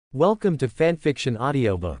Welcome to Fanfiction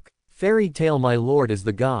Audiobook. Fairy Tale My Lord is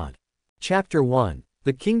the God. Chapter 1.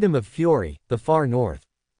 The Kingdom of Fury, the Far North.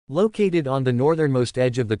 Located on the northernmost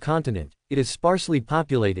edge of the continent, it is sparsely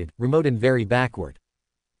populated, remote and very backward.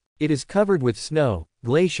 It is covered with snow,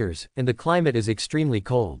 glaciers, and the climate is extremely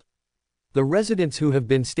cold. The residents who have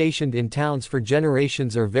been stationed in towns for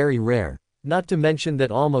generations are very rare, not to mention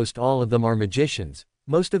that almost all of them are magicians.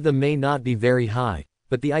 Most of them may not be very high,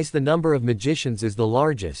 but the number of magicians is the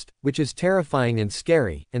largest, which is terrifying and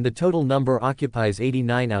scary, and the total number occupies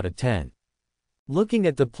 89 out of 10. Looking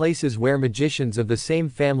at the places where magicians of the same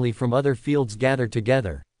family from other fields gather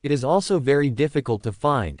together, it is also very difficult to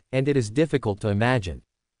find, and it is difficult to imagine.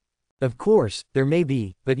 Of course, there may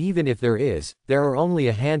be, but even if there is, there are only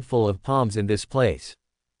a handful of palms in this place.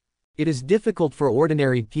 It is difficult for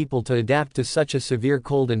ordinary people to adapt to such a severe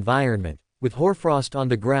cold environment, with hoarfrost on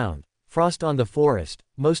the ground, frost on the forest.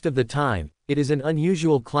 Most of the time, it is an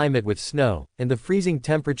unusual climate with snow, and the freezing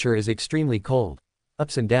temperature is extremely cold.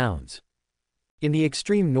 Ups and downs. In the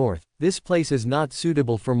extreme north, this place is not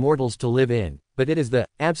suitable for mortals to live in, but it is the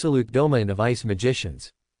absolute domain of ice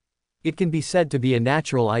magicians. It can be said to be a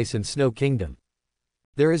natural ice and snow kingdom.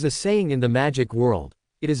 There is a saying in the magic world.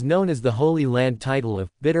 It is known as the Holy Land title of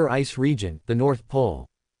Bitter Ice Region, the North Pole.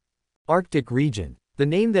 Arctic region. The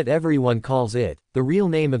name that everyone calls it, the real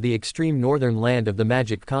name of the extreme northern land of the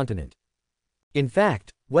magic continent. In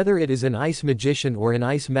fact, whether it is an ice magician or an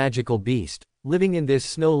ice magical beast, living in this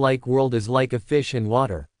snow-like world is like a fish in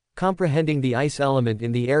water, comprehending the ice element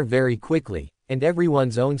in the air very quickly, and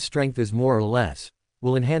everyone's own strength is more or less,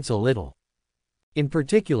 will enhance a little. In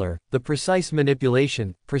particular, the precise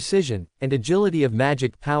manipulation, precision, and agility of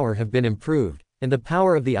magic power have been improved, and the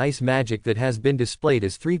power of the ice magic that has been displayed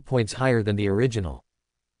is 3 points higher than the original.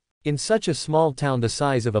 In such a small town the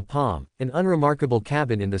size of a palm, an unremarkable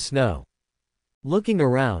cabin in the snow. Looking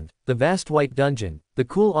around, the vast white dungeon, the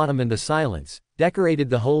cool autumn and the silence,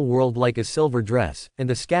 decorated the whole world like a silver dress, and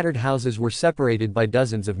the scattered houses were separated by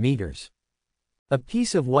dozens of meters. A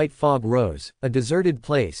piece of white fog rose, a deserted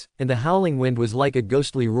place, and the howling wind was like a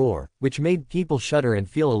ghostly roar, which made people shudder and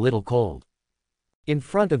feel a little cold. In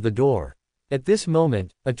front of the door, at this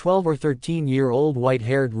moment, a 12 or 13-year-old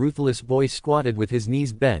white-haired ruthless boy squatted with his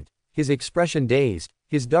knees bent, his expression dazed,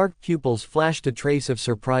 his dark pupils flashed a trace of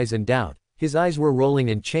surprise and doubt, his eyes were rolling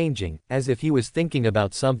and changing, as if he was thinking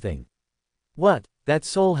about something. What? That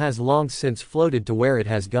soul has long since floated to where it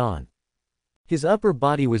has gone. His upper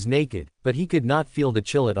body was naked, but he could not feel the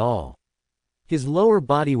chill at all. His lower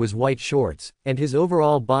body was white shorts, and his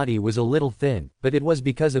overall body was a little thin, but it was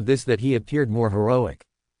because of this that he appeared more heroic.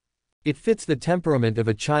 It fits the temperament of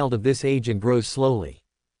a child of this age and grows slowly.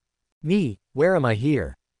 Me, where am I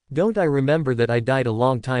here? Don't I remember that I died a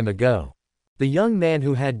long time ago? The young man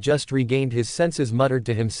who had just regained his senses muttered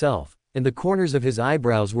to himself, and the corners of his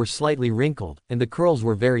eyebrows were slightly wrinkled, and the curls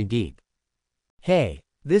were very deep. Hey,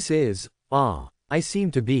 this is, I seem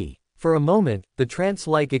to be. For a moment, the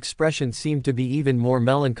trance-like expression seemed to be even more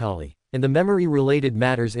melancholy, and the memory-related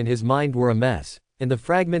matters in his mind were a mess, and the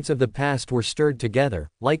fragments of the past were stirred together,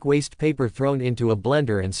 like waste paper thrown into a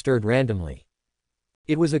blender and stirred randomly.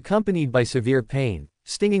 It was accompanied by severe pain,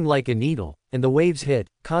 stinging like a needle, and the waves hit,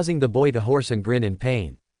 causing the boy to hoarse and grin in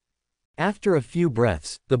pain. After a few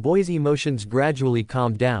breaths, the boy's emotions gradually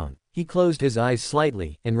calmed down, he closed his eyes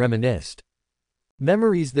slightly, and reminisced.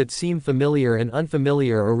 Memories that seem familiar and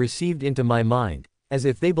unfamiliar are received into my mind, as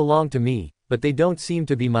if they belong to me, but they don't seem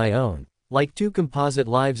to be my own, like two composite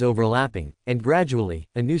lives overlapping, and gradually,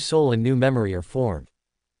 a new soul and new memory are formed.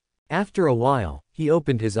 After a while, he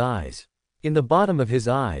opened his eyes. In the bottom of his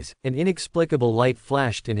eyes, an inexplicable light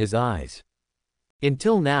flashed in his eyes.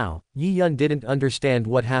 Until now, Yi Yun didn't understand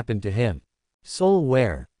what happened to him. Soul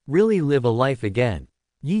where? Really live a life again.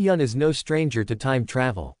 Yi Yun is no stranger to time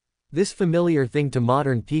travel. This familiar thing to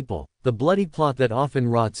modern people, the bloody plot that often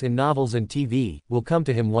rots in novels and TV, will come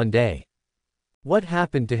to him one day. What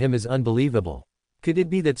happened to him is unbelievable. Could it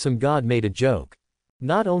be that some god made a joke?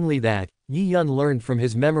 Not only that, Yi Yun learned from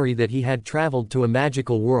his memory that he had traveled to a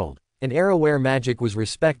magical world, an era where magic was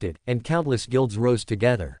respected, and countless guilds rose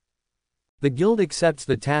together. The guild accepts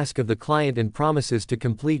the task of the client and promises to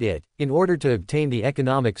complete it, in order to obtain the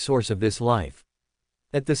economic source of this life.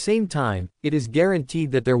 At the same time, it is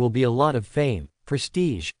guaranteed that there will be a lot of fame,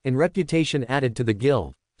 prestige, and reputation added to the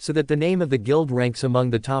guild, so that the name of the guild ranks among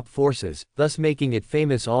the top forces, thus making it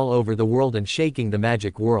famous all over the world and shaking the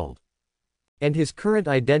magic world. And his current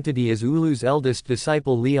identity is Ulu's eldest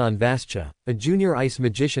disciple Leon Vascha, a junior ice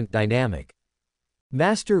magician. Dynamic.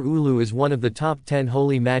 Master Ulu is one of the top 10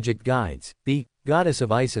 holy magic guides, the goddess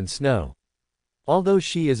of ice and snow. Although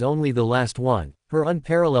she is only the last one, Her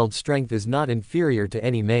unparalleled strength is not inferior to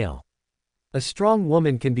any male. A strong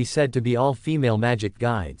woman can be said to be all female magic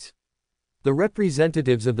guides. The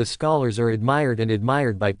representatives of the scholars are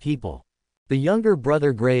admired by people. The younger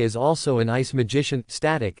brother Gray is also an ice magician,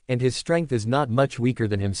 static, and his strength is not much weaker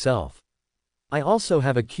than himself. I also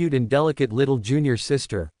have a cute and delicate little junior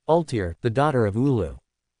sister, Ultir, the daughter of Ulu.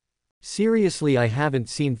 Seriously, I haven't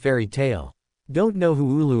seen Fairy Tail. Don't know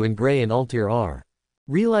who Ulu and Gray and Ultir are.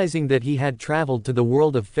 Realizing that he had traveled to the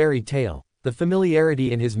world of Fairy Tail, the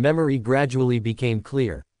familiarity in his memory gradually became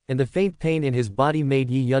clear, and the faint pain in his body made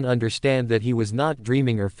Yi Yun understand that he was not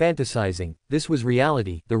dreaming or fantasizing. This was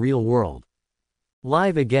reality, the real world.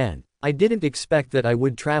 Live again. I didn't expect that I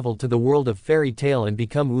would travel to the world of Fairy Tail and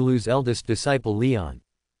become Ulu's eldest disciple Leon.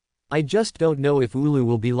 I just don't know if Ulu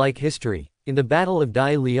will be like history, in the Battle of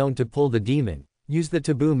Dai Leon to pull the demon, use the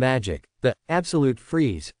taboo magic, the absolute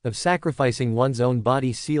freeze, of sacrificing one's own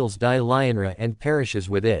body seals Dai Lionra and perishes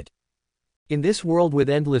with it. In this world with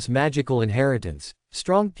endless magical inheritance,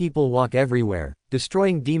 strong people walk everywhere,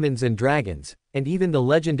 destroying demons and dragons, and even the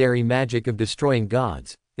legendary magic of destroying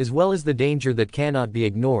gods, as well as the danger that cannot be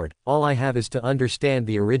ignored. All I have is to understand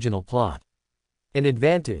the original plot. An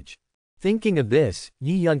advantage. Thinking of this,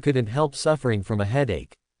 Yi Yun couldn't help suffering from a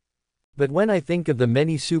headache. But when I think of the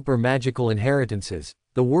many super magical inheritances,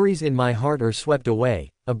 the worries in my heart are swept away,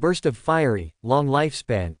 a burst of fiery, long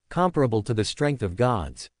lifespan, comparable to the strength of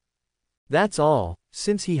gods. That's all.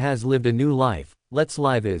 Since he has lived a new life, let's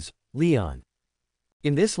live as Leon.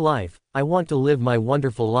 In this life, I want to live my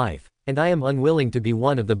wonderful life, and I am unwilling to be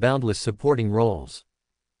one of the boundless supporting roles.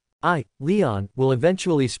 I, Leon, will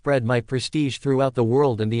eventually spread my prestige throughout the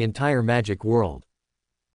world and the entire magic world.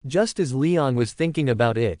 Just as Leon was thinking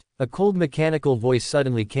about it, a cold mechanical voice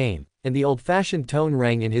suddenly came, and the old-fashioned tone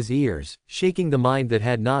rang in his ears, shaking the mind that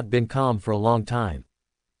had not been calm for a long time.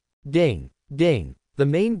 Ding, ding. The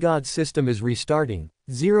main god system is restarting.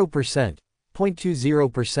 0%,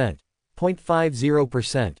 0.20%,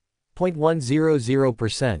 0.50%,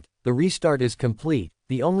 0.100%. The restart is complete.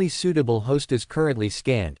 The only suitable host is currently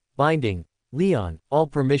scanned. Binding, Leon, all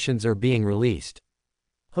permissions are being released.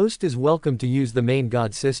 Host is welcome to use the main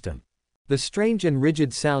god system. The strange and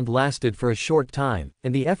rigid sound lasted for a short time,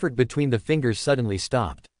 and the effort between the fingers suddenly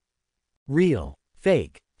stopped. Real,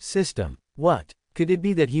 fake, system. What? Could it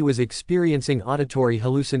be that he was experiencing auditory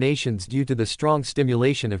hallucinations due to the strong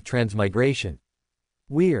stimulation of transmigration?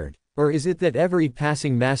 Weird. Or is it that every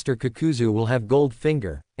passing Master Kakuzu will have gold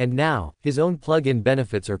finger, and now, his own plug-in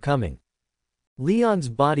benefits are coming? Leon's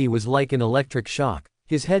body was like an electric shock,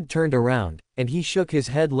 his head turned around, and he shook his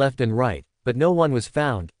head left and right, but no one was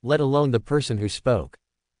found, let alone the person who spoke.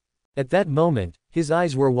 At that moment, his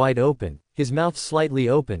eyes were wide open, his mouth slightly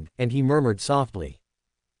opened, and he murmured softly.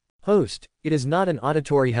 Host, it is not an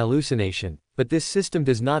auditory hallucination, but this system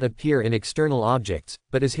does not appear in external objects,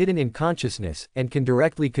 but is hidden in consciousness, and can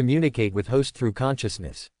directly communicate with host through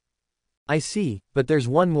consciousness. I see, but there's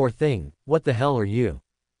one more thing. What the hell are you?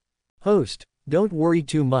 Host, don't worry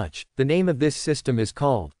too much. The name of this system is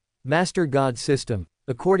called Master God System.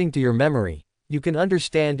 According to your memory, you can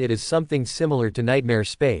understand it as something similar to Nightmare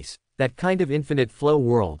Space, that kind of infinite flow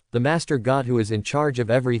world, the Master God who is in charge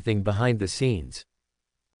of everything behind the scenes.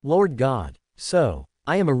 Lord God. So,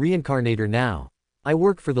 I am a reincarnator now. I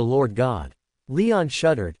work for the Lord God. Leon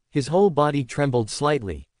shuddered, his whole body trembled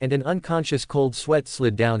slightly, and an unconscious cold sweat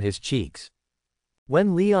slid down his cheeks.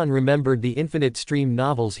 When Leon remembered the Infinite Stream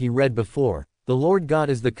novels he read before, the Lord God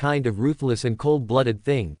is the kind of ruthless and cold-blooded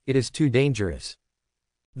thing. It is too dangerous.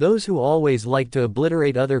 Those who always like to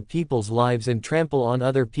obliterate other people's lives and trample on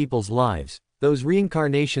other people's lives, those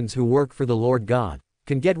reincarnations who work for the Lord God,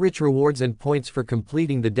 can get rich rewards and points for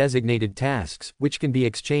completing the designated tasks, which can be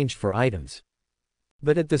exchanged for items.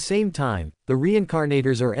 But at the same time, the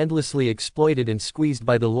reincarnators are endlessly exploited and squeezed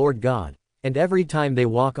by the Lord God, and every time they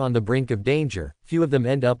walk on the brink of danger, few of them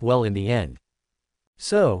end up well in the end.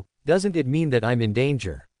 So, doesn't it mean that I'm in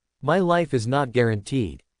danger? My life is not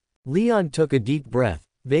guaranteed. Leon took a deep breath,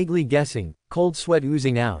 vaguely guessing, cold sweat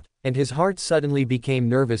oozing out, and his heart suddenly became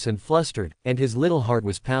nervous and flustered, and his little heart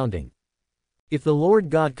was pounding. If the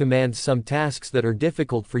Lord God commands some tasks that are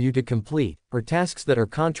difficult for you to complete, or tasks that are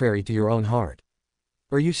contrary to your own heart,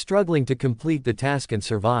 are you struggling to complete the task and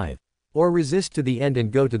survive? Or resist to the end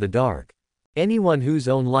and go to the dark? Anyone whose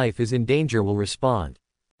own life is in danger will respond.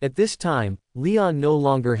 At this time, Leon no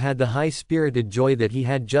longer had the high-spirited joy that he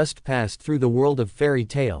had just passed through the world of Fairy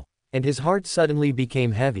Tail, and his heart suddenly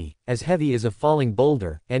became heavy as a falling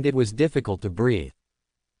boulder, and it was difficult to breathe.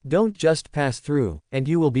 Don't just pass through, and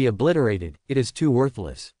you will be obliterated. It is too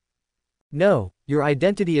worthless. No, your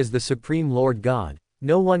identity as the Supreme Lord God,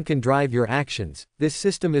 No one can drive your actions. This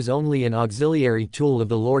system is only an auxiliary tool of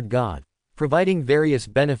the Lord God, providing various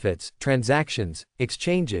benefits, transactions,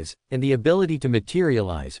 exchanges, and the ability to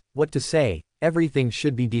materialize. What to say, everything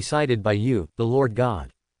should be decided by you, the Lord God.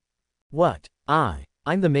 What?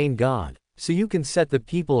 I'm the main God, so you can set the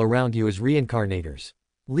people around you as reincarnators.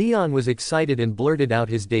 Leon was excited and blurted out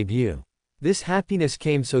his debut. This happiness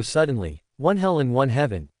came so suddenly, one hell and one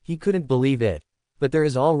heaven, he couldn't believe it. But there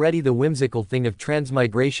is already the whimsical thing of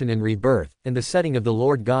transmigration and rebirth, and the setting of the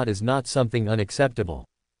Lord God is not something unacceptable.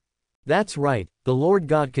 That's right, the Lord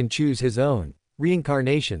God can choose his own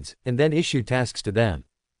reincarnations, and then issue tasks to them.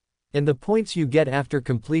 And the points you get after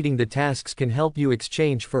completing the tasks can help you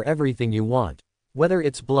exchange for everything you want. Whether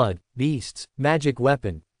it's blood, beasts, magic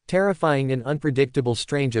weapon, terrifying and unpredictable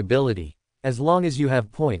strange ability. As long as you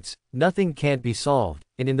have points, nothing can't be solved,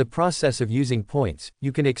 and in the process of using points,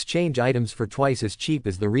 you can exchange items for twice as cheap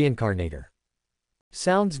as the reincarnator.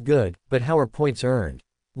 Sounds good, but how are points earned?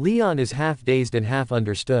 Leon is half dazed and half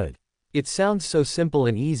understood. It sounds so simple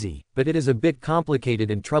and easy, but it is a bit complicated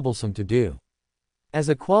and troublesome to do. As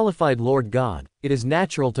a qualified Lord God, it is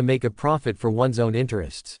natural to make a profit for one's own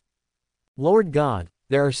interests. Lord God,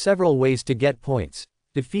 there are several ways to get points.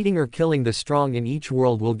 Defeating or killing the strong in each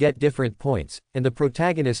world will get different points, and the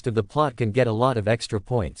protagonist of the plot can get a lot of extra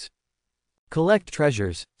points. Collect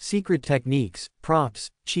treasures, secret techniques, props,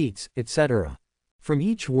 cheats, etc. from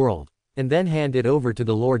each world, and then hand it over to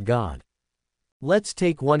the Lord God. Let's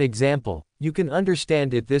take one example. You can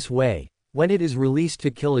understand it this way. When it is released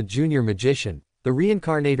to kill a junior magician, the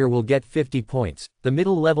reincarnator will get 50 points, the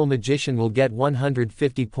middle-level magician will get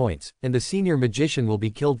 150 points, and the senior magician will be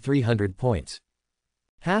killed 300 points.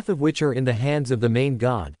 Half of which are in the hands of the main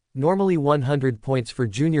god, normally 100 points for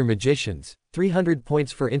junior magicians, 300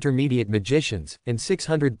 points for intermediate magicians, and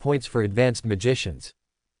 600 points for advanced magicians.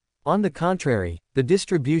 On the contrary, the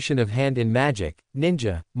distribution of hand in magic,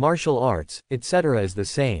 ninja, martial arts, etc. is the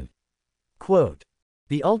same. Quote,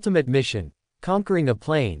 the ultimate mission, conquering a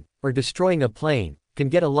plane, or destroying a plane, can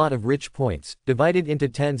get a lot of rich points, divided into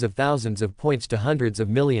tens of thousands of points to hundreds of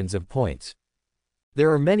millions of points.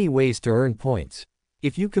 There are many ways to earn points.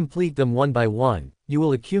 If you complete them one by one, you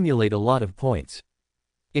will accumulate a lot of points.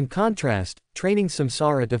 In contrast, training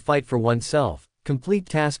samsara to fight for oneself, complete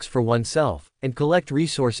tasks for oneself, and collect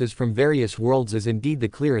resources from various worlds is indeed the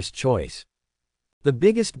clearest choice. The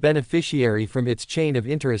biggest beneficiary from its chain of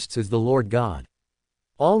interests is the Lord God.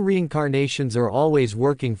 All reincarnations are always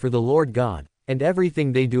working for the Lord God, and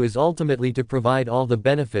everything they do is ultimately to provide all the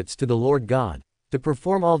benefits to the Lord God, to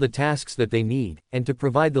perform all the tasks that they need, and to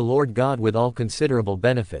provide the Lord God with all considerable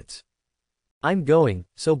benefits. I'm going,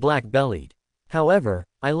 so black-bellied. However,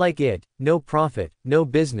 I like it, no profit, no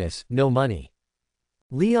business, no money.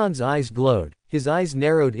 Leon's eyes glowed, his eyes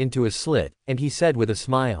narrowed into a slit, and he said with a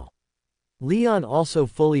smile. Leon also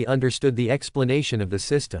fully understood the explanation of the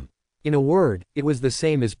system. In a word, it was the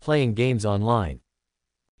same as playing games online.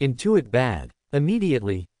 Intuit bad.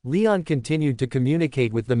 Immediately, Leon continued to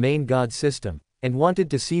communicate with the main god system, and wanted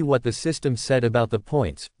to see what the system said about the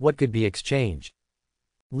points, what could be exchanged.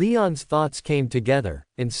 Leon's thoughts came together,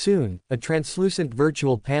 and soon, a translucent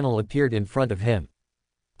virtual panel appeared in front of him.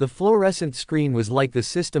 The fluorescent screen was like the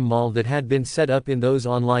system mall that had been set up in those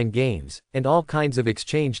online games, and all kinds of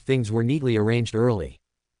exchanged things were neatly arranged early.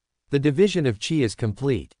 The division of chi is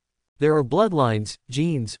complete. There are bloodlines,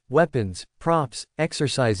 genes, weapons, props,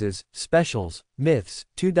 exercises, specials, myths,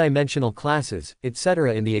 two-dimensional classes,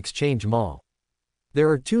 etc. in the exchange mall. There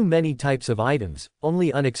are too many types of items,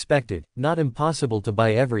 only unexpected, not impossible to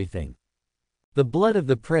buy everything. The blood of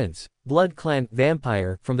the prince, blood clan,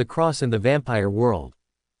 vampire, from the cross in the vampire world.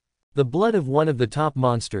 The blood of one of the top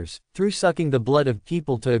monsters, through sucking the blood of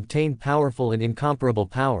people to obtain powerful and incomparable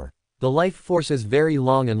power. The life force is very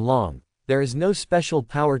long and long, there is no special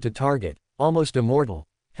power to target, almost immortal,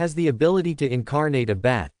 has the ability to incarnate a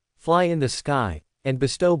bat, fly in the sky, and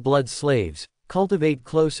bestow blood slaves, cultivate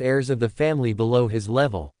close heirs of the family below his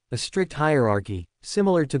level, a strict hierarchy,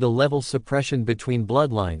 similar to the level suppression between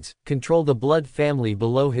bloodlines, control the blood family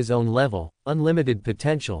below his own level, unlimited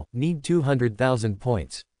potential, need 200,000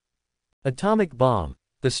 points. Atomic bomb,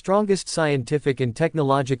 the strongest scientific and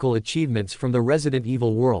technological achievements from the Resident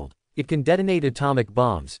Evil world. It can detonate atomic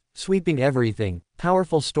bombs, sweeping everything,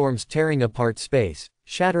 powerful storms tearing apart space,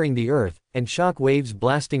 shattering the earth, and shock waves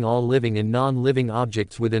blasting all living and non-living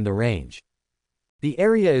objects within the range. The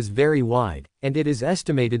area is very wide, and it is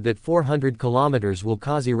estimated that 400 kilometers will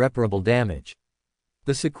cause irreparable damage.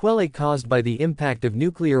 The sequelae caused by the impact of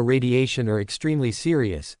nuclear radiation are extremely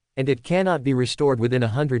serious, and it cannot be restored within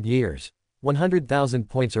 100 years. 100,000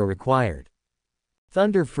 points are required.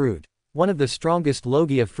 Thunder fruit. one of the strongest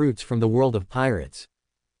Logia fruits from the world of pirates.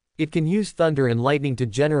 It can use thunder and lightning to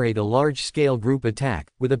generate a large-scale group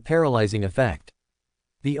attack, with a paralyzing effect.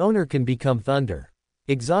 The owner can become thunder.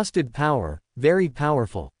 Exhausted power, very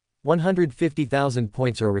powerful. 150,000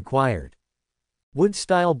 points are required.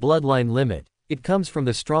 Wood-style bloodline limit. It comes from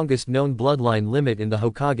the strongest known bloodline limit in the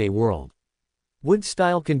Hokage world. Wood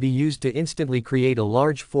style can be used to instantly create a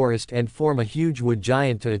large forest and form a huge wood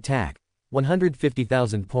giant to attack.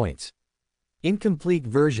 150,000 points. Incomplete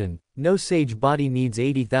version. No sage body needs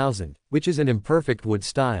 80,000, which is an imperfect wood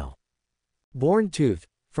style. Born Tooth.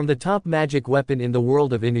 From the top magic weapon in the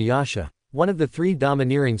world of Inuyasha, one of the 3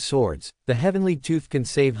 domineering swords, the Heavenly Tooth can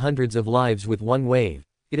save hundreds of lives with one wave.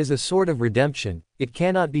 It is a sword of redemption. It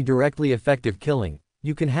cannot be directly effective killing.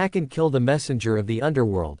 You can hack and kill the messenger of the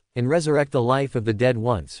underworld, and resurrect the life of the dead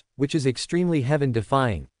once, which is extremely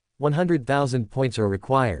heaven-defying. 100,000 points are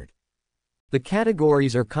required. The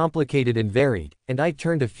categories are complicated and varied, and I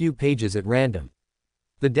turned a few pages at random.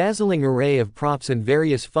 The dazzling array of props and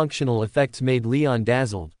various functional effects made Leon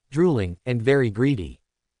dazzled, drooling, and very greedy.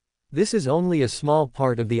 This is only a small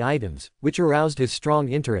part of the items, which aroused his strong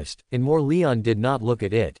interest, and more Leon did not look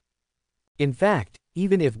at it. In fact,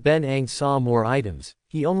 even if Ben Ang saw more items,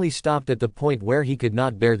 he only stopped at the point where he could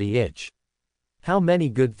not bear the itch. How many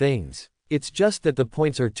good things. It's just that the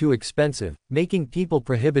points are too expensive, making people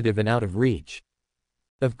prohibitive and out of reach.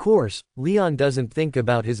 Of course, Leon doesn't think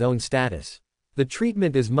about his own status. The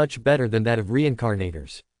treatment is much better than that of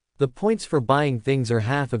reincarnators. The points for buying things are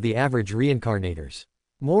half of the average reincarnators.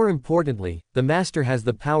 More importantly, the master has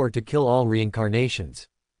the power to kill all reincarnations.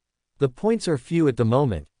 The points are few at the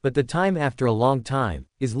moment, but the time after a long time.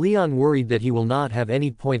 Is Leon worried that he will not have any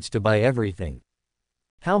points to buy everything?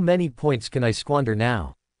 How many points can I squander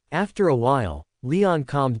now? After a while, Leon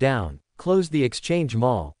calmed down, closed the exchange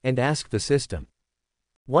mall, and asked the system.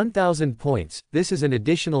 1,000 points. This is an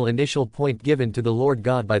additional initial point given to the Lord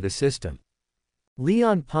God by the system.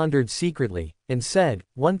 Leon pondered secretly, and said,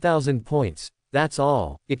 1,000 points, that's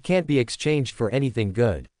all. It can't be exchanged for anything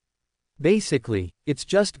good. Basically, it's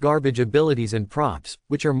just garbage abilities and props,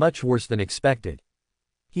 which are much worse than expected.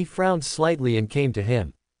 He frowned slightly and came to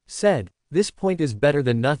him. Said, this point is better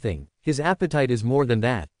than nothing. His appetite is more than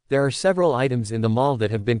that. There are several items in the mall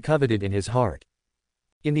that have been coveted in his heart.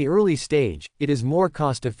 In the early stage, it is more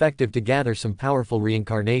cost-effective to gather some powerful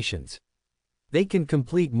reincarnations. They can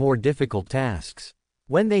complete more difficult tasks.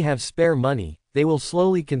 When they have spare money, they will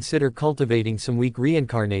slowly consider cultivating some weak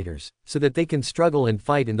reincarnators, so that they can struggle and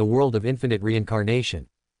fight in the world of infinite reincarnation.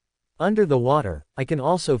 Under the water, I can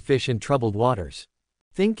also fish in troubled waters.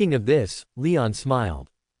 Thinking of this, Leon smiled.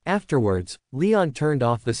 Afterwards, Leon turned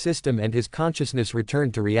off the system and his consciousness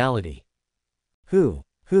returned to reality. Woo.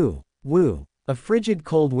 A frigid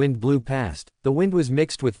cold wind blew past. The wind was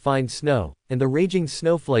mixed with fine snow, and the raging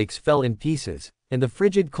snowflakes fell in pieces, and the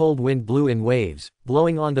frigid cold wind blew in waves,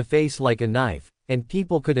 blowing on the face like a knife, and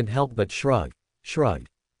people couldn't help but shrugged.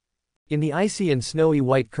 In the icy and snowy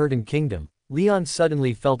white curtain kingdom, Leon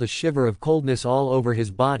suddenly felt a shiver of coldness all over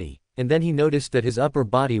his body, and then he noticed that his upper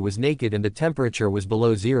body was naked and the temperature was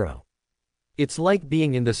below zero. It's like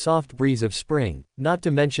being in the soft breeze of spring, not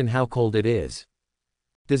to mention how cold it is.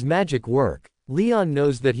 Does magic work? Leon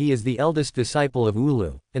knows that he is the eldest disciple of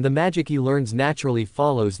Ulu, and the magic he learns naturally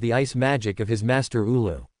follows the ice magic of his master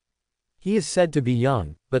Ulu. He is said to be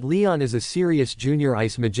young, but Leon is a serious junior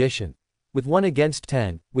ice magician, with 1 against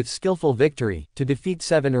 10, with skillful victory, to defeat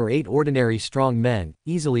 7 or 8 ordinary strong men,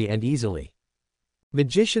 easily.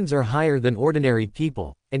 Magicians are higher than ordinary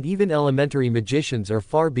people, and even elementary magicians are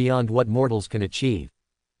far beyond what mortals can achieve.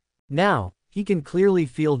 Now, he can clearly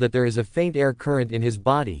feel that there is a faint air current in his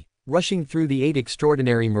body, rushing through the 8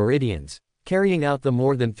 extraordinary meridians, carrying out the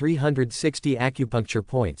more than 360 acupuncture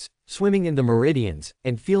points, swimming in the meridians,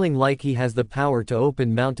 and feeling like he has the power to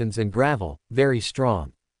open mountains and gravel, very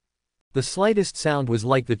strong. The slightest sound was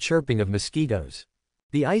like the chirping of mosquitoes.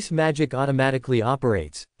 The ice magic automatically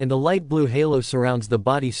operates, and the light blue halo surrounds the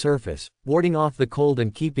body surface, warding off the cold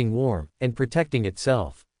and keeping warm, and protecting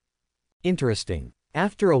itself. Interesting.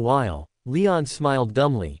 After a while, Leon smiled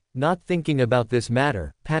dumbly, not thinking about this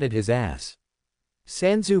matter, patted his ass.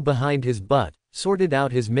 Sanzu behind his butt, sorted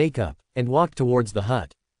out his makeup, and walked towards the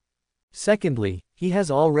hut. Secondly, he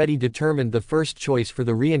has already determined the first choice for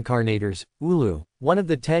the reincarnators, Ulu, one of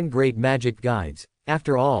the 10 great magic guides.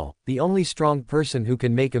 After all, the only strong person who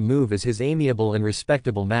can make a move is his amiable and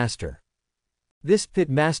respectable master. This pit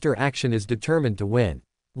master action is determined to win.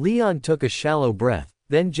 Leon took a shallow breath,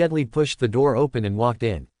 then gently pushed the door open and walked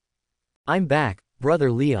in. I'm back,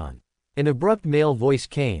 brother Leon. An abrupt male voice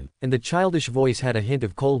came, and the childish voice had a hint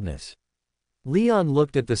of coldness. Leon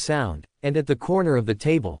looked at the sound, and at the corner of the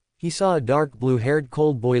table, he saw a dark blue-haired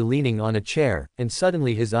cold boy leaning on a chair, and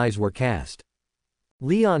suddenly his eyes were cast.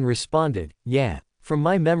 Leon responded, "Yeah. From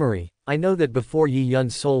my memory, I know that before Yi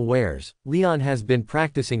Yun's soul wears, Leon has been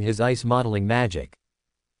practicing his ice modeling magic.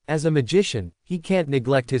 As a magician, he can't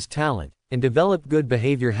neglect his talent, and develop good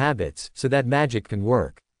behavior habits so that magic can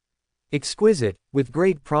work. Exquisite, with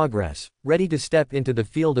great progress, ready to step into the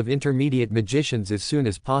field of intermediate magicians as soon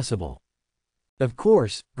as possible." Of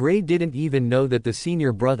course, Gray didn't even know that the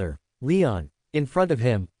senior brother, Leon, in front of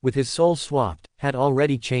him, with his soul swapped, had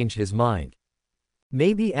already changed his mind.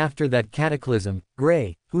 Maybe after that cataclysm,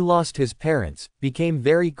 Gray, who lost his parents, became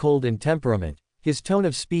very cold in temperament, his tone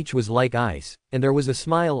of speech was like ice, and there was a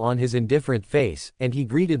smile on his indifferent face, and he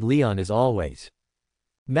greeted Leon as always.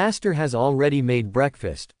 "Master has already made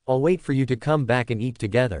breakfast, I'll wait for you to come back and eat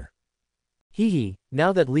together." "Hee,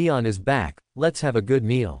 now that Leon is back, let's have a good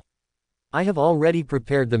meal. I have already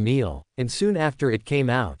prepared the meal, and soon after it came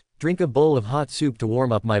out, drink a bowl of hot soup to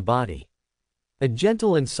warm up my body." A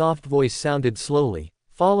gentle and soft voice sounded slowly,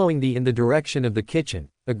 following in the direction of the kitchen.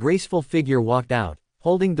 A graceful figure walked out,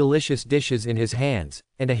 holding delicious dishes in his hands,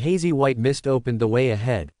 and a hazy white mist opened the way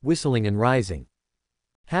ahead, whistling and rising.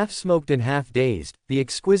 Half-smoked and half-dazed, the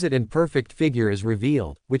exquisite and perfect figure is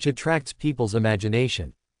revealed, which attracts people's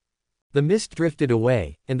imagination. The mist drifted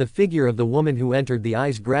away, and the figure of the woman who entered the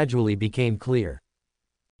eyes gradually became clear.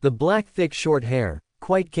 The black thick short hair,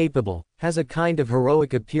 quite capable, has a kind of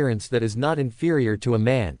heroic appearance that is not inferior to a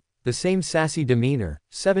man, the same sassy demeanor,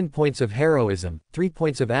 7 points of heroism, 3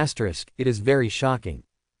 points of asterisk, it is very shocking.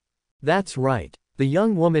 That's right, the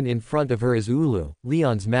young woman in front of her is Ulu,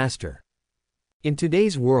 Leon's master. In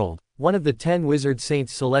today's world, one of the 10 wizard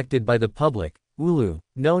saints selected by the public, Ulu,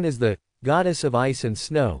 known as the goddess of ice and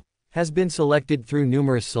snow, has been selected through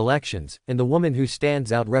numerous selections, and the woman who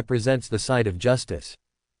stands out represents the side of justice.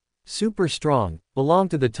 Super strong, belong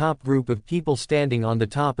to the top group of people standing on the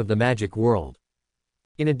top of the magic world.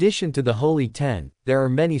 In addition to the Holy 10, there are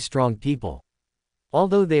many strong people.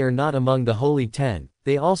 Although they are not among the Holy 10,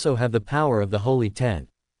 they also have the power of the Holy 10.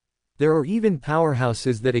 There are even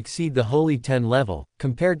powerhouses that exceed the Holy 10 level,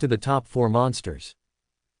 compared to the top 4 monsters.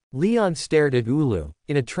 Leon stared at Ulu,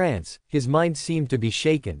 in a trance, his mind seemed to be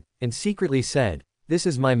shaken, and secretly said, "This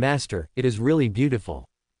is my master, it is really beautiful."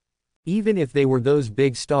 Even if they were those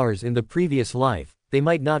big stars in the previous life, they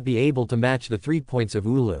might not be able to match the 3 points of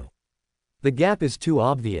Ulu. The gap is too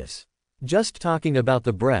obvious. Just talking about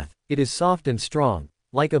the breath, it is soft and strong,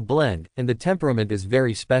 like a blend, and the temperament is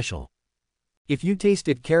very special. If you taste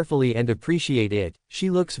it carefully and appreciate it, she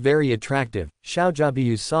looks very attractive,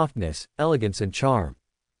 Xiaojabiyu's softness, elegance and charm.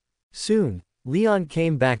 Soon, Leon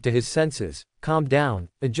came back to his senses, calmed down,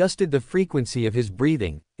 adjusted the frequency of his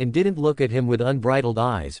breathing, and didn't look at him with unbridled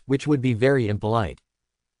eyes, which would be very impolite.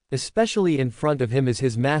 Especially in front of him is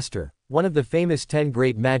his master, one of the famous 10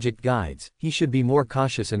 great magic guides, he should be more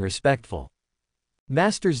cautious and respectful.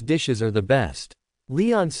 Master's dishes are the best.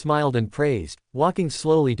 Leon smiled and praised, walking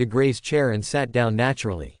slowly to Gray's chair and sat down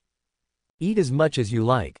naturally. Eat as much as you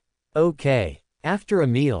like. Okay. After a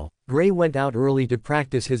meal, Gray went out early to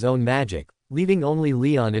practice his own magic, leaving only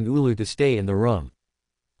Leon and Ulu to stay in the room.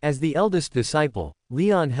 As the eldest disciple,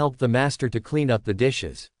 Leon helped the master to clean up the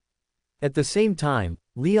dishes. At the same time,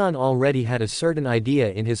 Leon already had a certain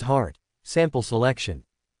idea in his heart: sample selection.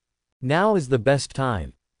 Now is the best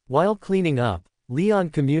time. While cleaning up, Leon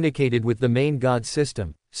communicated with the main god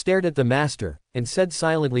system, stared at the master, and said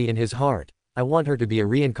silently in his heart, "I want her to be a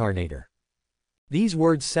reincarnator." These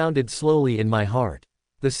words sounded slowly in my heart.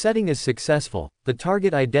 The setting is successful, the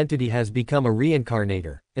target identity has become a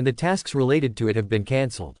reincarnator, and the tasks related to it have been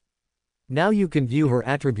cancelled. Now you can view her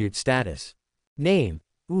attribute status. Name: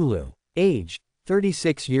 Ulu. Age: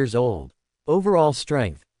 36 years old. Overall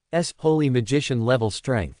strength: S. Holy Magician level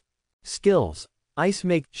strength. Skills: Ice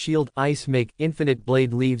Make, Shield, Ice Make, Infinite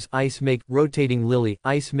Blade Leaves, Ice Make, Rotating Lily,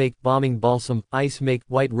 Ice Make, Bombing Balsam, Ice Make,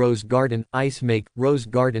 White Rose Garden, Ice Make, Rose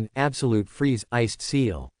Garden, Absolute Freeze, Iced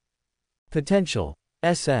Seal. Potential: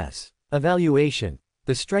 SS. Evaluation: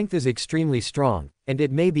 the strength is extremely strong, and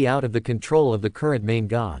it may be out of the control of the current main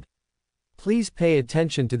god. Please pay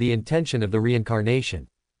attention to the intention of the reincarnation.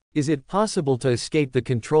 Is it possible to escape the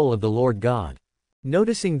control of the Lord God?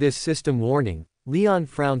 Noticing this system warning, Leon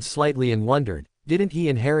frowned slightly and wondered, didn't he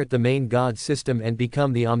inherit the main god system and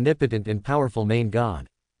become the omnipotent and powerful main god?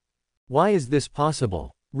 Why is this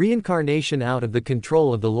possible? Reincarnation out of the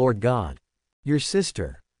control of the Lord God. Your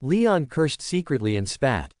sister. Leon cursed secretly and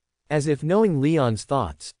spat. As if knowing Leon's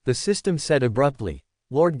thoughts, the system said abruptly,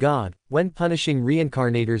 Lord God, when punishing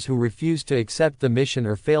reincarnators who refuse to accept the mission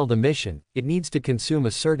or fail the mission, it needs to consume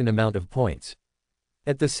a certain amount of points.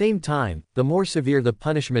 At the same time, the more severe the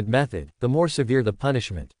punishment method, the more severe the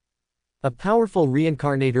punishment. A powerful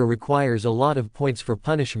reincarnator requires a lot of points for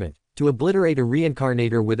punishment. To obliterate a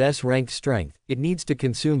reincarnator with S-rank strength, it needs to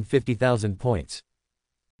consume 50,000 points.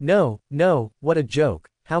 No, what a joke,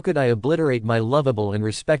 how could I obliterate my lovable and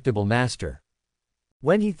respectable master?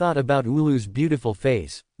 When he thought about Ulu's beautiful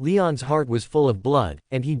face, Leon's heart was full of blood,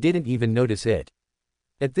 and he didn't even notice it.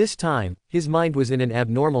 At this time, his mind was in an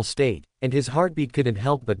abnormal state, and his heartbeat couldn't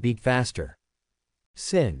help but beat faster.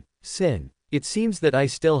 Sin. It seems that I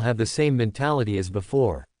still have the same mentality as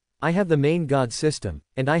before. I have the main god system,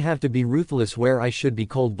 and I have to be ruthless where I should be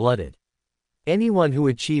cold-blooded. Anyone who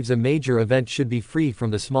achieves a major event should be free from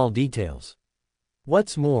the small details.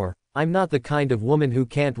 What's more, I'm not the kind of woman who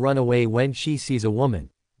can't run away when she sees a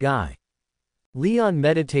woman. Guy. Leon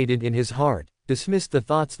meditated in his heart, dismissed the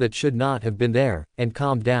thoughts that should not have been there, and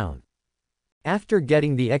calmed down. After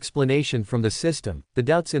getting the explanation from the system, the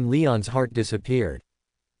doubts in Leon's heart disappeared.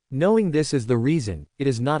 Knowing this is the reason, it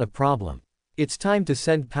is not a problem. It's time to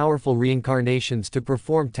send powerful reincarnations to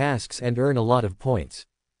perform tasks and earn a lot of points.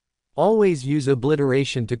 Always use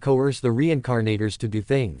obliteration to coerce the reincarnators to do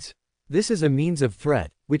things. This is a means of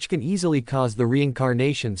threat, which can easily cause the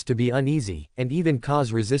reincarnations to be uneasy, and even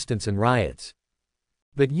cause resistance and riots.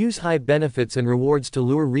 But use high benefits and rewards to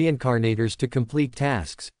lure reincarnators to complete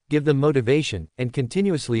tasks, give them motivation, and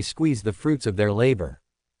continuously squeeze the fruits of their labor.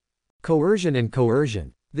 Coercion and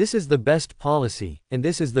coercion. This is the best policy, and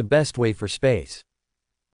this is the best way for space.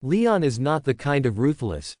 Leon is not the kind of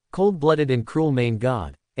ruthless, cold-blooded and cruel main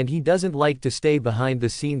god, and he doesn't like to stay behind the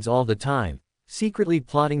scenes all the time, secretly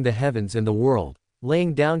plotting the heavens and the world,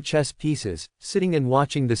 laying down chess pieces, sitting and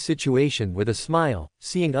watching the situation with a smile,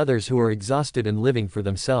 seeing others who are exhausted and living for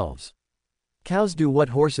themselves. Cows do what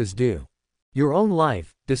horses do. Your own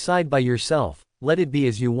life, decide by yourself, let it be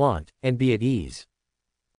as you want, and be at ease.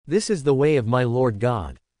 This is the way of my Lord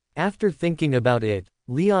God. After thinking about it,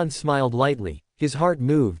 Leon smiled lightly, his heart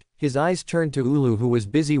moved, his eyes turned to Ulu who was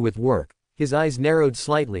busy with work, his eyes narrowed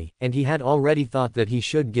slightly, and he had already thought that he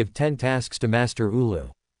should give 10 tasks to Master Ulu.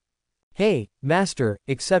 Hey, Master,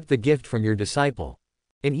 accept the gift from your disciple.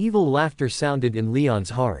 An evil laughter sounded in Leon's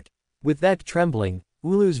heart. With that trembling,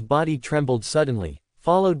 Ulu's body trembled suddenly,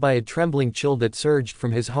 followed by a trembling chill that surged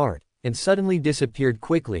from his heart, and suddenly disappeared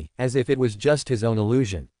quickly, as if it was just his own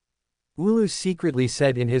illusion. Ulu secretly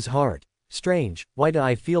said in his heart, "Strange, why do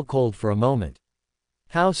I feel cold for a moment?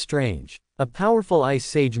 How strange." A powerful ice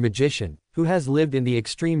sage magician, who has lived in the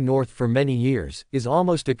extreme north for many years, is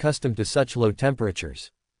almost accustomed to such low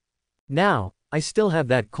temperatures. Now, I still have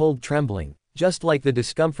that cold trembling, just like the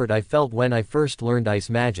discomfort I felt when I first learned ice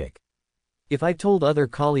magic. If I told other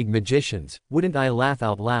colleague magicians, wouldn't I laugh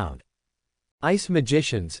out loud? Ice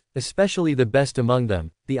magicians, especially the best among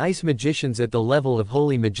them, the ice magicians at the level of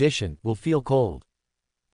holy magician, will feel cold.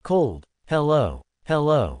 Cold. Hello.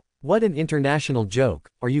 What an international joke,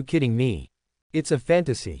 are you kidding me? It's a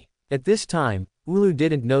fantasy. At this time, Ulu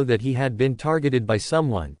didn't know that he had been targeted by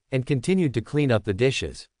someone, and continued to clean up the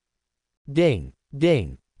dishes. Ding.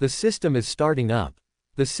 The system is starting up.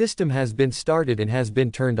 The system has been started and has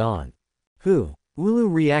been turned on. Who? Ulu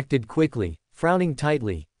reacted quickly, frowning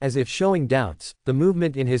tightly, as if showing doubts. The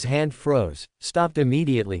movement in his hand froze, stopped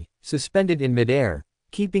immediately, suspended in midair,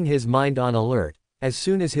 keeping his mind on alert. As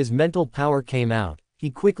soon as his mental power came out, he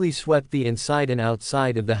quickly swept the inside and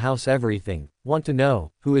outside of the house. Everything. Want to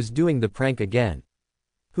know, who is doing the prank again?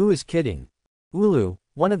 Who is kidding? Ulu,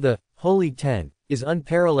 one of the Holy 10, is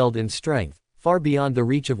unparalleled in strength, far beyond the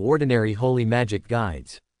reach of ordinary holy magic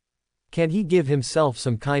guides. Can he give himself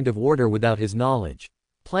some kind of order without his knowledge?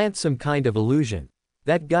 Plant some kind of illusion.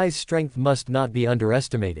 That guy's strength must not be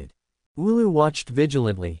underestimated. Ulu watched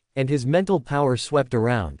vigilantly, and his mental power swept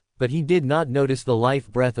around, but he did not notice the life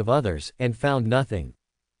breath of others, and found nothing.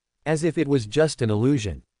 As if it was just an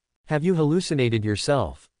illusion. Have you hallucinated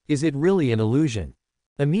yourself? Is it really an illusion?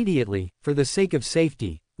 Immediately, for the sake of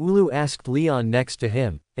safety, Ulu asked Leon next to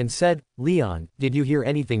him, and said, "Leon, did you hear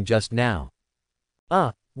anything just now?"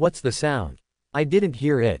 What's the sound? I didn't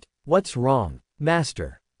hear it. What's wrong,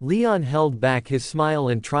 Master? Leon held back his smile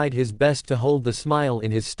and tried his best to hold the smile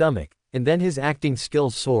in his stomach, and then his acting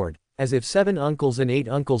skills soared, as if 7 uncles and 8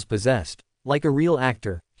 uncles possessed. Like a real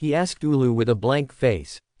actor, he asked Ulu with a blank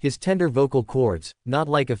face, his tender vocal cords, not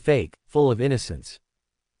like a fake, full of innocence.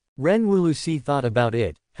 Ren Wulusi thought about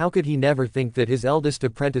it. How could he never think that his eldest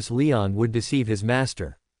apprentice Leon would deceive his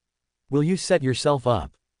master? Will you set yourself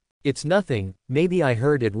up? It's nothing, maybe I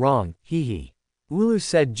heard it wrong, hee hee. Ulu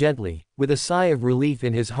said gently, with a sigh of relief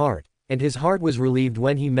in his heart, and his heart was relieved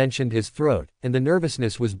when he mentioned his throat, and the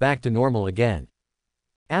nervousness was back to normal again.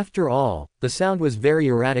 After all, the sound was very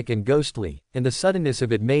erratic and ghostly, and the suddenness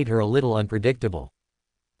of it made her a little unpredictable.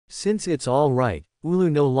 Since it's all right, Ulu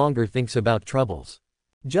no longer thinks about troubles.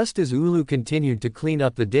 Just as Ulu continued to clean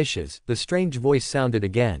up the dishes, the strange voice sounded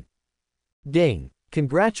again. Ding!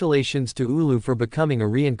 Congratulations to Ulu for becoming a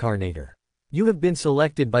reincarnator. You have been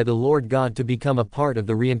selected by the Lord God to become a part of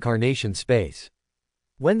the reincarnation space.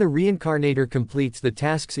 When the reincarnator completes the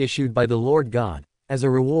tasks issued by the Lord God, as a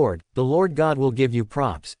reward, the Lord God will give you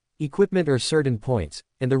props, equipment or certain points,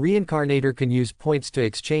 and the reincarnator can use points to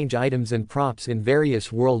exchange items and props in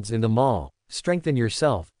various worlds in the mall, strengthen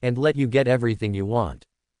yourself, and let you get everything you want.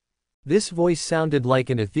 This voice sounded like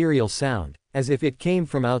an ethereal sound, as if it came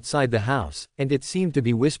from outside the house, and it seemed to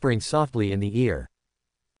be whispering softly in the ear.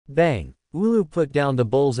 Bang! Ulu put down the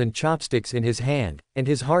bowls and chopsticks in his hand, and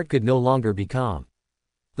his heart could no longer be calm.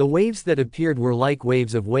 The waves that appeared were like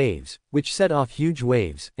waves of waves, which set off huge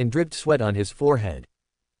waves, and dripped sweat on his forehead.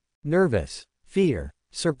 Nervous, fear,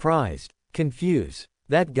 surprised, confused.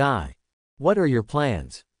 That guy. What are your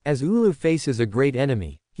plans? As Ulu faces a great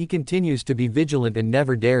enemy, he continues to be vigilant and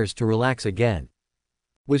never dares to relax again.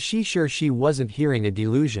 Was she sure she wasn't hearing a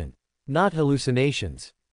delusion? Not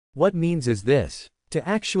hallucinations. What means is this? To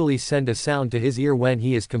actually send a sound to his ear when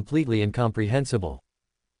he is completely incomprehensible.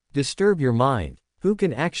 Disturb your mind. Who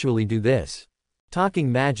can actually do this? Talking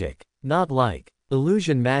magic. Not like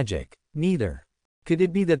illusion magic. Neither. Could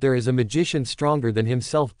it be that there is a magician stronger than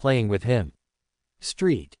himself playing with him?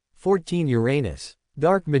 Street 14 Uranus.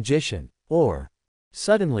 Dark magician. Or.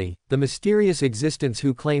 Suddenly, the mysterious existence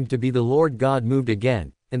who claimed to be the Lord God moved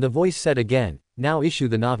again, and the voice said again, now issue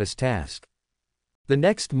the novice task. The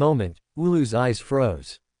next moment, Ulu's eyes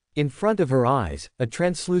froze. In front of her eyes, a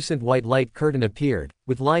translucent white light curtain appeared,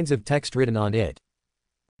 with lines of text written on it.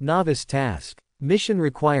 Novice task. Mission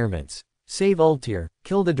requirements. Save Ultir,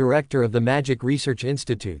 kill the director of the Magic Research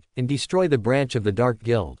Institute, and destroy the branch of the Dark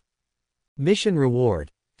Guild. Mission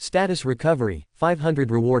reward. Status recovery, 500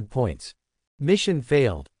 reward points. Mission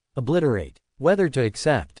failed. Obliterate. Whether to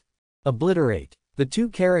accept. Obliterate. The two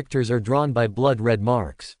characters are drawn by blood-red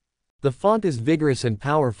marks. The font is vigorous and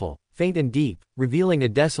powerful, faint and deep, revealing a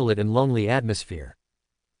desolate and lonely atmosphere.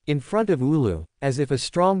 In front of Ulu, as if a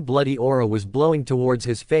strong bloody aura was blowing towards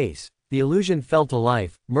his face, the illusion felt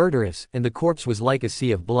alive, murderous, and the corpse was like a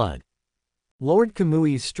sea of blood. Lord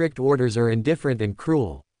Kamui's strict orders are indifferent and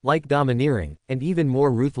cruel, like domineering, and even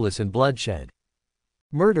more ruthless and bloodshed.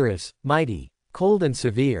 Murderous, mighty, cold and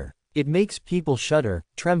severe, it makes people shudder,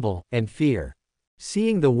 tremble, and fear.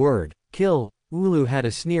 Seeing the word, kill, Ulu had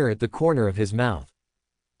a sneer at the corner of his mouth.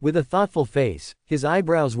 With a thoughtful face, his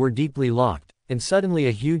eyebrows were deeply locked, and suddenly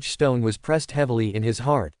a huge stone was pressed heavily in his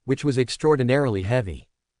heart, which was extraordinarily heavy.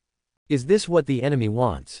 Is this what the enemy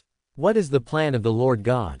wants? What is the plan of the Lord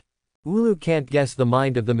God? Ulu can't guess the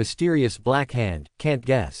mind of the mysterious Black Hand, can't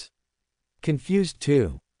guess. Confused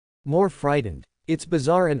too. More frightened. Its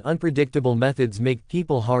bizarre and unpredictable methods make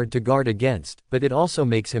people hard to guard against, but it also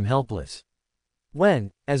makes him helpless.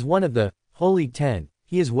 When, as one of the Holy Ten,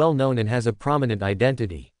 he is well known and has a prominent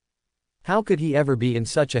identity. How could he ever be in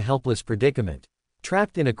such a helpless predicament?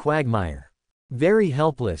 Trapped in a quagmire. Very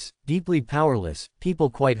helpless, deeply powerless, people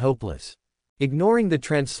quite hopeless. Ignoring the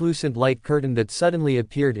translucent light curtain that suddenly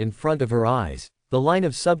appeared in front of her eyes, the line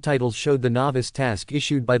of subtitles showed the novice task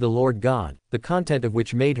issued by the Lord God, the content of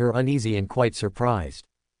which made her uneasy and quite surprised.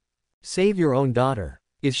 Save your own daughter.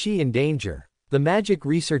 Is she in danger? The Magic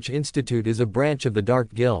Research Institute is a branch of the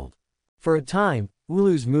Dark Guild. For a time,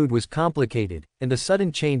 Ulu's mood was complicated, and the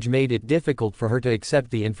sudden change made it difficult for her to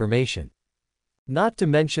accept the information. Not to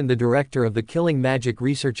mention the director of the Killing Magic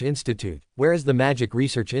Research Institute. Where is the Magic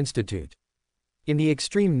Research Institute? In the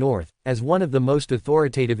extreme north, as one of the most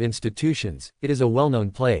authoritative institutions, it is a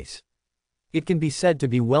well-known place. It can be said to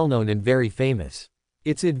be well-known and very famous.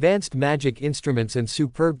 Its advanced magic instruments and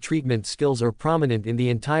superb treatment skills are prominent in the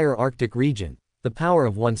entire Arctic region, the power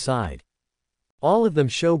of one side. All of them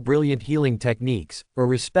show brilliant healing techniques, are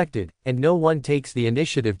respected, and no one takes the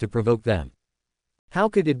initiative to provoke them. How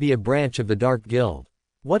could it be a branch of the Dark Guild?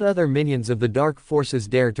 What other minions of the Dark Forces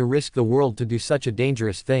dare to risk the world to do such a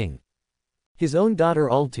dangerous thing? His own daughter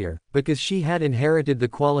Ultir, because she had inherited the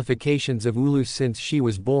qualifications of Ulu since she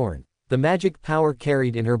was born, the magic power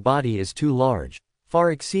carried in her body is too large,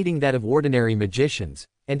 far exceeding that of ordinary magicians,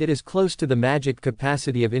 and it is close to the magic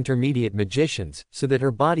capacity of intermediate magicians, so that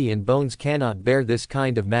her body and bones cannot bear this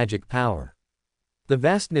kind of magic power. The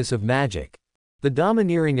vastness of magic. The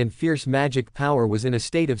domineering and fierce magic power was in a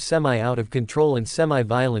state of semi-out of control and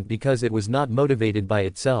semi-violent because it was not motivated by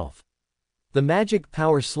itself. The magic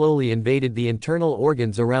power slowly invaded the internal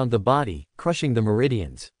organs around the body, crushing the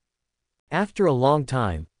meridians. After a long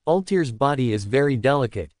time, Ultir's body is very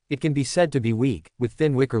delicate, it can be said to be weak, with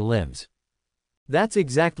thin wicker limbs. That's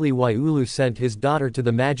exactly why Ulu sent his daughter to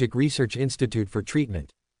the Magic Research Institute for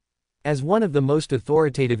treatment. As one of the most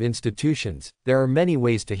authoritative institutions, there are many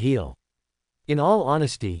ways to heal. In all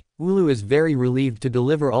honesty, Ulu is very relieved to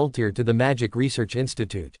deliver Ultir to the Magic Research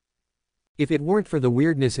Institute. If it weren't for the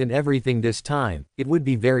weirdness in everything this time, it would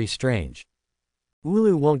be very strange.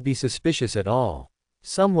 Ulu won't be suspicious at all.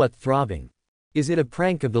 Somewhat throbbing. Is it a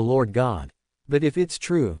prank of the Lord God? But if it's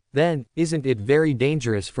true, then, isn't it very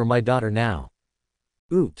dangerous for my daughter now?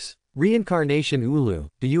 Oops. Reincarnation Ulu,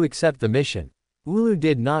 do you accept the mission? Ulu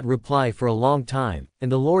did not reply for a long time,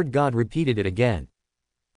 and the Lord God repeated it again.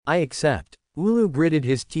 I accept. Ulu gritted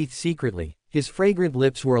his teeth secretly, his fragrant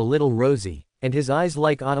lips were a little rosy, and his eyes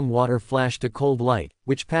like autumn water flashed a cold light,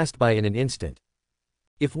 which passed by in an instant.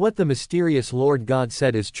 If what the mysterious Lord God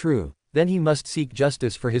said is true, then he must seek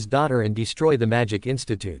justice for his daughter and destroy the Magic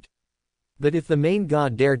Institute. But if the main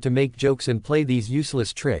god dared to make jokes and play these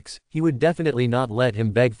useless tricks, he would definitely not let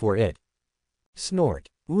him beg for it. Snort.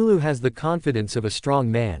 Ulu has the confidence of a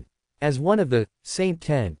strong man. As one of the Saint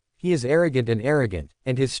Ten, he is arrogant,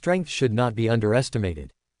 and his strength should not be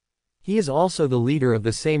underestimated. He is also the leader of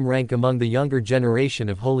the same rank among the younger generation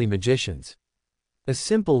of holy magicians. A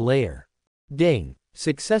simple layer. Ding.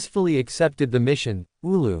 Successfully accepted the mission.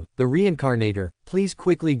 Ulu, the reincarnator, please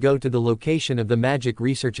quickly go to the location of the Magic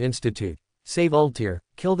Research Institute, save Ultir,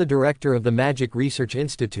 kill the director of the Magic Research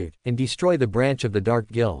Institute, and destroy the branch of the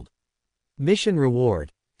Dark Guild. Mission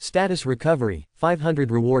reward. Status recovery,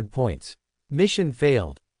 500 reward points. Mission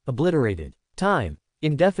failed. Obliterated. Time.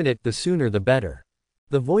 Indefinite, the sooner the better.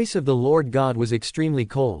 The voice of the Lord God was extremely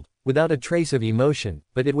cold, without a trace of emotion,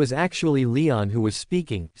 but it was actually Leon who was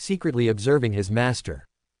speaking, secretly observing his master.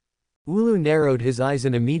 Ulu narrowed his eyes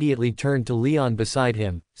and immediately turned to Leon beside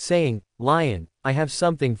him, saying, Lion, I have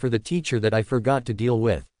something for the teacher that I forgot to deal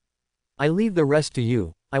with. I leave the rest to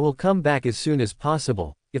you, I will come back as soon as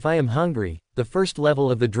possible. If I am hungry, the first level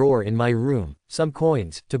of the drawer in my room, some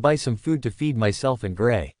coins, to buy some food to feed myself and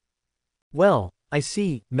Gray. Well, I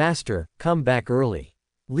see, master, come back early.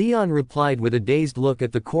 Leon replied with a dazed look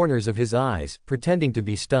at the corners of his eyes, pretending to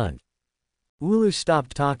be stunned. Ulu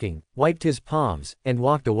stopped talking, wiped his palms, and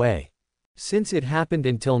walked away. Since it happened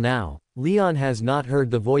until now, Leon has not heard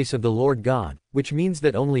the voice of the Lord God, which means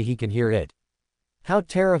that only he can hear it. How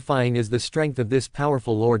terrifying is the strength of this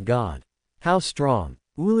powerful Lord God. How strong.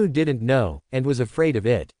 Ulu didn't know, and was afraid of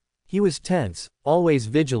it. He was tense, always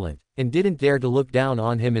vigilant, and didn't dare to look down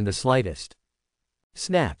on him in the slightest.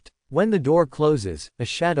 Snapped. When the door closes, a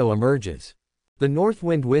shadow emerges. The north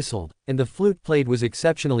wind whistled, and the flute played was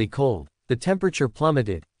exceptionally cold, the temperature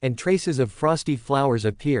plummeted, and traces of frosty flowers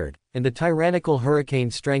appeared, and the tyrannical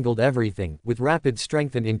hurricane strangled everything, with rapid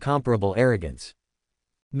strength and incomparable arrogance.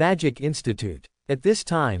 Magic Institute. At this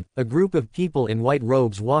time, a group of people in white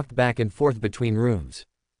robes walked back and forth between rooms.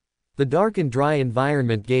 The dark and dry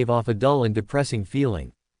environment gave off a dull and depressing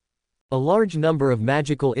feeling. A large number of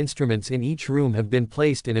magical instruments in each room have been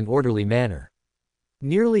placed in an orderly manner.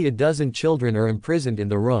 Nearly a dozen children are imprisoned in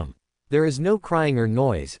the room. There is no crying or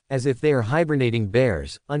noise, as if they are hibernating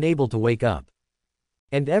bears, unable to wake up.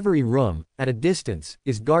 And every room, at a distance,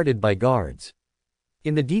 is guarded by guards.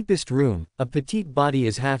 In the deepest room, a petite body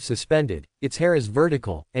is half suspended, its hair is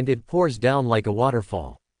vertical, and it pours down like a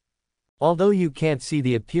waterfall. Although you can't see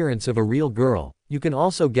the appearance of a real girl, you can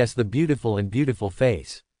also guess the beautiful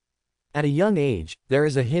face. At a young age, there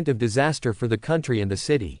is a hint of disaster for the country and the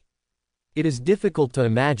city. It is difficult to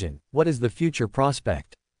imagine, what is the future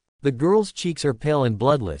prospect. The girl's cheeks are pale and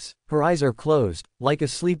bloodless, her eyes are closed, like a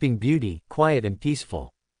sleeping beauty, quiet and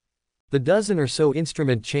peaceful. The dozen or so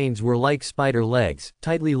instrument chains were like spider legs,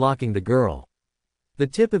 tightly locking the girl. The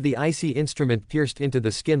tip of the icy instrument pierced into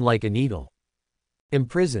the skin like a needle.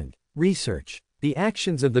 Imprisoned. Research. The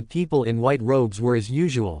actions of the people in white robes were as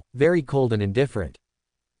usual, very cold and indifferent.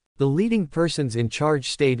 The leading persons in charge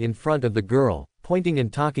stayed in front of the girl, pointing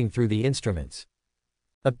and talking through the instruments.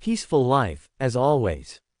 A peaceful life, as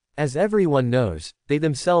always. As everyone knows, they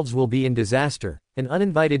themselves will be in disaster, an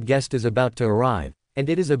uninvited guest is about to arrive, and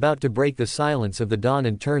it is about to break the silence of the dawn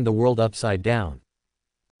and turn the world upside down.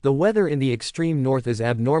 The weather in the extreme north is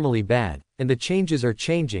abnormally bad, and the changes are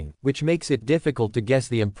changing, which makes it difficult to guess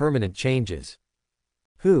the impermanent changes.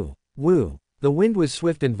 Who? Woo. The wind was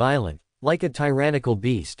swift and violent, like a tyrannical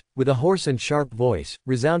beast, with a hoarse and sharp voice,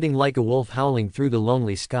 resounding like a wolf howling through the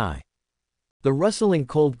lonely sky. The rustling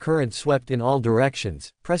cold current swept in all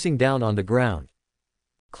directions, pressing down on the ground.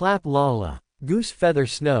 Clap la la. Goose feather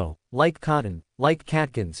snow, like cotton, like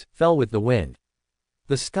catkins, fell with the wind.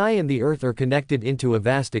 The sky and the earth are connected into a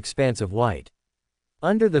vast expanse of white.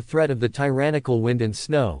 Under the threat of the tyrannical wind and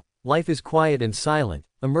snow, life is quiet and silent,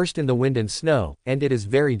 immersed in the wind and snow, and it is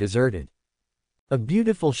very deserted. A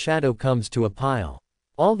beautiful shadow comes to a pile.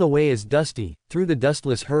 All the way is dusty, through the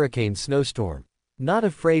dustless hurricane snowstorm. Not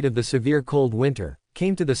afraid of the severe cold winter,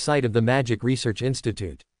 came to the site of the Magic Research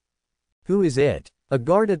Institute. Who is it? A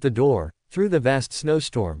guard at the door, through the vast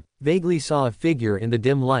snowstorm, vaguely saw a figure in the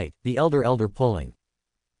dim light, the elder pulling.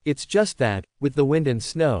 It's just that, with the wind and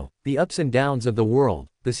snow, the ups and downs of the world,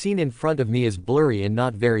 the scene in front of me is blurry and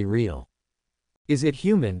not very real. Is it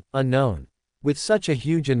human? Unknown. With such a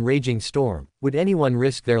huge and raging storm, would anyone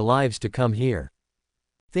risk their lives to come here?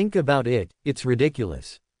 Think about it, it's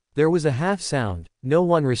ridiculous. There was a half sound, no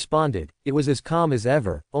one responded, it was as calm as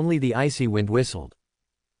ever, only the icy wind whistled.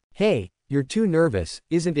 Hey, you're too nervous,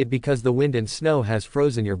 isn't it because the wind and snow has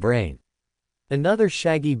frozen your brain? Another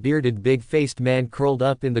shaggy bearded big-faced man curled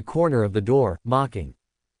up in the corner of the door, mocking.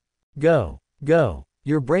 Go.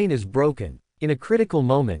 Your brain is broken. In a critical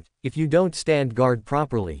moment, if you don't stand guard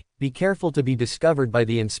properly, be careful to be discovered by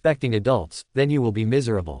the inspecting adults, then you will be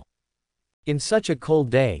miserable. In such a cold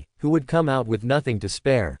day, who would come out with nothing to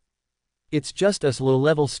spare? It's just us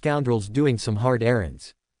low-level scoundrels doing some hard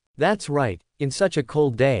errands. That's right, in such a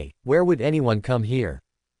cold day, where would anyone come here?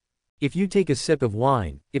 If you take a sip of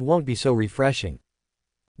wine, it won't be so refreshing.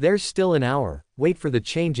 There's still an hour, wait for the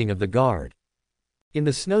changing of the guard. In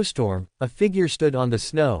the snowstorm, a figure stood on the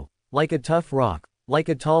snow, like a tough rock, like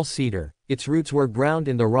a tall cedar, its roots were ground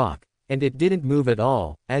in the rock, and it didn't move at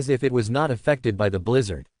all, as if it was not affected by the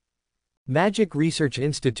blizzard. Magic Research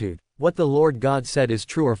Institute, what the Lord God said is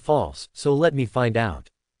true or false, so let me find out.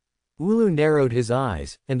 Ulu narrowed his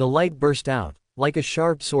eyes, and the light burst out, like a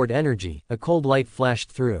sharp sword energy, a cold light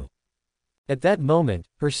flashed through. At that moment,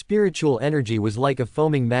 her spiritual energy was like a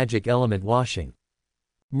foaming magic element washing.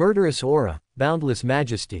 Murderous aura, boundless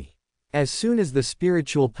majesty. As soon as the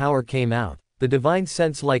spiritual power came out, the divine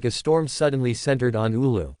sense like a storm suddenly centered on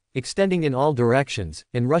Ulu, extending in all directions,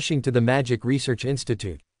 and rushing to the Magic Research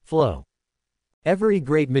Institute. Flow. Every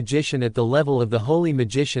great magician at the level of the holy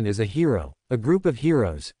magician is a hero, a group of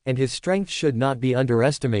heroes, and his strength should not be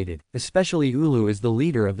underestimated, especially Ulu is the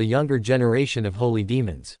leader of the younger generation of holy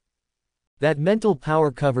demons. That mental power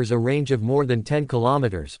covers a range of more than 10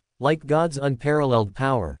 kilometers, like God's unparalleled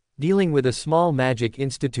power. Dealing with a small magic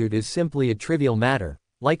institute is simply a trivial matter,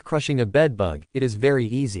 like crushing a bedbug, it is very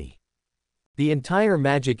easy. The entire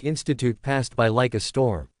Magic Institute passed by like a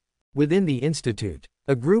storm. Within the institute,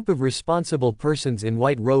 a group of responsible persons in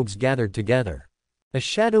white robes gathered together. A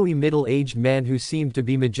shadowy middle-aged man who seemed to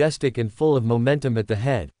be majestic and full of momentum at the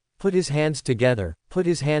head, put his hands together, put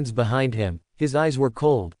his hands behind him, his eyes were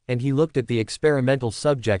cold, and he looked at the experimental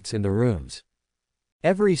subjects in the rooms.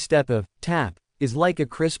 Every step of tap is like a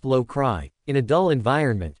crisp low cry. In a dull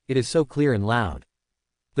environment, it is so clear and loud.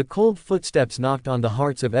 The cold footsteps knocked on the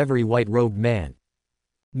hearts of every white-robed man.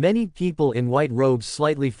 Many people in white robes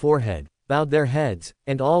slightly forehead, bowed their heads,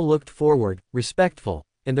 and all looked forward, respectful,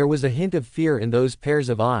 and there was a hint of fear in those pairs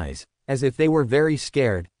of eyes, as if they were very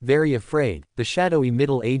scared, very afraid, the shadowy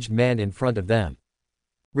middle-aged man in front of them.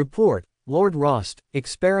 Report, Lord Rost,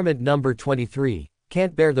 experiment number 23,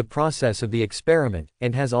 can't bear the process of the experiment,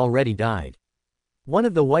 and has already died. One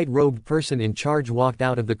of the white-robed person in charge walked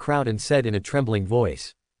out of the crowd and said in a trembling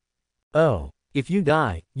voice. Oh, if you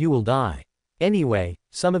die, you will die. Anyway,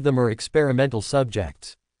 some of them are experimental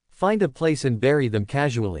subjects. Find a place and bury them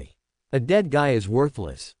casually. A dead guy is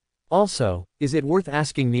worthless. Also, is it worth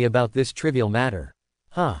asking me about this trivial matter?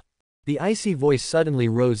 Huh. The icy voice suddenly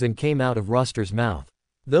rose and came out of Roster's mouth.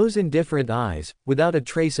 Those indifferent eyes, without a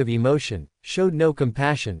trace of emotion, showed no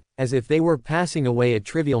compassion, as if they were passing away a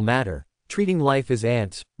trivial matter, treating life as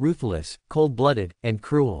ants, ruthless, cold-blooded, and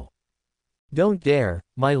cruel. Don't dare,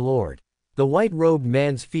 my lord. The white-robed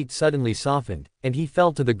man's feet suddenly softened, and he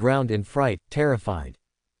fell to the ground in fright, terrified.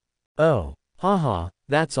 Oh, haha,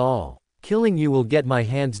 that's all. Killing you will get my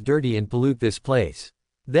hands dirty and pollute this place.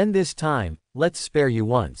 Then this time, let's spare you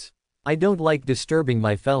once. I don't like disturbing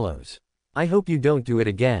my fellows. I hope you don't do it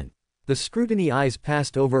again. The scrutiny eyes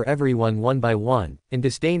passed over everyone one by one, and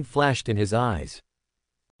disdain flashed in his eyes.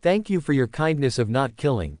 Thank you for your kindness of not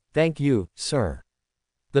killing, thank you, sir.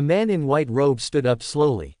 The man in white robe stood up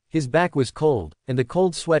slowly, his back was cold, and the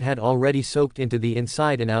cold sweat had already soaked into the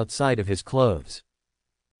inside and outside of his clothes.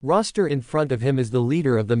 Roster in front of him is the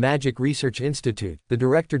leader of the Magic Research Institute, the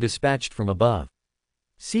director dispatched from above.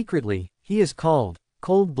 Secretly, he is called,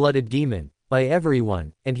 Cold-Blooded Demon, by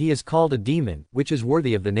everyone, and he is called a demon, which is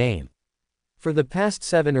worthy of the name. For the past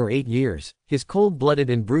 7 or 8 years, his cold-blooded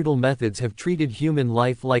and brutal methods have treated human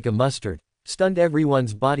life like a mustard, stunned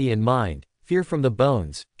everyone's body and mind, fear from the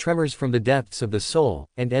bones, tremors from the depths of the soul,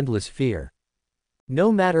 and endless fear.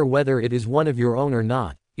 No matter whether it is one of your own or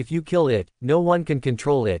not, if you kill it, no one can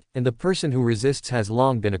control it, and the person who resists has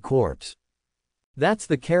long been a corpse. That's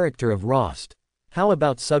the character of Rost. How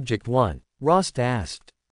about Subject 1? Rost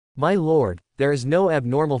asked. My lord, there is no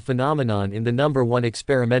abnormal phenomenon in the number 1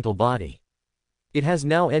 experimental body. It has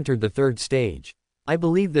now entered the 3rd stage. I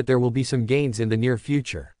believe that there will be some gains in the near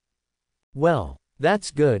future. Well,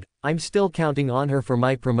 that's good, I'm still counting on her for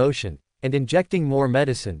my promotion, and injecting more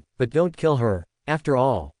medicine, but don't kill her. After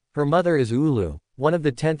all, her mother is Ulu, one of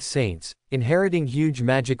the 10th saints, inheriting huge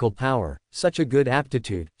magical power, such a good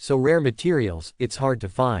aptitude, so rare materials, it's hard to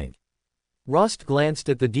find. Rost glanced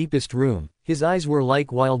at the deepest room, his eyes were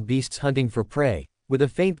like wild beasts hunting for prey, with a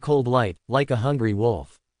faint cold light, like a hungry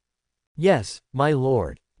wolf. Yes, my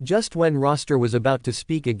lord. Just when Roster was about to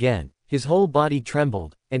speak again, his whole body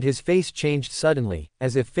trembled, and his face changed suddenly,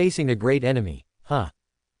 as if facing a great enemy.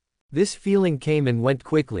 This feeling came and went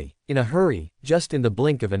quickly, in a hurry, just in the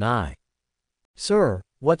blink of an eye. Sir,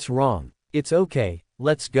 what's wrong? It's okay,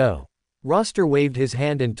 let's go. Roster waved his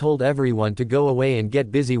hand and told everyone to go away and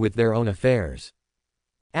get busy with their own affairs.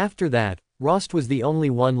 After that, Rost was the only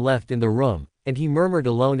one left in the room, and he murmured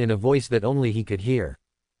alone in a voice that only he could hear.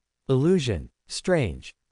 Illusion.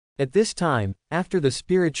 Strange. At this time, after the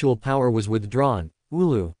spiritual power was withdrawn,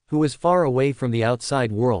 Ulu, who was far away from the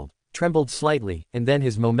outside world, trembled slightly, and then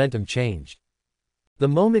his momentum changed. The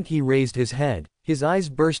moment he raised his head, his eyes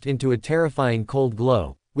burst into a terrifying cold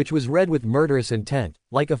glow, which was red with murderous intent,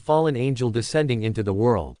 like a fallen angel descending into the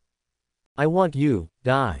world. I want you,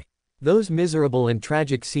 die. Those miserable and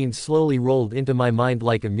tragic scenes slowly rolled into my mind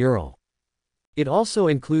like a mural. It also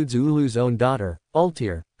includes Ulu's own daughter,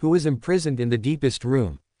 Altir, who was imprisoned in the deepest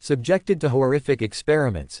room, subjected to horrific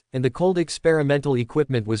experiments, and the cold experimental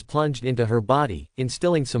equipment was plunged into her body,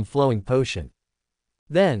 instilling some flowing potion.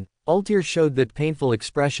 Then, Altir showed that painful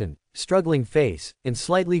expression, struggling face, and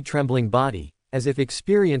slightly trembling body, as if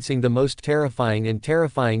experiencing the most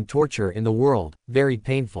terrifying torture in the world, very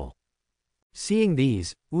painful. Seeing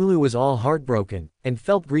these, Ulu was all heartbroken, and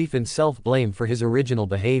felt grief and self-blame for his original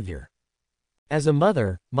behavior. As a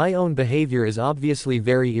mother, my own behavior is obviously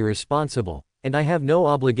very irresponsible, and I have no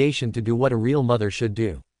obligation to do what a real mother should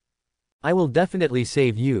do. I will definitely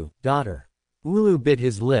save you, daughter. Ulu bit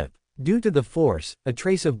his lip. Due to the force, a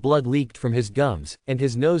trace of blood leaked from his gums, and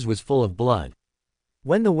his nose was full of blood.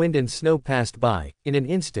 When the wind and snow passed by, in an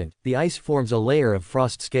instant, the ice forms a layer of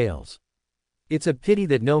frost scales. It's a pity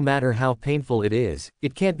that no matter how painful it is,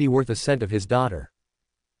 it can't be worth a cent of his daughter.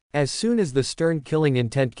 As soon as the stern killing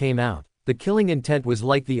intent came out, the killing intent was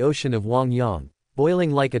like the ocean of Wang Yang,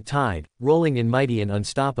 boiling like a tide, rolling in mighty and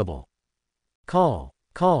unstoppable. Call.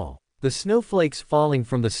 The snowflakes falling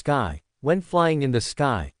from the sky, when flying in the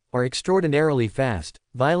sky, are extraordinarily fast,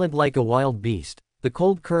 violent like a wild beast. The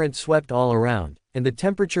cold current swept all around, and the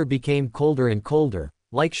temperature became colder and colder,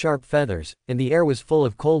 like sharp feathers, and the air was full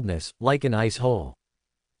of coldness, like an ice hole.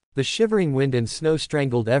 The shivering wind and snow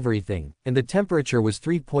strangled everything, and the temperature was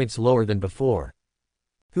 3 points lower than before.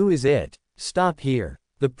 Who is it? Stop here.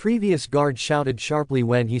 The previous guard shouted sharply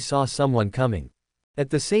when he saw someone coming. At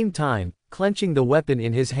the same time, clenching the weapon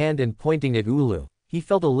in his hand and pointing at Ulu, he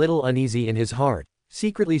felt a little uneasy in his heart,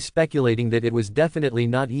 secretly speculating that it was definitely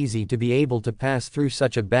not easy to be able to pass through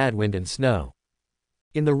such a bad wind and snow.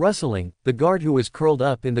 In the rustling, the guard who was curled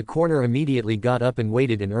up in the corner immediately got up and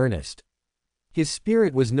waited in earnest. His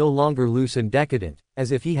spirit was no longer loose and decadent,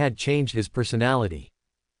 as if he had changed his personality.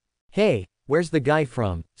 Hey, where's the guy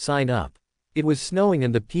from? Sign up. It was snowing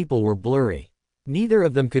and the people were blurry. Neither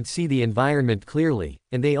of them could see the environment clearly,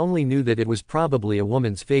 and they only knew that it was probably a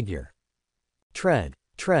woman's figure. Tread.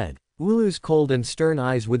 Ulu's cold and stern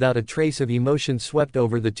eyes without a trace of emotion swept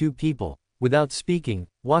over the two people, without speaking,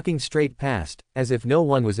 walking straight past, as if no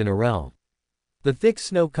one was in a realm. The thick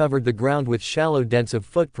snow covered the ground with shallow dents of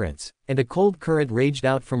footprints, and a cold current raged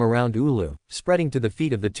out from around Ulu, spreading to the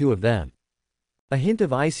feet of the two of them. A hint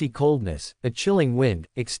of icy coldness, a chilling wind,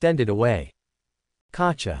 extended away.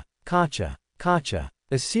 Kacha.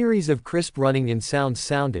 A series of crisp running-in sounds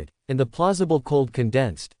sounded, and the plausible cold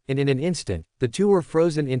condensed, and in an instant, the two were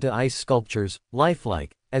frozen into ice sculptures,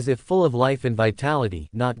 lifelike, as if full of life and vitality,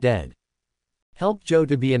 not dead. Help Joe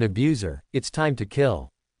to be an abuser, it's time to kill.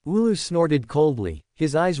 Ulu snorted coldly,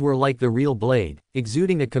 his eyes were like the real blade,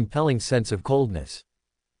 exuding a compelling sense of coldness.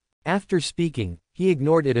 After speaking, he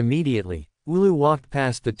ignored it immediately. Ulu walked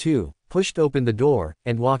past the two, pushed open the door,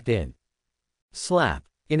 and walked in. Slap.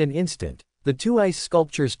 In an instant. The two ice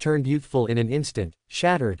sculptures turned youthful in an instant,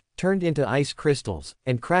 shattered, turned into ice crystals,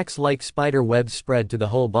 and cracks like spider webs spread to the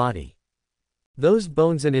whole body. Those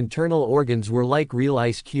bones and internal organs were like real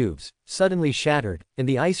ice cubes, suddenly shattered, and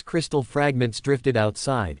the ice crystal fragments drifted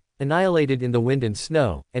outside, annihilated in the wind and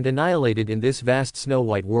snow, and annihilated in this vast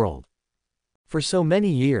snow-white world. For so many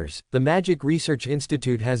years, the Magic Research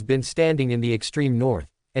Institute has been standing in the extreme north,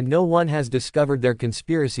 and no one has discovered their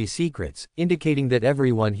conspiracy secrets, indicating that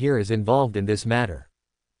everyone here is involved in this matter.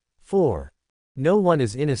 4. No one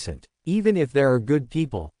is innocent. Even if there are good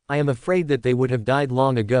people, I am afraid that they would have died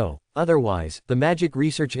long ago, otherwise, the Magic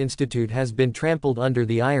Research Institute has been trampled under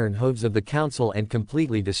the iron hooves of the Council and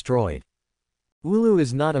completely destroyed. Ulu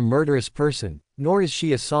is not a murderous person, nor is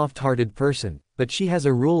she a soft-hearted person, but she has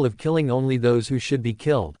a rule of killing only those who should be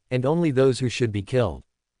killed, and only those who should be killed.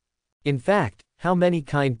 In fact, how many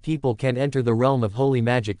kind people can enter the realm of Holy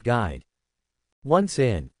Magic Guide? Once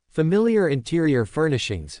in, familiar interior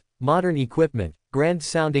furnishings, modern equipment,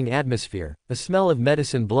 grand-sounding atmosphere, a smell of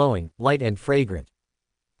medicine blowing, light and fragrant.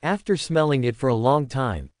 After smelling it for a long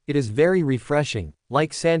time, it is very refreshing,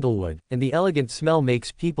 like sandalwood, and the elegant smell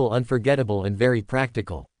makes people unforgettable and very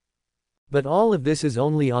practical. But all of this is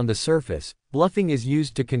only on the surface. Bluffing is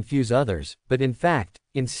used to confuse others, but in fact,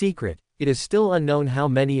 in secret, it is still unknown how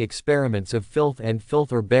many experiments of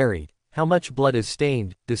filth are buried, how much blood is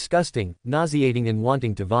stained, disgusting, nauseating and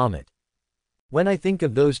wanting to vomit. When I think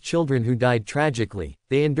of those children who died tragically,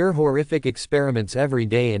 they endure horrific experiments every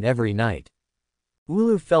day and every night.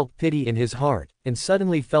 Ulu felt pity in his heart, and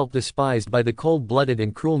suddenly felt despised by the cold-blooded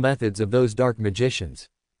and cruel methods of those dark magicians.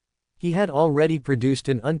 He had already produced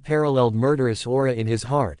an unparalleled murderous aura in his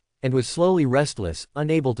heart, and was slowly restless,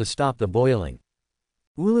 unable to stop the boiling.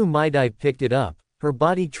 Ulu Maidai picked it up, her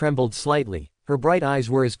body trembled slightly, her bright eyes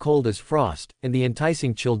were as cold as frost, and the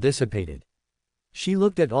enticing chill dissipated. She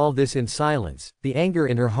looked at all this in silence. The anger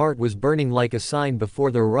in her heart was burning like a sign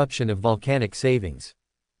before the eruption of volcanic savings.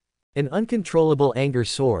 An uncontrollable anger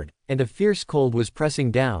soared, and a fierce cold was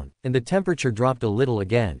pressing down, and the temperature dropped a little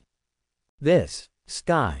again. This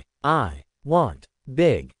sky. I want.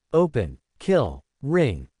 Big. Open. Kill.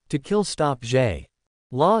 Ring. To kill. Stop. J.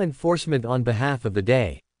 Law enforcement on behalf of the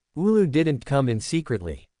day. Ulu didn't come in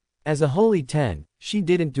secretly. As a Holy Ten, she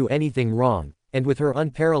didn't do anything wrong, and with her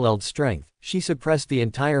unparalleled strength, she suppressed the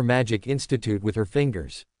entire Magic Institute with her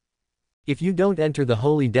fingers. If you don't enter the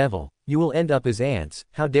Holy Devil, you will end up as ants.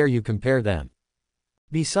 How dare you compare them?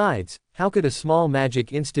 Besides, how could a small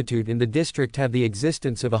Magic Institute in the district have the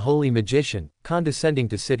existence of a holy magician, condescending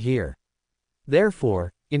to sit here?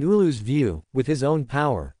 Therefore, in Ulu's view, with his own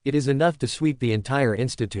power, it is enough to sweep the entire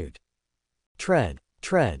institute. Tread,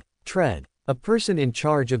 tread, tread. A person in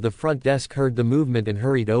charge of the front desk heard the movement and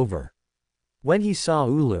hurried over. When he saw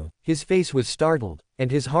Ulu, his face was startled,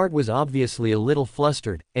 and his heart was obviously a little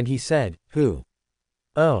flustered, and he said, "Who?"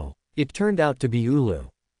 "Oh, it turned out to be Ulu.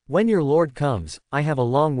 When your lord comes, I have a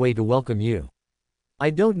long way to welcome you.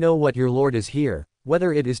 I don't know what your lord is here,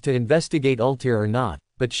 whether it is to investigate Ultir or not,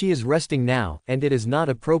 but she is resting now, and it is not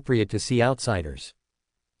appropriate to see outsiders.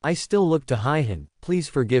 I still look to Haihan, please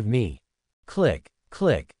forgive me." Click,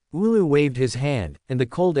 click. Ulu waved his hand, and the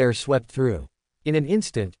cold air swept through. In an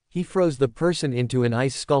instant, he froze the person into an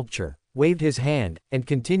ice sculpture, waved his hand, and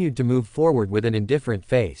continued to move forward with an indifferent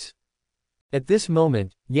face. At this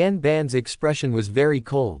moment, Yan Ban's expression was very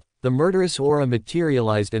cold. The murderous aura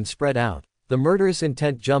materialized and spread out. The murderous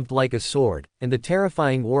intent jumped like a sword, and the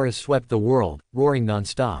terrifying aura swept the world, roaring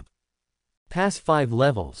non-stop. Pass 5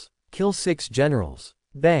 levels. Kill 6 generals.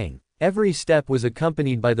 Bang. Every step was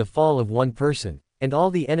accompanied by the fall of one person, and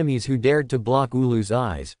all the enemies who dared to block Ulu's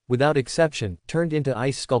eyes, without exception, turned into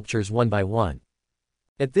ice sculptures one by one.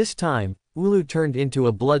 At this time, Ulu turned into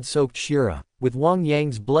a blood-soaked Shura, with Wang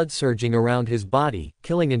Yang's blood surging around his body,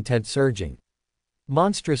 killing intent surging.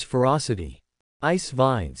 Monstrous ferocity. Ice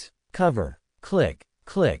vines. Cover. Click,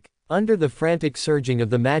 click. Under the frantic surging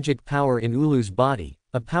of the magic power in Ulu's body,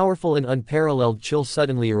 a powerful and unparalleled chill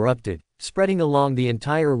suddenly erupted, spreading along the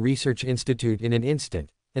entire research institute in an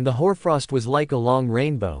instant, and the hoarfrost was like a long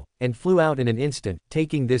rainbow, and flew out in an instant,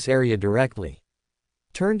 taking this area directly.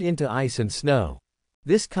 Turned into ice and snow.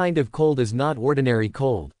 This kind of cold is not ordinary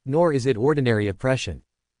cold, nor is it ordinary oppression.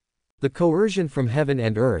 The coercion from heaven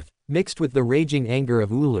and earth, mixed with the raging anger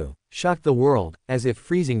of Ulu, shocked the world, as if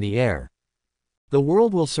freezing the air. The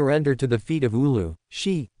world will surrender to the feet of Ulu,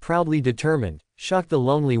 she, proudly determined, shocked the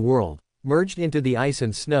lonely world, merged into the ice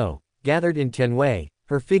and snow, gathered in Tianwei.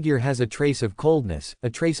 Her figure has a trace of coldness, a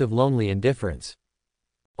trace of lonely indifference.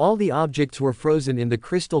 All the objects were frozen in the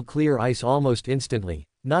crystal clear ice almost instantly,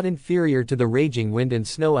 not inferior to the raging wind and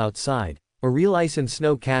snow outside, A real ice and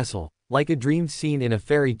snow castle, like a dream scene in a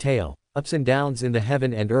fairy tale, ups and downs in the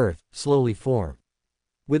heaven and earth, slowly form.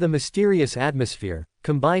 With a mysterious atmosphere,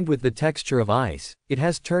 combined with the texture of ice, it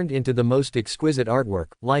has turned into the most exquisite artwork,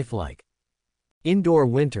 lifelike. Indoor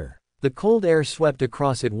winter. The cold air swept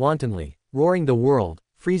across it wantonly, roaring the world,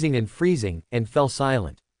 freezing, and fell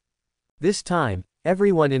silent. This time,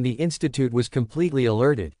 everyone in the institute was completely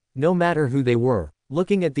alerted, no matter who they were,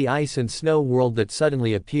 looking at the ice and snow world that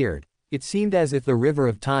suddenly appeared. It seemed as if the river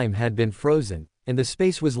of time had been frozen, and the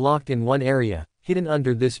space was locked in one area, hidden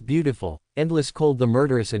under this beautiful, endless cold, the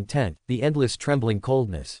murderous intent, the endless trembling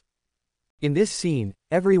coldness. In this scene,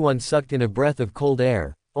 everyone sucked in a breath of cold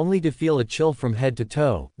air, only to feel a chill from head to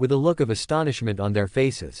toe, with a look of astonishment on their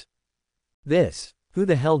faces. Who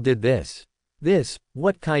the hell did this?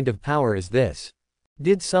 What kind of power is this?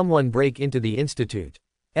 Did someone break into the institute?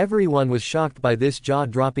 Everyone was shocked by this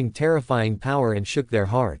jaw-dropping, terrifying power and shook their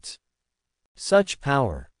hearts. Such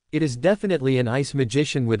power. It is definitely an ice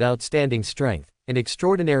magician with outstanding strength, an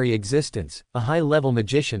extraordinary existence, a high-level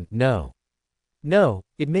magician. No,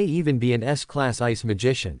 it may even be an S-class ice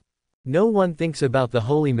magician. No one thinks about the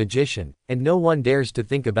holy magician, and no one dares to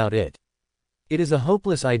think about it. It is a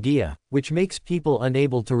hopeless idea, which makes people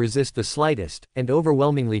unable to resist the slightest, and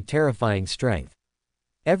overwhelmingly terrifying strength.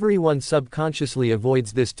 Everyone subconsciously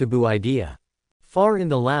avoids this taboo idea. Far in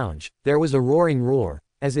the lounge, there was a roaring roar,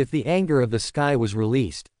 as if the anger of the sky was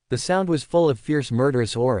released. The sound was full of fierce,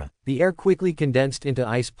 murderous aura. The air quickly condensed into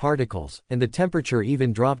ice particles, and the temperature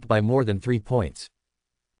even dropped by more than 3 points.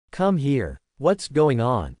 Come here. What's going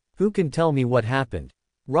on? Who can tell me what happened?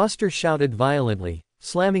 Roster shouted violently,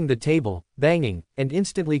 slamming the table, banging, and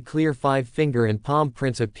instantly clear 5-finger and palm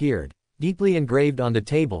prints appeared, deeply engraved on the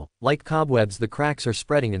table. Like cobwebs, the cracks are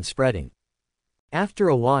spreading and spreading. After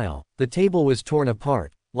a while, the table was torn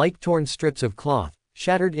apart, like torn strips of cloth,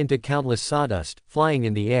 shattered into countless sawdust, flying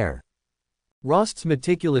in the air. Rost's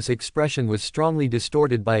meticulous expression was strongly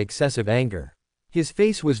distorted by excessive anger. His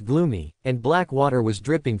face was gloomy, and black water was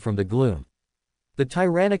dripping from the gloom. The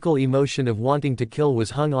tyrannical emotion of wanting to kill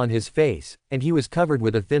was hung on his face, and he was covered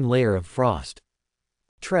with a thin layer of frost.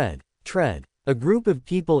 Tread. A group of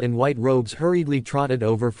people in white robes hurriedly trotted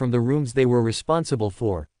over from the rooms they were responsible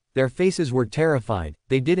for. Their faces were terrified,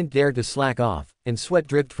 they didn't dare to slack off, and sweat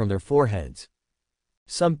dripped from their foreheads.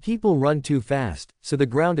 Some people run too fast, so the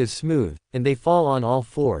ground is smooth, and they fall on all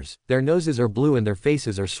fours. Their noses are blue and their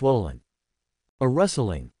faces are swollen. A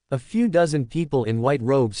rustling. A few dozen people in white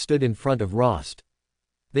robes stood in front of Rost.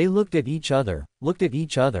 They looked at each other,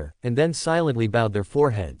 and then silently bowed their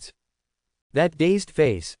foreheads. That dazed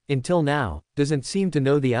face, until now, doesn't seem to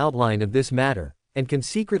know the outline of this matter, and can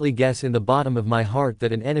secretly guess in the bottom of my heart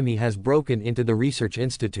that an enemy has broken into the research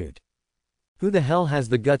institute. Who the hell has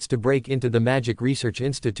the guts to break into the Magic Research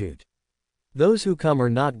Institute? Those who come are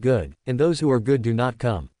not good, and those who are good do not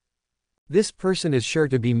come. This person is sure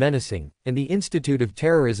to be menacing, and the Institute of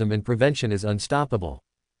Terrorism and Prevention is unstoppable.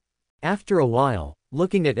 After a while,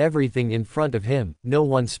 looking at everything in front of him, no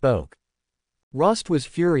one spoke. Rost was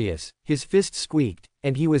furious, his fists squeaked,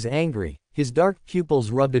 and he was angry. His dark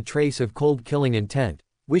pupils rubbed a trace of cold killing intent,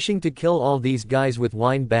 wishing to kill all these guys with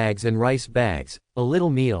wine bags and rice bags. A little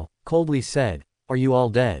meal coldly said, "Are you all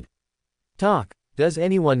dead? Talk. Does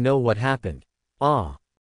anyone know what happened?" "Ah.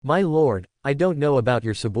 My lord, I don't know about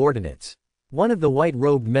your subordinates." One of the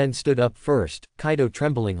white-robed men stood up first, Kaido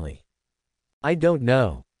tremblingly. "I don't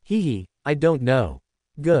know. I don't know."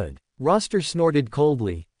 "Good." Roster snorted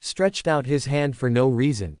coldly, stretched out his hand for no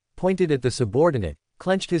reason, pointed at the subordinate,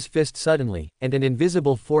 clenched his fist suddenly, and an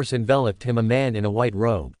invisible force enveloped him, a man in a white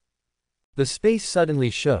robe. The space suddenly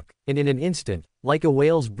shook, and in an instant, like a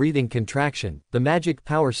whale's breathing contraction, the magic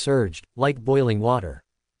power surged, like boiling water.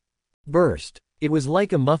 Burst. It was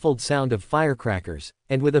like a muffled sound of firecrackers,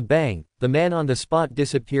 and with a bang, the man on the spot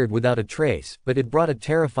disappeared without a trace, but it brought a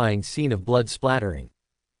terrifying scene of blood splattering.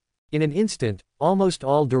 In an instant, almost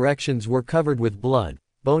all directions were covered with blood,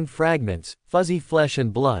 bone fragments, fuzzy flesh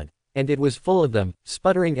and blood, and it was full of them,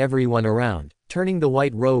 sputtering everyone around, turning the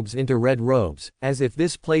white robes into red robes, as if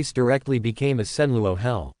this place directly became a Senluo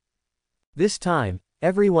hell. This time,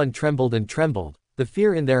 everyone trembled and trembled, the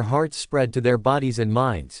fear in their hearts spread to their bodies and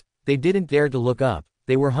minds. They didn't dare to look up,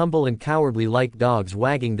 they were humble and cowardly like dogs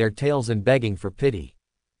wagging their tails and begging for pity.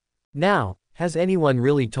 "Now, has anyone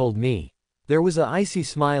really told me?" There was a icy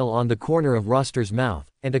smile on the corner of Roster's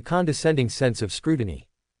mouth, and a condescending sense of scrutiny.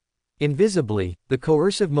 Invisibly, the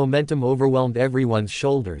coercive momentum overwhelmed everyone's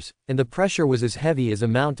shoulders, and the pressure was as heavy as a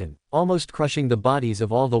mountain, almost crushing the bodies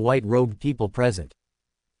of all the white-robed people present.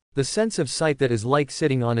 The sense of sight that is like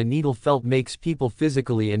sitting on a needle felt makes people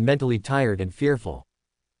physically and mentally tired and fearful.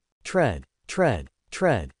 Tread. Tread,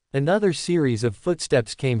 tread. Another series of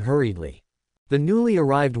footsteps came hurriedly. The newly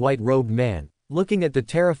arrived white-robed man, looking at the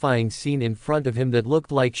terrifying scene in front of him that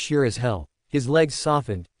looked like sheer as hell, his legs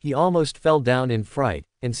softened, he almost fell down in fright,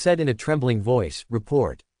 and said in a trembling voice,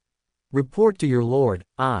 "Report. Report to your lord,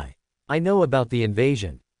 I know about the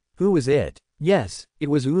invasion." Who was it? Yes, it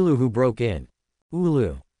was Ulu who broke in.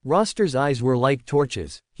 Ulu. Roster's eyes were like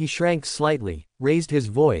torches, he shrank slightly, raised his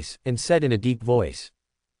voice, and said in a deep voice.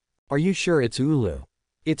 "Are you sure it's Ulu?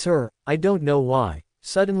 It's her, I don't know why,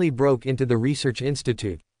 suddenly broke into the research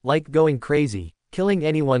institute, like going crazy, killing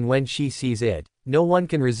anyone when she sees it, no one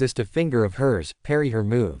can resist a finger of hers, parry her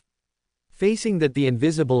move." Facing that the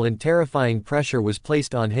invisible and terrifying pressure was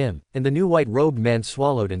placed on him, and the new white-robed man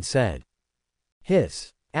swallowed and said,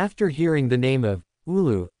 "Hiss." After hearing the name of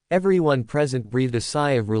Ulu, everyone present breathed a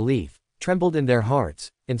sigh of relief, trembled in their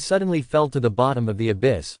hearts, and suddenly fell to the bottom of the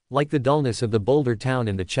abyss, like the dullness of the boulder town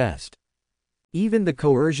in the chest. Even the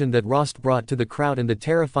coercion that Rost brought to the crowd and the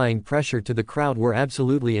terrifying pressure to the crowd were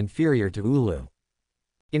absolutely inferior to Ulu.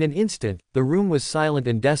 In an instant, the room was silent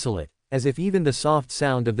and desolate, as if even the soft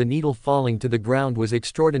sound of the needle falling to the ground was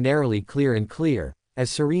extraordinarily clear and clear, as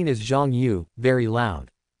serene as Zhang Yu, very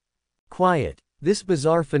loud. Quiet. This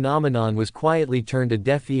bizarre phenomenon was quietly turned a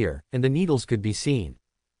deaf ear, and the needles could be seen.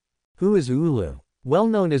 Who is Ulu? Well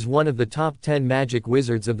known as one of the top 10 magic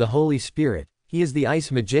wizards of the Holy Spirit, he is the ice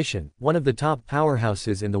magician, one of the top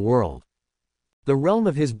powerhouses in the world. The realm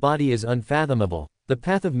of his body is unfathomable, the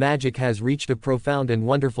path of magic has reached a profound and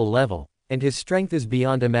wonderful level, and his strength is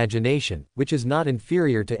beyond imagination, which is not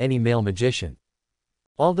inferior to any male magician.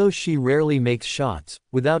 Although she rarely makes shots,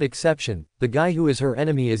 without exception, the guy who is her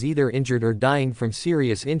enemy is either injured or dying from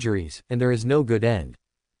serious injuries, and there is no good end.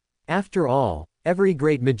 After all, every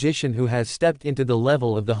great magician who has stepped into the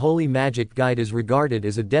level of the Holy Magic Guide is regarded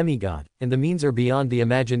as a demigod, and the means are beyond the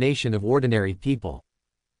imagination of ordinary people.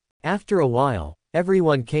 After a while,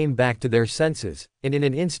 everyone came back to their senses, and in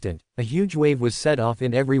an instant, a huge wave was set off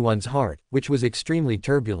in everyone's heart, which was extremely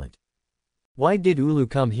turbulent. Why did Ulu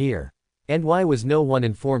come here? And why was no one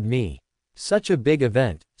informed me? Such a big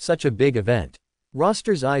event, such a big event.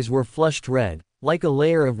 Roster's eyes were flushed red, like a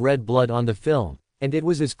layer of red blood on the film, and it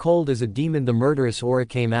was as cold as a demon. The murderous aura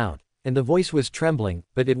came out, and the voice was trembling,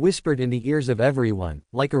 but it whispered in the ears of everyone,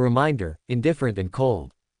 like a reminder, indifferent and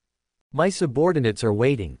cold. "My subordinates are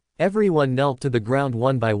waiting." Everyone knelt to the ground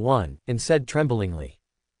one by one, and said tremblingly,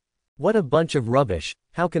 "What a bunch of rubbish,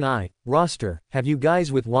 how can I, Roster, have you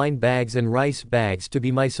guys with wine bags and rice bags to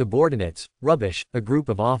be my subordinates, rubbish, a group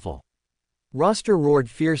of awful." Roster roared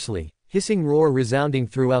fiercely, hissing roar resounding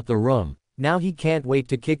throughout the room. Now he can't wait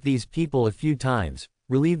to kick these people a few times,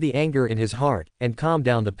 relieve the anger in his heart, and calm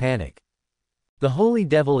down the panic. The Holy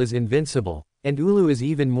Devil is invincible, and Ulu is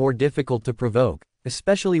even more difficult to provoke,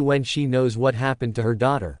 especially when she knows what happened to her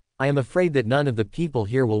daughter. I am afraid that none of the people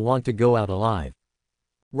here will want to go out alive.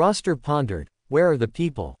 Roster pondered, where are the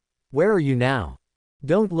people? Where are you now?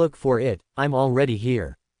 Don't look for it, I'm already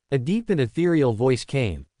here. A deep and ethereal voice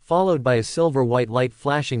came, followed by a silver-white light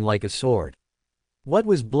flashing like a sword. What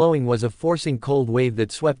was blowing was a forcing cold wave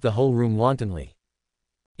that swept the whole room wantonly.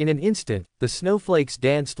 In an instant, the snowflakes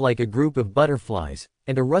danced like a group of butterflies,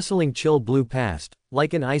 and a rustling chill blew past,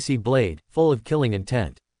 like an icy blade, full of killing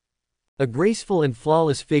intent. A graceful and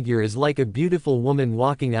flawless figure is like a beautiful woman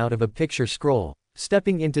walking out of a picture scroll,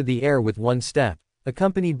 stepping into the air with one step,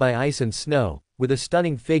 accompanied by ice and snow, with a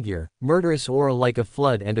stunning figure, murderous aura like a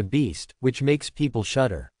flood and a beast, which makes people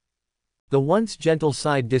shudder. The once gentle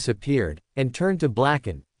side disappeared, and turned to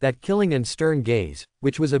blacken, that killing and stern gaze,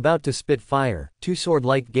 which was about to spit fire, two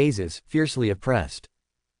sword-like gazes, fiercely oppressed.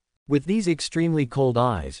 With these extremely cold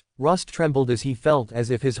eyes, Rost trembled as he felt as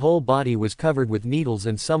if his whole body was covered with needles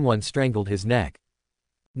and someone strangled his neck.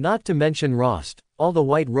 Not to mention Rost, all the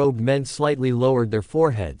white-robed men slightly lowered their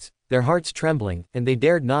foreheads, their hearts trembling, and they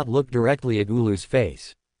dared not look directly at Ulu's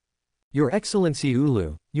face. "Your Excellency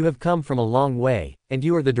Ulu, you have come from a long way, and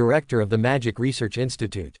you are the director of the Magic Research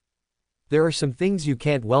Institute. There are some things you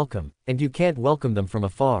can't welcome, and you can't welcome them from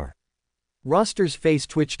afar." Roster's face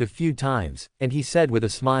twitched a few times, and he said with a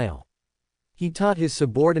smile. He taught his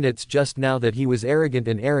subordinates just now that he was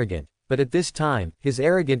arrogant, but at this time, his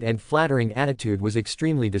arrogant and flattering attitude was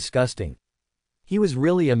extremely disgusting. He was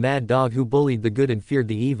really a mad dog who bullied the good and feared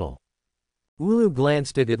the evil. Ulu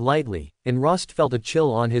glanced at it lightly, and Rost felt a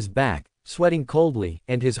chill on his back, sweating coldly,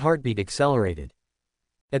 and his heartbeat accelerated.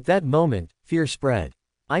 At that moment, fear spread.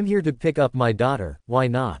 "I'm here to pick up my daughter, why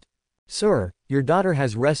not?" "Sir, your daughter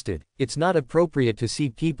has rested, it's not appropriate to see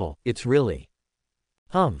people, it's really."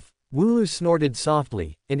 "Humph." Ulu snorted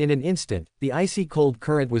softly, and in an instant, the icy cold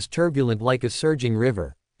current was turbulent like a surging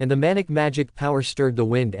river, and the manic magic power stirred the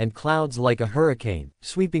wind and clouds like a hurricane,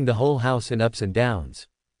 sweeping the whole house in ups and downs.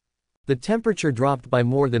 The temperature dropped by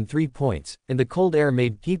more than 3 points, and the cold air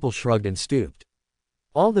made people shrugged and stooped.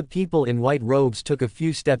 All the people in white robes took a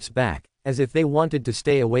few steps back, as if they wanted to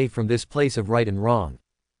stay away from this place of right and wrong.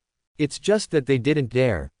 It's just that they didn't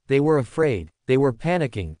dare, they were afraid, they were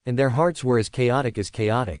panicking, and their hearts were as chaotic as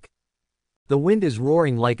chaotic. The wind is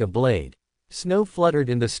roaring like a blade. Snow fluttered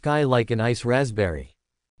in the sky like an ice raspberry.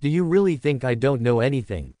 Do you really think I don't know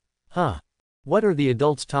anything? Huh? What are the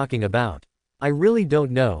adults talking about? I really don't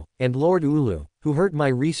know, and Lord Ulu, who hurt my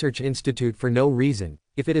research institute for no reason,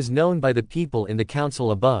 if it is known by the people in the council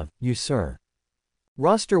above, you sir.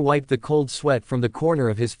 Roster wiped the cold sweat from the corner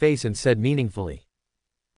of his face and said meaningfully.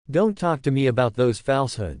 Don't talk to me about those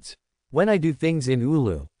falsehoods. When I do things in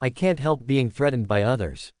Ulu, I can't help being threatened by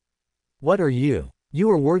others. What are you? You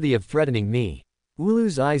are worthy of threatening me.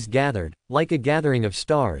 Ulu's eyes gathered, like a gathering of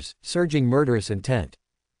stars, surging murderous intent.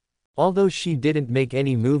 Although she didn't make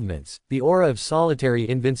any movements, the aura of solitary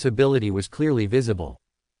invincibility was clearly visible.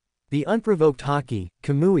 The unprovoked Haki,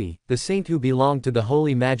 Kamui, the saint who belonged to the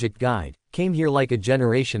holy magic guide, came here like a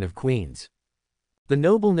generation of queens. The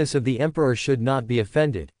nobleness of the emperor should not be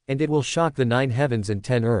offended, and it will shock the 9 heavens and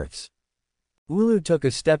 10 earths. Ulu took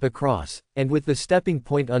a step across, and with the stepping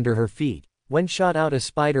point under her feet, Wen shot out a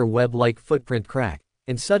spider web-like footprint crack,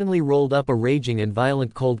 and suddenly rolled up a raging and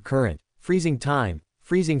violent cold current, freezing time,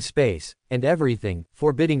 freezing space, and everything,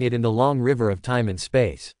 forbidding it in the long river of time and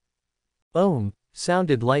space. Om,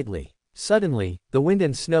 sounded lightly. Suddenly, the wind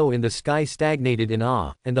and snow in the sky stagnated in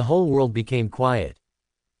awe, and the whole world became quiet.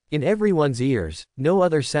 In everyone's ears, no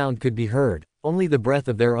other sound could be heard, only the breath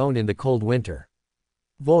of their own in the cold winter.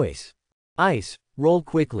 Voice. Ice, roll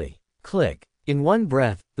quickly. Click. In one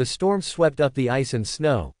breath, the storm swept up the ice and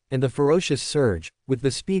snow, and the ferocious surge, with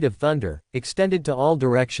the speed of thunder, extended to all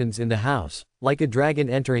directions in the house, like a dragon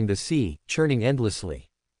entering the sea, churning endlessly.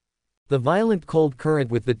 The violent cold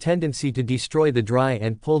current with the tendency to destroy the dry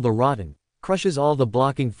and pull the rotten, crushes all the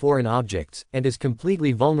blocking foreign objects, and is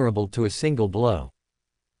completely vulnerable to a single blow.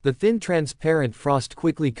 The thin transparent frost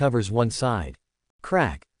quickly covers one side.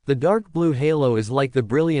 Crack. The dark blue halo is like the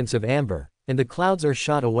brilliance of amber, and the clouds are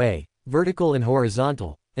shot away, vertical and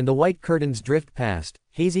horizontal, and the white curtains drift past,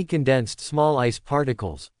 hazy condensed small ice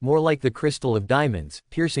particles, more like the crystal of diamonds,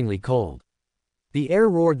 piercingly cold. The air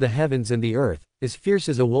roared the heavens and the earth, as fierce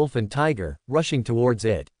as a wolf and tiger, rushing towards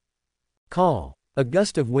it. Call. A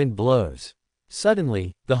gust of wind blows.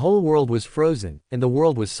 Suddenly, the whole world was frozen, and the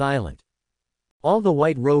world was silent. All the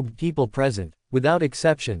white-robed people present, without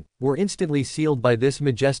exception, were instantly sealed by this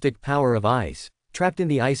majestic power of ice, trapped in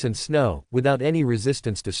the ice and snow, without any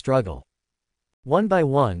resistance to struggle. One by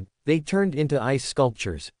one, they turned into ice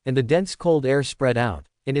sculptures, and the dense cold air spread out,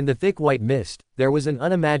 and in the thick white mist, there was an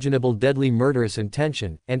unimaginable deadly murderous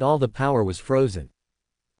intention, and all the power was frozen.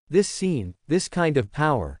 This scene, this kind of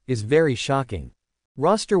power, is very shocking.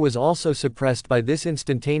 Roster was also suppressed by this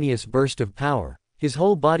instantaneous burst of power. His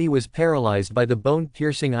whole body was paralyzed by the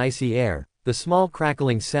bone-piercing icy air, the small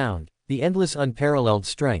crackling sound, the endless unparalleled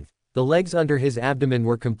strength. The legs under his abdomen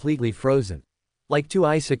were completely frozen, like 2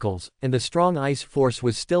 icicles, and the strong ice force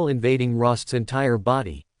was still invading Rost's entire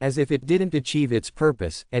body, as if it didn't achieve its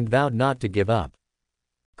purpose, and vowed not to give up.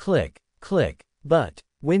 Click, click, but,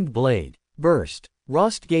 wind blade, burst.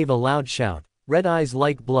 Rost gave a loud shout, red eyes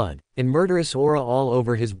like blood, and murderous aura all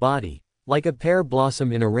over his body, like a pear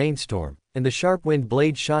blossom in a rainstorm, and the sharp wind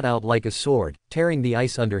blade shot out like a sword, tearing the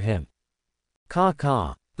ice under him.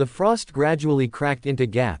 Caw. The frost gradually cracked into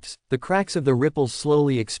gaps, the cracks of the ripples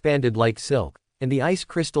slowly expanded like silk, and the ice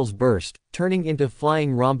crystals burst, turning into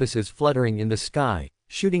flying rhombuses fluttering in the sky,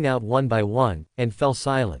 shooting out one by one, and fell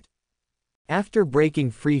silent. After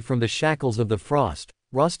breaking free from the shackles of the frost,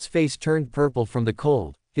 Rost's face turned purple from the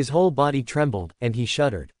cold, his whole body trembled, and he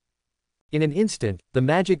shuddered. In an instant, the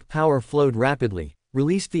magic power flowed rapidly,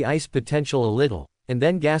 released the ice potential a little, and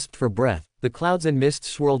then gasped for breath. The clouds and mist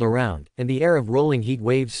swirled around, and the air of rolling heat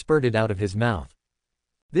waves spurted out of his mouth.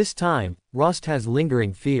 This time, Rost has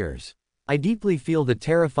lingering fears. I deeply feel the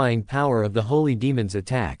terrifying power of the holy demon's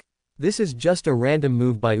attack. This is just a random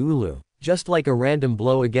move by Ulu, just like a random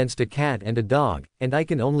blow against a cat and a dog, and I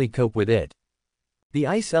can only cope with it. The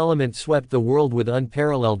ice element swept the world with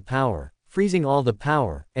unparalleled power, freezing all the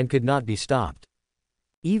power, and could not be stopped.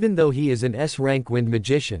 Even though he is an S-rank wind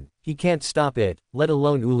magician, he can't stop it, let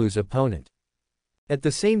alone Ulu's opponent. At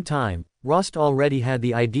the same time, Rost already had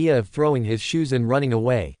the idea of throwing his shoes and running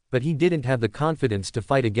away, but he didn't have the confidence to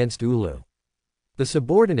fight against Ulu. The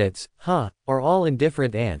subordinates, are all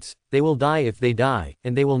indifferent ants, they will die if they die,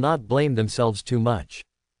 and they will not blame themselves too much.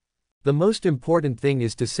 The most important thing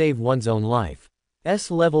is to save one's own life.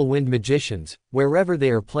 S-level wind magicians, wherever they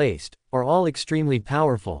are placed, are all extremely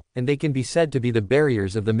powerful, and they can be said to be the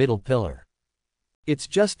barriers of the middle pillar. It's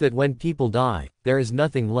just that when people die, there is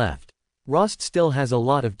nothing left. Rost still has a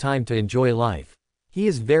lot of time to enjoy life. He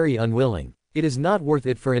is very unwilling. It is not worth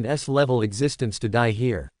it for an S-level existence to die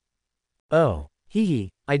here. Oh,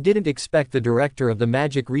 I didn't expect the director of the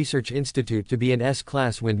Magic Research Institute to be an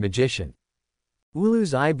S-class wind magician.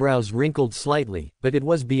 Ulu's eyebrows wrinkled slightly, but it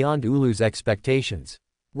was beyond Ulu's expectations.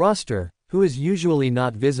 Roster, who is usually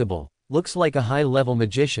not visible, looks like a high-level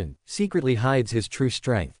magician, secretly hides his true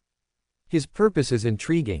strength. His purpose is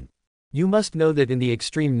intriguing. You must know that in the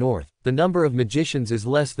extreme north, the number of magicians is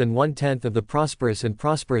less than 1/10 of the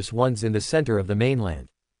prosperous ones in the center of the mainland.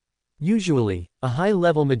 Usually, a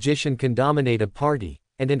high-level magician can dominate a party,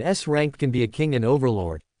 and an S rank can be a king and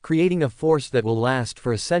overlord, creating a force that will last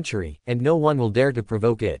for a century, and no one will dare to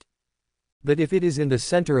provoke it. But if it is in the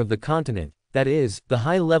center of the continent, that is, the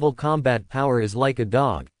high-level combat power is like a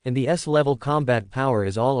dog, and the S-level combat power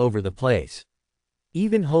is all over the place.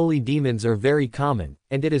 Even holy demons are very common,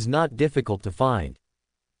 and it is not difficult to find.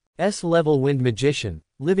 S-level wind magician,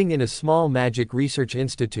 living in a small magic research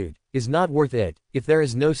institute, is not worth it. If there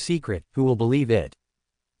is no secret, who will believe it?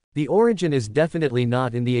 The origin is definitely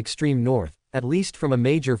not in the extreme north, at least from a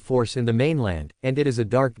major force in the mainland, and it is a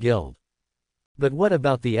dark guild. But what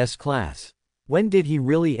about the S-class? When did he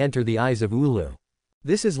really enter the eyes of Ulu?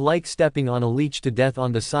 This is like stepping on a leech to death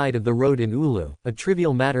on the side of the road in Ulu, a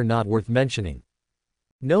trivial matter not worth mentioning.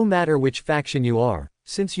 No matter which faction you are,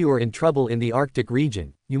 since you are in trouble in the Arctic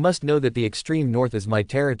region, you must know that the extreme north is my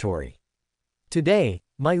territory. Today,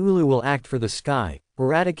 my Ulu will act for the sky,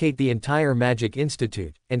 eradicate the entire Magic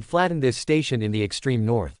Institute, and flatten this station in the extreme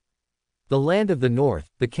north. The land of the north,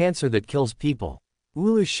 the cancer that kills people.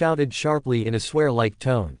 Ulu shouted sharply in a swear-like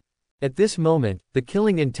tone. At this moment, the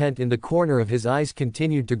killing intent in the corner of his eyes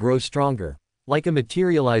continued to grow stronger. Like a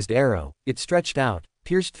materialized arrow, it stretched out,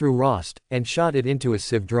 pierced through Rost, and shot it into a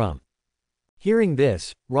sieve drum. Hearing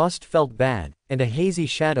this, Rost felt bad, and a hazy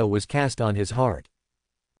shadow was cast on his heart.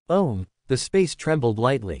 The space trembled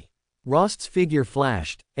lightly. Rost's figure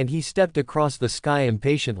flashed, and he stepped across the sky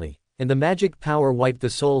impatiently, and the magic power wiped the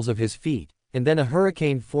soles of his feet, and then a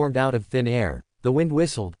hurricane formed out of thin air. The wind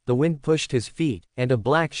whistled, the wind pushed his feet, and a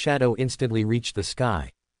black shadow instantly reached the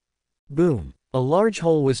sky. Boom! A large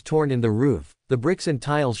hole was torn in the roof, the bricks and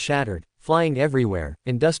tiles shattered, flying everywhere,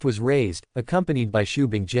 and dust was raised, accompanied by Shu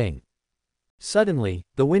Bingjing. Suddenly,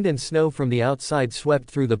 the wind and snow from the outside swept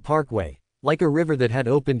through the parkway, like a river that had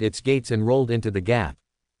opened its gates and rolled into the gap.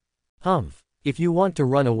 Humph! If you want to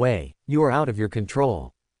run away, you are out of your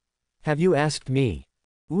control. Have you asked me?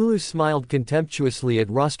 Ulu smiled contemptuously at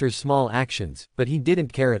Roster's small actions, but he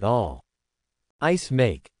didn't care at all. Ice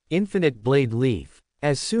Make. Infinite Blade Leaf.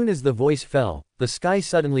 As soon as the voice fell, the sky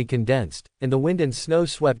suddenly condensed, and the wind and snow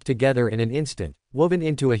swept together in an instant, woven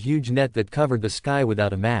into a huge net that covered the sky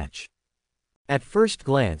without a match. At first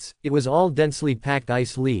glance, it was all densely packed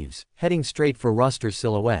ice leaves, heading straight for Roster's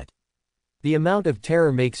silhouette. The amount of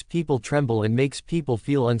terror makes people tremble and makes people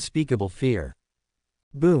feel unspeakable fear.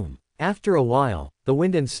 Boom! After a while, the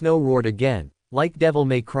wind and snow roared again, like Devil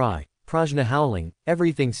May Cry, Prajna howling.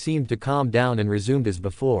 Everything seemed to calm down and resumed as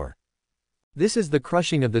before. This is the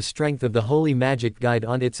crushing of the strength of the Holy Magic Guide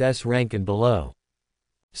on its S rank and below.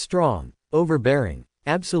 Strong, overbearing,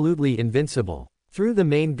 absolutely invincible. Through the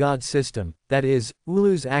main god system, that is,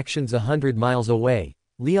 Ulu's actions 100 miles away,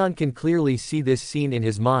 Leon can clearly see this scene in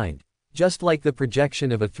his mind, just like the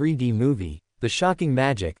projection of a 3D movie, the shocking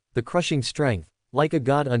magic, the crushing strength, like a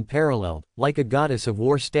god unparalleled, like a goddess of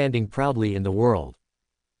war standing proudly in the world.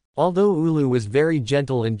 Although Ulu was very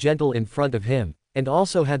gentle in front of him, and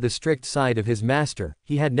also had the strict side of his master,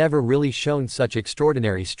 he had never really shown such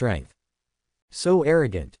extraordinary strength. So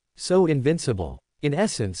arrogant, so invincible. In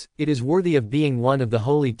essence, it is worthy of being one of the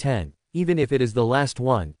Holy Ten. Even if it is the last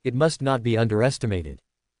one, it must not be underestimated.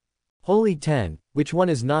 Holy Ten, which one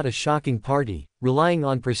is not a shocking party, relying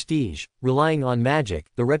on prestige, relying on magic,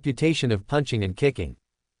 the reputation of punching and kicking.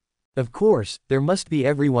 Of course, there must be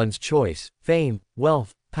everyone's choice: fame,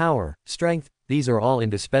 wealth, power, strength, these are all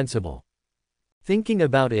indispensable. Thinking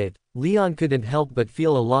about it, Leon couldn't help but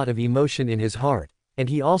feel a lot of emotion in his heart, and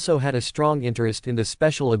he also had a strong interest in the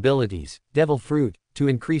special abilities, Devil Fruit, to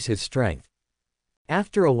increase his strength.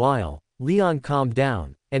 After a while, Leon calmed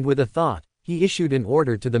down, and with a thought, he issued an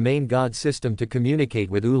order to the main god system to communicate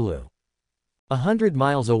with Ulu. 100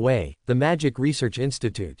 miles away, the Magic Research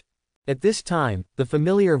Institute. At this time, the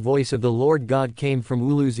familiar voice of the Lord God came from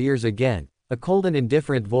Ulu's ears again, a cold and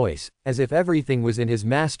indifferent voice, as if everything was in his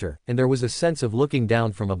master, and there was a sense of looking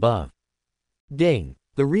down from above. Ding!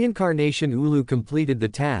 The reincarnation Ulu completed the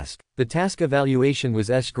task evaluation was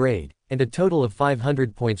S grade, and a total of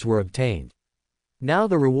 500 points were obtained. Now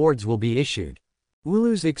the rewards will be issued.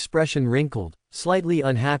 Ulu's expression wrinkled, slightly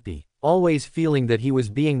unhappy, always feeling that he was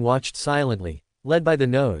being watched silently, led by the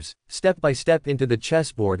nose, step by step into the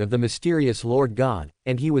chessboard of the mysterious Lord God,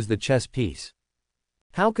 and he was the chess piece.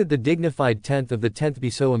 How could the dignified 10th of the 10th be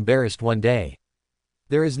so embarrassed one day?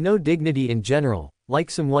 There is no dignity in general,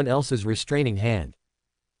 like someone else's restraining hand.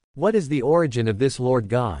 What is the origin of this Lord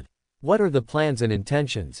God? What are the plans and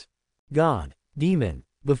intentions? God, demon.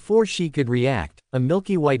 Before she could react, a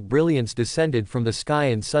milky white brilliance descended from the sky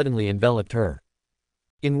and suddenly enveloped her.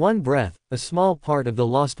 In one breath, a small part of the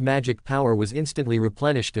lost magic power was instantly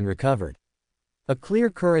replenished and recovered. A clear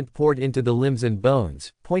current poured into the limbs and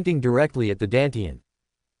bones, pointing directly at the Dantian.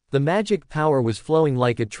 The magic power was flowing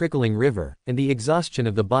like a trickling river, and the exhaustion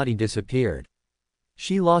of the body disappeared.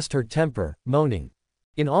 She lost her temper, moaning.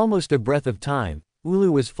 In almost a breath of time,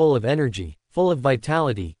 Ulu was full of energy, full of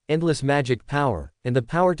vitality, endless magic power, and the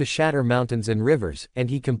power to shatter mountains and rivers, and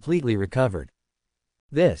he completely recovered.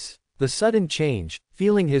 The sudden change,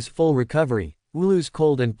 feeling his full recovery, Ulu's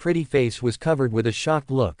cold and pretty face was covered with a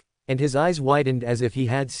shocked look, and his eyes widened as if he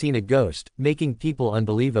had seen a ghost, making people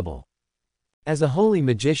unbelievable. As a holy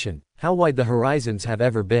magician, how wide the horizons have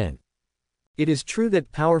ever been. It is true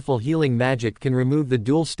that powerful healing magic can remove the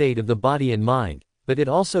dual state of the body and mind, but it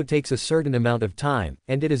also takes a certain amount of time,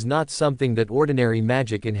 and it is not something that ordinary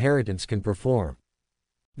magic inheritance can perform.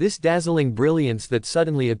 This dazzling brilliance that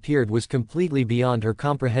suddenly appeared was completely beyond her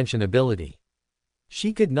comprehension ability.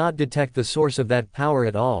 She could not detect the source of that power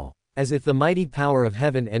at all, as if the mighty power of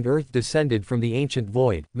heaven and earth descended from the ancient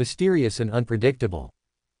void, mysterious and unpredictable.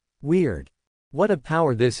 Weird. What a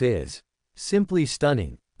power this is. Simply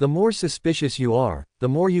stunning. The more suspicious you are, the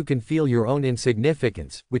more you can feel your own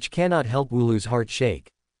insignificance, which cannot help Ulu's heart shake.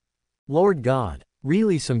 Lord God.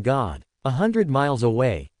 Really some God. 100 miles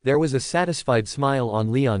away, there was a satisfied smile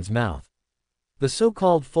on Leon's mouth. The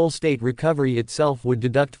so-called full-state recovery itself would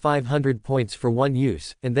deduct 500 points for one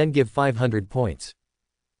use, and then give 500 points.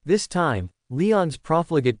 This time, Leon's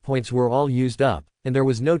profligate points were all used up, and there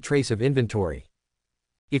was no trace of inventory.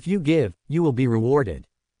 If you give, you will be rewarded.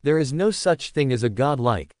 There is no such thing as a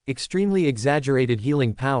godlike, extremely exaggerated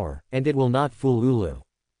healing power, and it will not fool Ulu.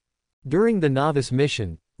 During the novice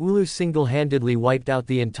mission, Ulu single-handedly wiped out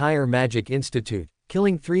the entire Magic Institute,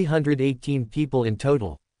 killing 318 people in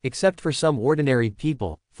total, except for some ordinary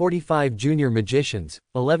people, 45 junior magicians,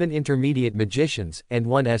 11 intermediate magicians, and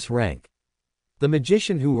 1 S rank. The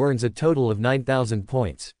magician who earns a total of 9,000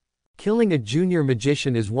 points. Killing a junior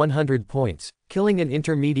magician is 100 points, killing an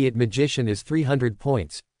intermediate magician is 300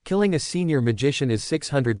 points, killing a senior magician is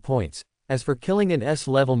 600 points, as for killing an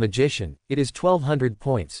S-level magician, it is 1,200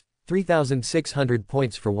 points, 3,600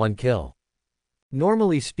 points for one kill.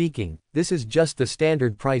 Normally speaking, this is just the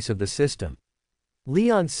standard price of the system.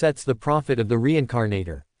 Leon sets the profit of the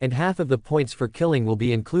reincarnator, and half of the points for killing will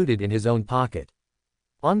be included in his own pocket.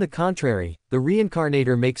 On the contrary, the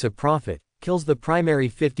reincarnator makes a profit, kills the primary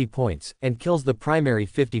 50 points, and kills the primary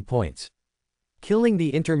 50 points. Killing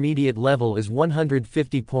the intermediate level is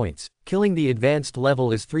 150 points, killing the advanced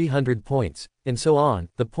level is 300 points, and so on.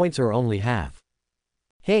 The points are only half.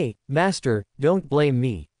 Hey, master, don't blame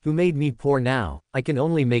me, who made me poor now, I can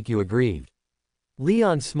only make you aggrieved.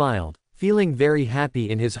 Leon smiled, feeling very happy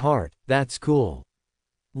in his heart. That's cool.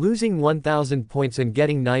 Losing 1,000 points and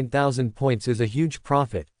getting 9,000 points is a huge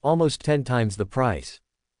profit, almost 10 times the price.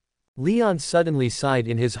 Leon suddenly sighed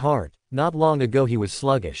in his heart. Not long ago he was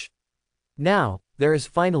sluggish. Now, there is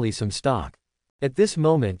finally some stock. At this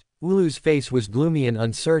moment, Ulu's face was gloomy and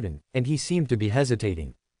uncertain, and he seemed to be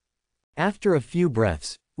hesitating. After a few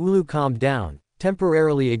breaths, Ulu calmed down,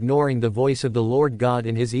 temporarily ignoring the voice of the Lord God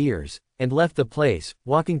in his ears, and left the place,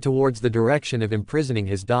 walking towards the direction of imprisoning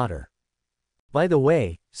his daughter. By the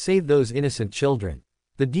way, save those innocent children.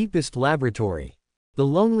 The deepest laboratory. The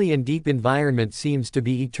lonely and deep environment seems to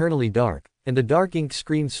be eternally dark, and the dark ink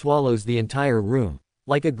screen swallows the entire room,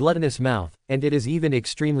 like a gluttonous mouth, and it is even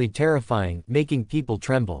extremely terrifying, making people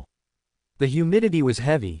tremble. The humidity was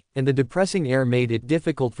heavy, and the depressing air made it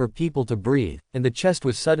difficult for people to breathe, and the chest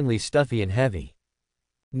was suddenly stuffy and heavy.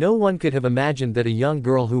 No one could have imagined that a young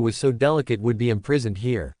girl who was so delicate would be imprisoned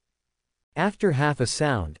here. After half a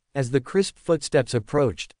sound, as the crisp footsteps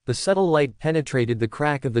approached, the subtle light penetrated the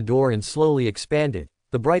crack of the door and slowly expanded.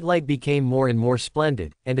 The bright light became more and more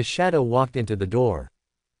splendid, and a shadow walked into the door.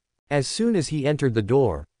 As soon as he entered the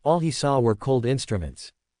door, all he saw were cold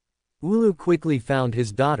instruments. Ulu quickly found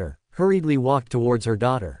his daughter, hurriedly walked towards her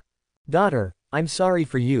daughter. "Daughter, I'm sorry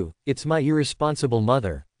for you, it's my irresponsible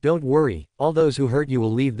mother, don't worry, all those who hurt you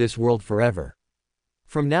will leave this world forever.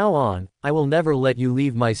 From now on, I will never let you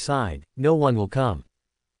leave my side, no one will come."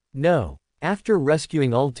 No. After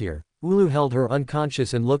rescuing Ultir, Ulu held her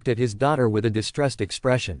unconscious and looked at his daughter with a distressed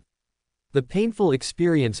expression. The painful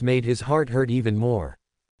experience made his heart hurt even more.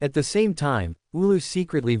 At the same time, Ulu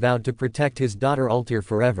secretly vowed to protect his daughter Ultir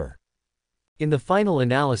forever. In the final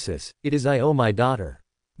analysis, it is I owe my daughter.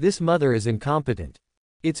 This mother is incompetent.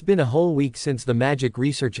 It's been a whole week since the Magic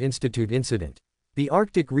Research Institute incident. The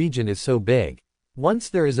Arctic region is so big. Once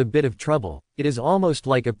there is a bit of trouble, it is almost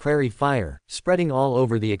like a prairie fire, spreading all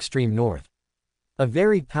over the extreme north. A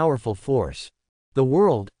very powerful force. The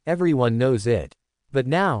world, everyone knows it. But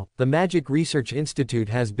now, the Magic Research Institute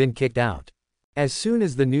has been kicked out. As soon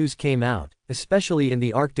as the news came out, especially in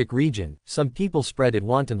the Arctic region, some people spread it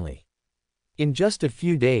wantonly. In just a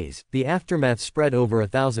few days, the aftermath spread over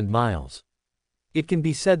 1,000 miles. It can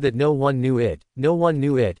be said that no one knew it,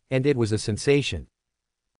 and it was a sensation.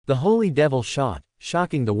 The holy devil shot,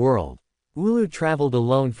 shocking the world. Ulu traveled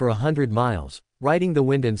alone for 100 miles, riding the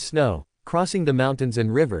wind and snow, crossing the mountains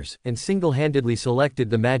and rivers, and single-handedly selected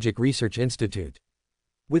the Magic Research Institute.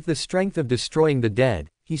 With the strength of destroying the dead,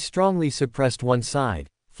 he strongly suppressed one side,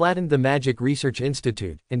 flattened the Magic Research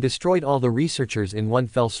Institute, and destroyed all the researchers in one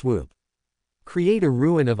fell swoop. Create a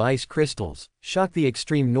ruin of ice crystals, shock the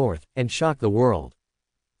extreme north, and shock the world.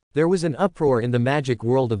 There was an uproar in the magic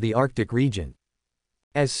world of the Arctic region.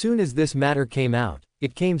 As soon as this matter came out,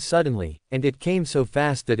 it came suddenly, and it came so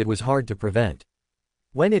fast that it was hard to prevent.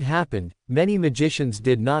 When it happened, many magicians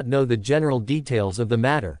did not know the general details of the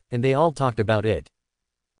matter, and they all talked about it.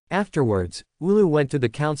 Afterwards, Ulu went to the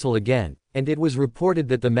council again, and it was reported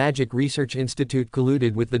that the Magic Research Institute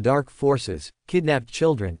colluded with the dark forces, kidnapped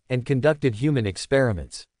children, and conducted human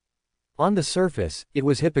experiments. On the surface, it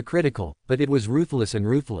was hypocritical, but it was ruthless and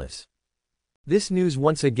ruthless. This news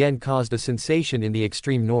once again caused a sensation in the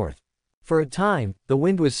extreme north. For a time, the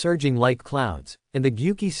wind was surging like clouds, and the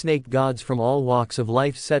Gyuki snake gods from all walks of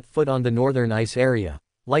life set foot on the northern ice area,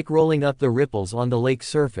 like rolling up the ripples on the lake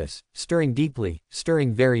surface, stirring deeply,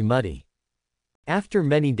 stirring very muddy. After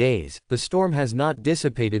many days, the storm has not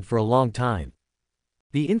dissipated for a long time.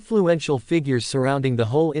 The influential figures surrounding the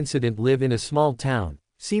whole incident live in a small town,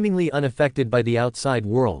 seemingly unaffected by the outside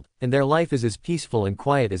world, and their life is as peaceful and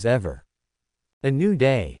quiet as ever. A new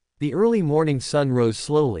day. The early morning sun rose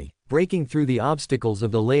slowly, breaking through the obstacles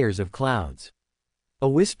of the layers of clouds. A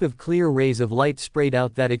wisp of clear rays of light sprayed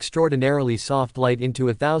out that extraordinarily soft light into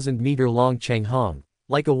 1,000-meter-long Changhong,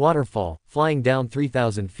 like a waterfall, flying down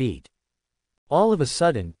 3,000 feet. All of a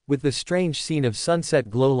sudden, with the strange scene of sunset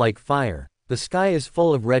glow like fire, the sky is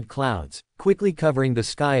full of red clouds, quickly covering the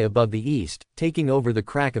sky above the east, taking over the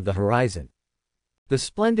crack of the horizon. The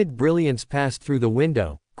splendid brilliance passed through the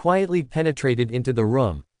window, quietly penetrated into the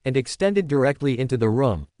room, and extended directly into the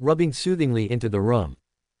room, rubbing soothingly into the room.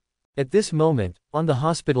 At this moment, on the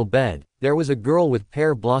hospital bed, there was a girl with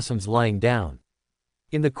pear blossoms lying down.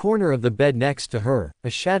 In the corner of the bed next to her, a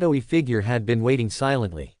shadowy figure had been waiting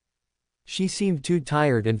silently. She seemed too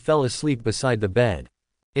tired and fell asleep beside the bed.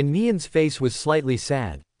 Nian's face was slightly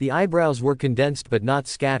sad, the eyebrows were condensed but not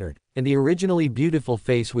scattered, and the originally beautiful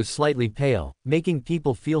face was slightly pale, making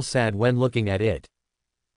people feel sad when looking at it.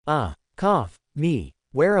 Ah, cough, me,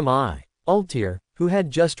 where am I? Ultir, who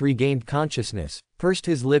had just regained consciousness, pursed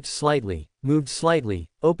his lips slightly, moved slightly,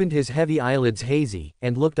 opened his heavy eyelids hazy,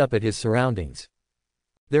 and looked up at his surroundings.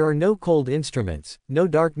 There are no cold instruments, no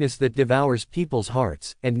darkness that devours people's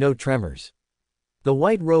hearts, and no tremors. The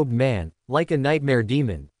white-robed man, like a nightmare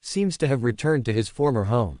demon, seems to have returned to his former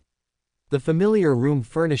home. The familiar room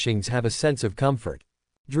furnishings have a sense of comfort.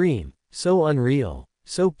 Dream. So unreal.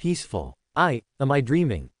 So peaceful. Am I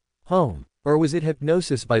dreaming? Home. Or was it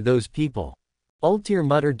hypnosis by those people? Ultir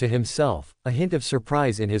muttered to himself, a hint of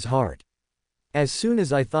surprise in his heart. As soon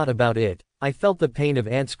as I thought about it, I felt the pain of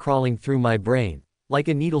ants crawling through my brain, like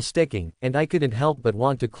a needle sticking, and I couldn't help but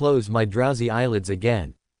want to close my drowsy eyelids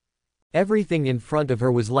again. Everything in front of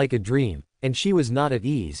her was like a dream, and she was not at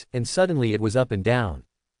ease, and suddenly it was up and down.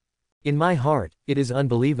 In my heart, it is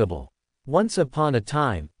unbelievable. Once upon a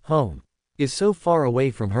time, home is so far away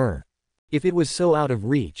from her. If it was so out of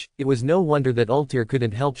reach, it was no wonder that Ultir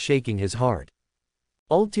couldn't help shaking his heart.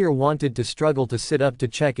 Ultir wanted to struggle to sit up to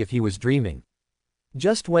check if he was dreaming.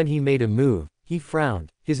 Just when he made a move, he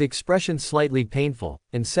frowned, his expression slightly painful,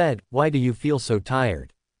 and said, "Why do you feel so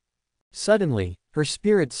tired?" Suddenly, her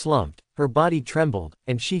spirit slumped, her body trembled,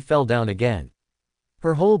 and she fell down again.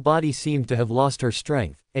 Her whole body seemed to have lost her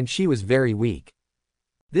strength, and she was very weak.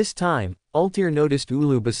 This time, Altair noticed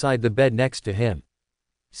Ulu beside the bed next to him.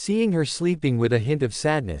 Seeing her sleeping with a hint of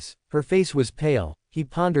sadness, her face was pale, he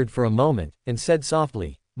pondered for a moment, and said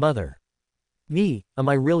softly, "Mother. Am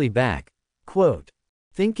I really back?" Quote.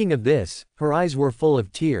 Thinking of this, her eyes were full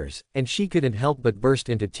of tears, and she couldn't help but burst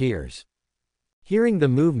into tears. Hearing the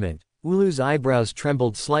movement, Ulu's eyebrows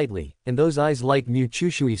trembled slightly, and those eyes like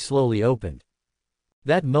Muchushui slowly opened.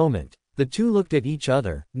 That moment, the two looked at each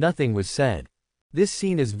other, nothing was said. This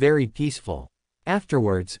scene is very peaceful.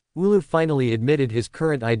 Afterwards, Ulu finally admitted his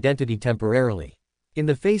current identity temporarily. In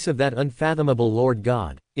the face of that unfathomable Lord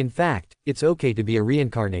God, in fact, it's okay to be a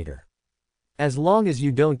reincarnator. As long as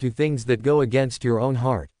you don't do things that go against your own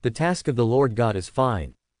heart, the task of the Lord God is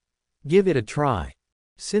fine. Give it a try.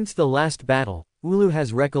 Since the last battle, Ulu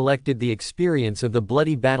has recollected the experience of the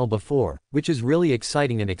bloody battle before, which is really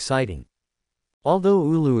exciting. Although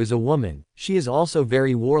Ulu is a woman, she is also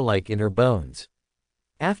very warlike in her bones.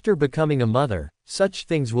 After becoming a mother, such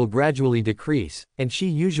things will gradually decrease, and she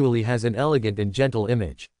usually has an elegant and gentle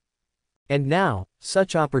image. And now,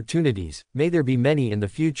 such opportunities, may there be many in the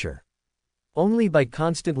future. Only by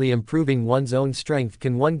constantly improving one's own strength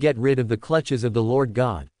can one get rid of the clutches of the Lord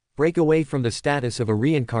God, break away from the status of a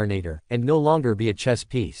reincarnator, and no longer be a chess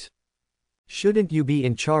piece. Shouldn't you be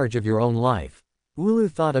in charge of your own life? Ulu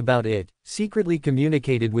thought about it, secretly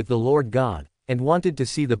communicated with the Lord God, and wanted to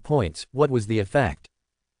see the points. What was the effect?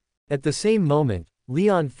 At the same moment,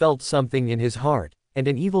 Leon felt something in his heart, and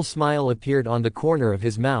an evil smile appeared on the corner of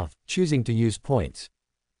his mouth, choosing to use points.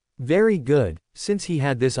 Very good. Since he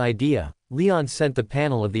had this idea, Leon sent the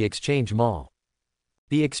panel of the exchange mall.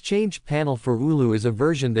 The exchange panel for Ulu is a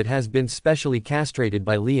version that has been specially castrated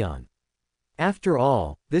by Leon. After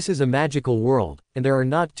all, this is a magical world, and there are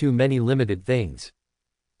not too many limited things.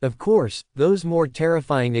 Of course, those more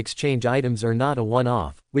terrifying exchange items are not a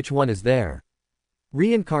one-off. Which one is there?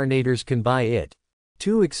 Reincarnators can buy it.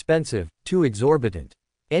 Too expensive, too exorbitant.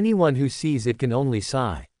 Anyone who sees it can only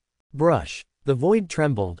sigh. Brush. The void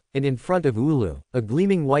trembled, and in front of Ulu, a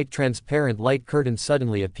gleaming white transparent light curtain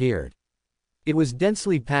suddenly appeared. It was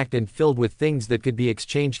densely packed and filled with things that could be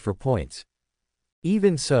exchanged for points.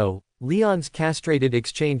 Even so, Leon's castrated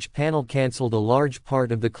exchange panel cancelled a large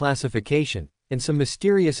part of the classification, and some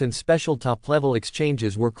mysterious and special top-level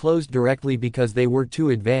exchanges were closed directly because they were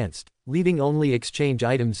too advanced, leaving only exchange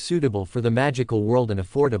items suitable for the magical world and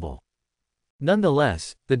affordable.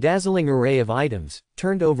 Nonetheless, the dazzling array of items,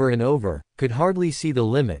 turned over and over, could hardly see the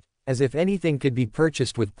limit, as if anything could be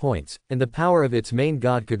purchased with points, and the power of its main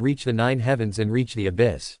god could reach the 9 heavens and reach the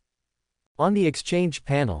abyss. On the exchange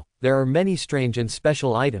panel, there are many strange and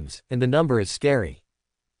special items, and the number is scary.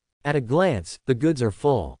 At a glance, the goods are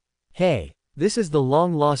full. Hey! This is the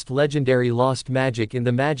long-lost legendary lost magic in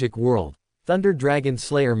the magic world, Thunder Dragon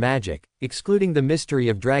Slayer magic, excluding the mystery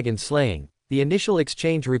of dragon slaying. The initial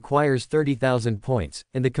exchange requires 30,000 points,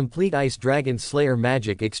 and the complete Ice Dragon Slayer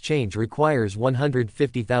magic exchange requires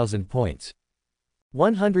 150,000 points.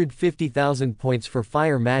 150,000 points for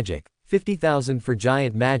fire magic, 50,000 for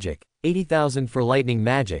giant magic, 80,000 for lightning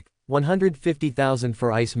magic, 150,000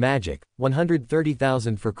 for ice magic,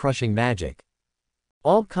 130,000 for crushing magic.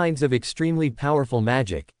 All kinds of extremely powerful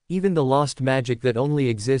magic, even the lost magic that only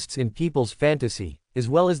exists in people's fantasy, as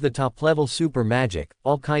well as the top-level super magic,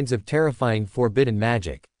 all kinds of terrifying forbidden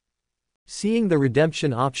magic. Seeing the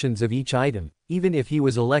redemption options of each item, even if he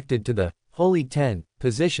was elected to the Holy 10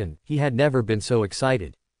 position, he had never been so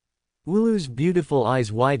excited. Ulu's beautiful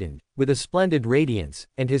eyes widened, with a splendid radiance,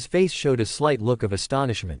 and his face showed a slight look of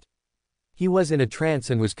astonishment. He was in a trance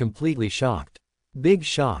and was completely shocked. Big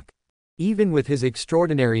shock. Even with his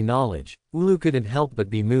extraordinary knowledge, Ulu couldn't help but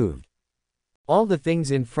be moved. All the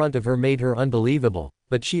things in front of her made her unbelievable,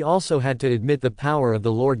 but she also had to admit the power of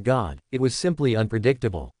the Lord God. It was simply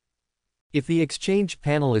unpredictable. If the exchange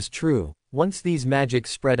panel is true, once these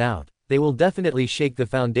magics spread out, they will definitely shake the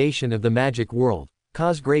foundation of the magic world,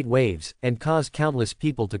 cause great waves, and cause countless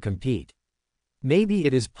people to compete. Maybe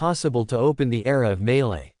it is possible to open the era of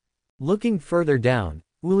melee. Looking further down,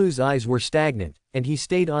 Ulu's eyes were stagnant, and he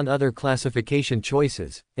stayed on other classification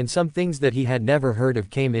choices, and some things that he had never heard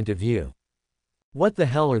of came into view. What the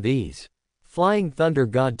hell are these? Flying Thunder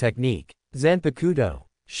God Technique, Zanpakuto,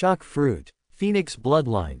 Shock Fruit, Phoenix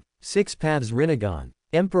Bloodline, Six Paths Rinnegan,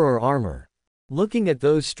 Emperor Armor. Looking at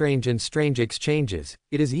those strange exchanges,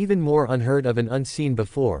 it is even more unheard of and unseen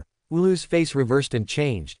before. Ulu's face reversed and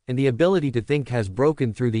changed, and the ability to think has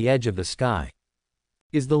broken through the edge of the sky.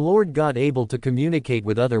 Is the Lord God able to communicate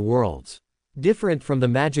with other worlds? Different from the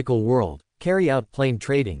magical world, carry out plain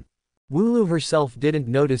trading? Ulu herself didn't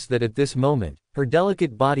notice that at this moment, Her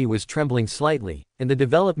delicate body was trembling slightly, and the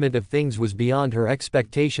development of things was beyond her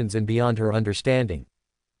expectations and beyond her understanding.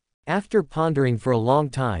 After pondering for a long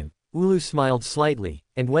time, Ulu smiled slightly,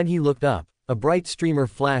 and when he looked up, a bright streamer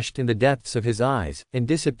flashed in the depths of his eyes, and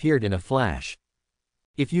disappeared in a flash.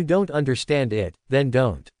 If you don't understand it, then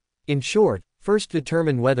don't. In short, first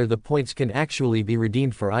determine whether the points can actually be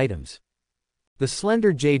redeemed for items. The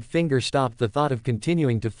slender jade finger stopped the thought of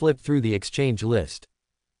continuing to flip through the exchange list.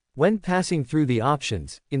 When passing through the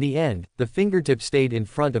options, in the end, the fingertip stayed in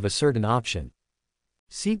front of a certain option.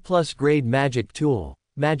 C+ grade magic tool,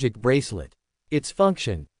 magic bracelet. Its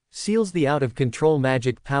function: seals the out-of-control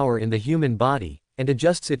magic power in the human body, and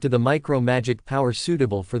adjusts it to the micro-magic power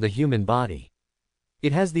suitable for the human body.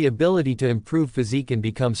 It has the ability to improve physique and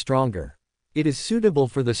become stronger. It is suitable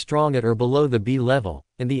for the strong at or below the B level,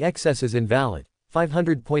 and the excess is invalid.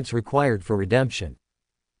 500 points required for redemption.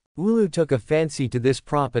 Ulu took a fancy to this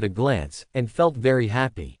prop at a glance, and felt very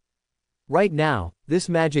happy. Right now, this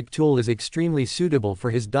magic tool is extremely suitable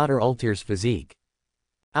for his daughter Ultir's physique.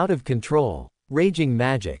 Out of control. Raging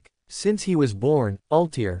magic. Since he was born,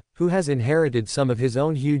 Ultir, who has inherited some of his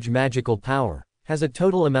own huge magical power, has a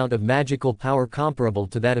total amount of magical power comparable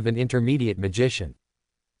to that of an intermediate magician.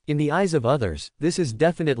 In the eyes of others, this is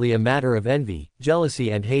definitely a matter of envy,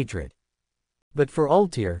 jealousy and hatred. But for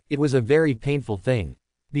Ultir, it was a very painful thing.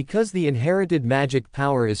 Because the inherited magic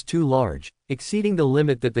power is too large, exceeding the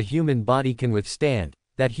limit that the human body can withstand,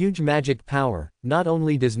 that huge magic power not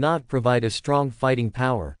only does not provide a strong fighting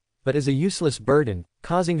power, but is a useless burden,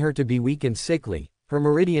 causing her to be weak and sickly. Her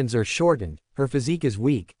meridians are shortened, her physique is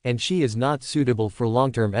weak, and she is not suitable for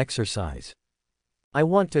long-term exercise. I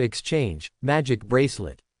want to exchange, magic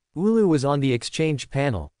bracelet. Ulu was on the exchange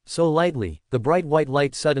panel, so lightly, the bright white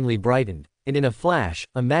light suddenly brightened, and in a flash,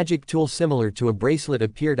 a magic tool similar to a bracelet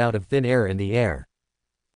appeared out of thin air in the air.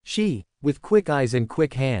 She, with quick eyes and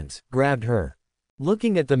quick hands, grabbed her.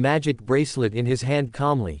 Looking at the magic bracelet in his hand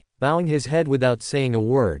calmly, bowing his head without saying a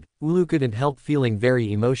word, Ulu couldn't help feeling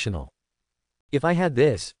very emotional. If I had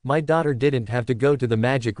this, my daughter didn't have to go to the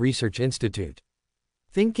Magic Research Institute.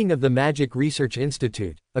 Thinking of the Magic Research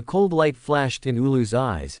Institute, a cold light flashed in Ulu's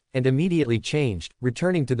eyes, and immediately changed,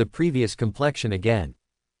 returning to the previous complexion again.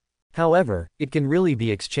 However, it can really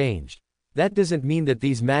be exchanged. That doesn't mean that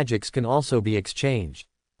these magics can also be exchanged.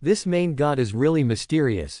 This main god is really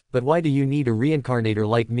mysterious, but why do you need a reincarnator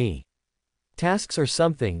like me? Tasks are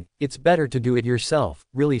something, it's better to do it yourself,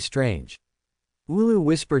 really strange. Ulu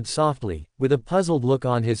whispered softly, with a puzzled look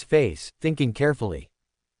on his face, thinking carefully.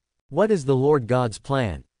 What is the Lord God's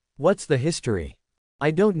plan? What's the history?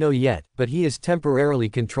 I don't know yet, but he is temporarily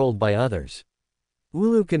controlled by others.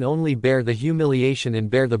 Ulu can only bear the humiliation and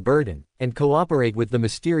bear the burden, and cooperate with the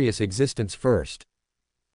mysterious existence first.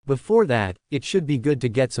 Before that, it should be good to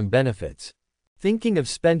get some benefits. Thinking of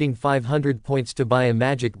spending 500 points to buy a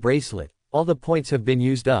magic bracelet, all the points have been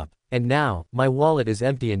used up, and now, my wallet is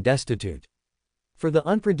empty and destitute. For the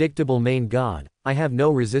unpredictable main god, I have no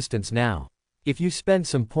resistance now. If you spend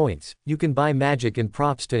some points, you can buy magic and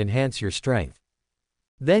props to enhance your strength.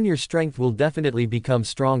 Then your strength will definitely become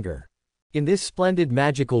stronger. In this splendid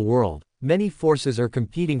magical world, many forces are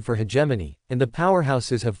competing for hegemony, and the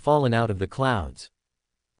powerhouses have fallen out of the clouds.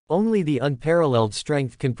 Only the unparalleled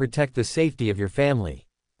strength can protect the safety of your family.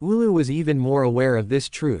 Ulu was even more aware of this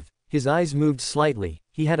truth. His eyes moved slightly,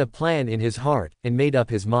 he had a plan in his heart, and made up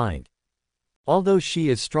his mind. Although she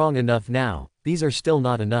is strong enough now, these are still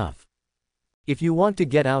not enough. If you want to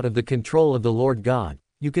get out of the control of the Lord God,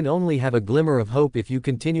 you can only have a glimmer of hope if you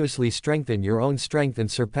continuously strengthen your own strength and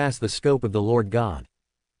surpass the scope of the Lord God.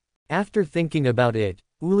 After thinking about it,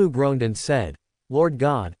 Ulu groaned and said, Lord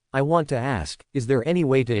God, I want to ask, is there any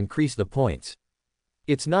way to increase the points?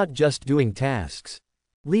 It's not just doing tasks.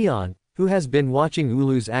 Leon, who has been watching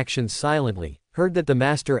Ulu's actions silently, heard that the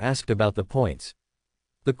master asked about the points.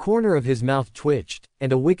 The corner of his mouth twitched,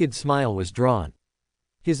 and a wicked smile was drawn.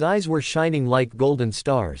 His eyes were shining like golden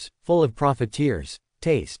stars, full of profiteers.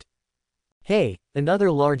 Taste. Hey,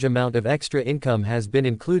 another large amount of extra income has been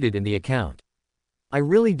included in the account. I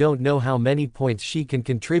really don't know how many points she can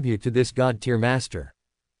contribute to this god-tier master.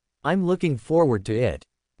 I'm looking forward to it.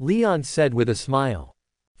 Leon said with a smile.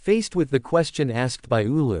 Faced with the question asked by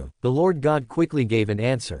Ulu, the Lord God quickly gave an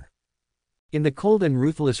answer. In the cold and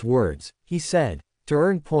ruthless words, he said, to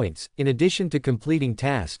earn points, in addition to completing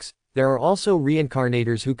tasks, there are also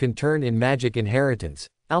reincarnators who can turn in magic inheritance,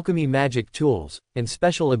 alchemy magic tools, and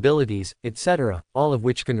special abilities, etc., all of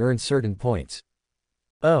which can earn certain points.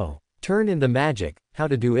 Oh, turn in the magic, how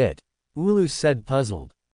to do it? Ulu said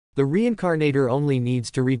puzzled. The reincarnator only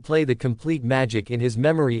needs to replay the complete magic in his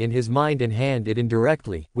memory in his mind and hand it in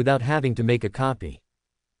directly, without having to make a copy.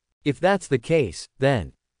 If that's the case,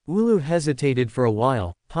 then. Ulu hesitated for a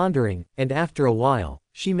while, pondering, and after a while,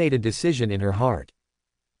 she made a decision in her heart.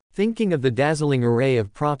 Thinking of the dazzling array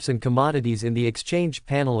of props and commodities in the exchange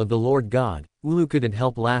panel of the Lord God, Ulu couldn't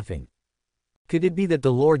help laughing. Could it be that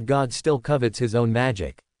the Lord God still covets his own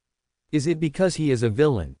magic? Is it because he is a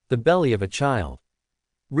villain, the belly of a child?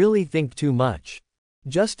 Really think too much.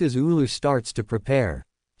 Just as Ulu starts to prepare.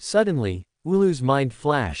 Suddenly, Ulu's mind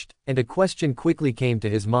flashed, and a question quickly came to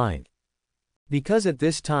his mind. Because at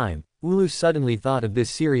this time, Ulu suddenly thought of this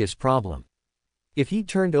serious problem. If he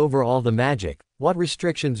turned over all the magic, what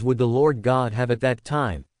restrictions would the Lord God have at that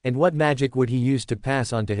time, and what magic would he use to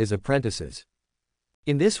pass on to his apprentices?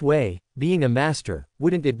 In this way, being a master,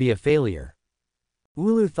 wouldn't it be a failure?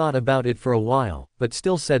 Ulu thought about it for a while, but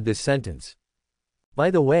still said this sentence. By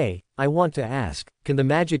the way, I want to ask, can the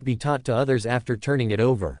magic be taught to others after turning it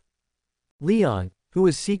over? Leon, who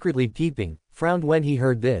was secretly peeping, frowned when he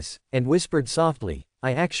heard this, and whispered softly,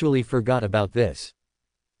 I actually forgot about this.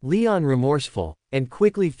 Leon, remorseful, and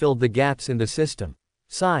quickly filled the gaps in the system,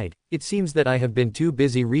 sighed, it seems that I have been too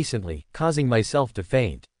busy recently, causing myself to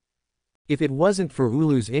faint. If it wasn't for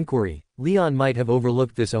Ulu's inquiry, Leon might have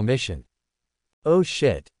overlooked this omission. Oh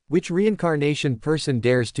shit, which reincarnation person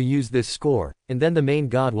dares to use this score, and then the main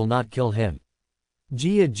god will not kill him?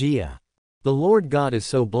 Gia. The Lord God is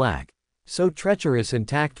so black, so treacherous and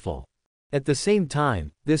tactful. At the same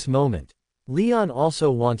time, this moment, Leon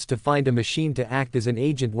also wants to find a machine to act as an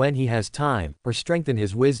agent when he has time, or strengthen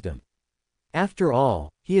his wisdom. After all,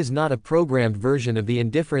 he is not a programmed version of the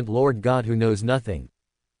indifferent Lord God who knows nothing.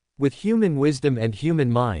 With human wisdom and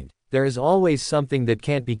human mind, there is always something that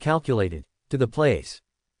can't be calculated, to the place.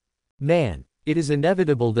 Man, it is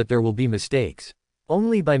inevitable that there will be mistakes.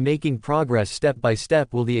 Only by making progress step by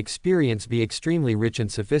step will the experience be extremely rich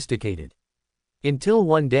and sophisticated. Until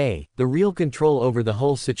one day, the real control over the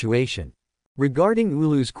whole situation. Regarding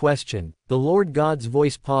Ulu's question, the Lord God's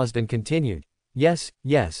voice paused and continued, yes,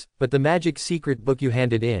 but the magic secret book you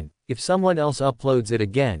handed in, if someone else uploads it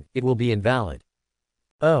again, it will be invalid.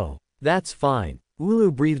 Oh, that's fine.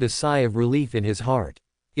 Ulu breathed a sigh of relief in his heart.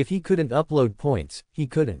 If he couldn't upload points, he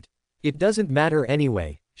couldn't. It doesn't matter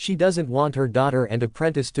anyway, she doesn't want her daughter and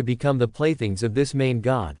apprentice to become the playthings of this main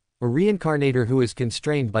god, a reincarnator who is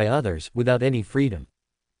constrained by others, without any freedom.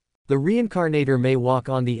 The reincarnator may walk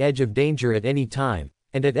on the edge of danger at any time,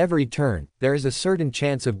 and at every turn, there is a certain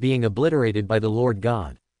chance of being obliterated by the Lord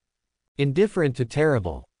God. Indifferent to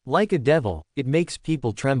terrible, like a devil, it makes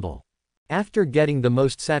people tremble. After getting the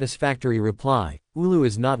most satisfactory reply, Ulu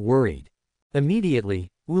is not worried. Immediately,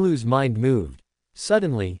 Ulu's mind moved.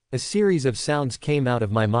 Suddenly, a series of sounds came out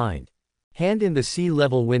of my mind. Hand in the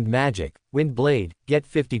C-level wind magic, wind blade, get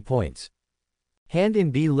 50 points. Hand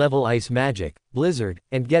in B-level ice magic, blizzard,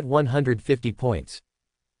 and get 150 points.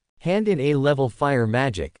 Hand in A-level fire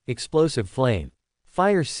magic, explosive flame,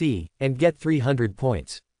 fire C, and get 300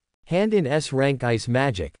 points. Hand in S-rank ice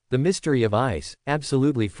magic, the mystery of ice,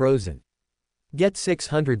 absolutely frozen. Get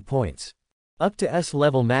 600 points. Up to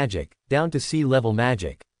S-level magic, down to C-level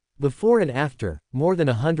magic. Before and after, more than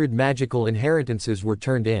 100 magical inheritances were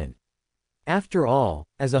turned in. After all,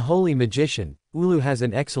 as a holy magician, Ulu has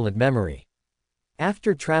an excellent memory.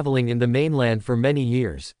 After traveling in the mainland for many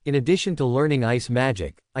years, in addition to learning ice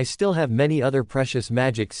magic, I still have many other precious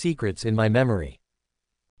magic secrets in my memory.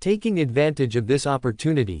 Taking advantage of this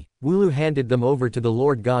opportunity, Ulu handed them over to the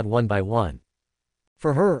Lord God one by one.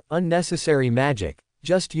 For her, unnecessary magic,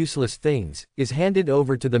 just useless things, is handed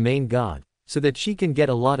over to the main god, so that she can get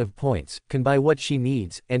a lot of points, can buy what she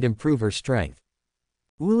needs, and improve her strength.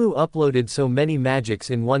 Ulu uploaded so many magics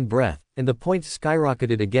in one breath, and the points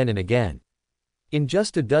skyrocketed again and again. In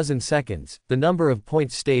just a dozen seconds, the number of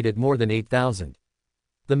points stayed at more than 8,000.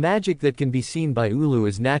 The magic that can be seen by Ulu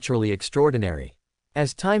is naturally extraordinary.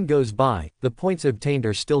 As time goes by, the points obtained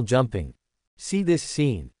are still jumping. See this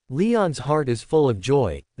scene. Leon's heart is full of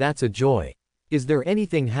joy, that's a joy. Is there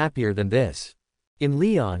anything happier than this? In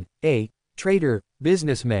Leon, a trader,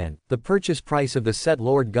 businessman, the purchase price of the set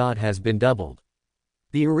Lord God has been doubled.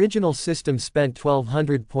 The original system spent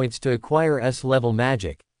 1200 points to acquire S-level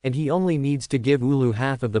magic, and he only needs to give Ulu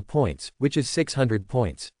half of the points, which is 600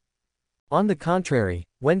 points. On the contrary,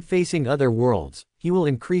 when facing other worlds, he will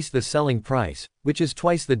increase the selling price, which is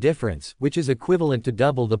twice the difference, which is equivalent to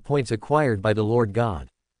double the points acquired by the Lord God.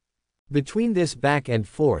 Between this back and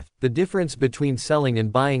forth, the difference between selling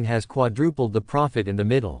and buying has quadrupled the profit in the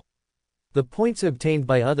middle. The points obtained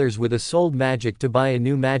by others with a sold magic to buy a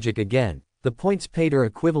new magic again, the points paid are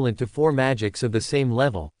equivalent to 4 magics of the same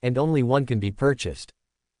level, and only one can be purchased.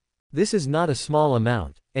 This is not a small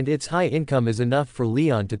amount, and its high income is enough for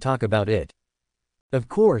Leon to talk about it. Of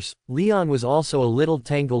course, Leon was also a little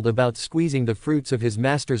tangled about squeezing the fruits of his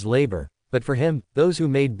master's labor, but for him, those who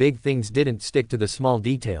made big things didn't stick to the small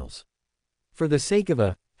details. For the sake of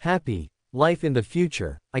a happy life in the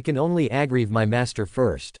future, I can only aggrieve my master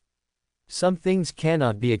first. Some things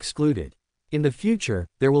cannot be excluded. In the future,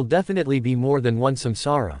 there will definitely be more than one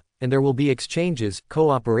samsara, and there will be exchanges,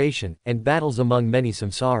 cooperation, and battles among many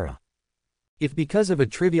samsara. If because of a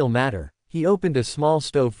trivial matter, he opened a small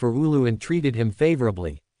stove for Ulu and treated him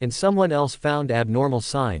favorably, and someone else found abnormal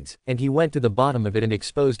signs, and he went to the bottom of it and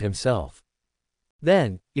exposed himself.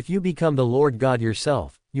 Then, if you become the Lord God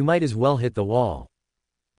yourself, you might as well hit the wall.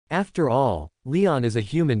 After all, Leon is a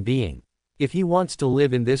human being. If he wants to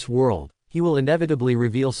live in this world, he will inevitably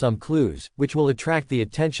reveal some clues, which will attract the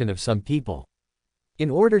attention of some people. In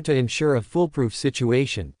order to ensure a foolproof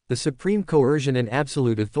situation, the supreme coercion and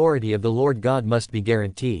absolute authority of the Lord God must be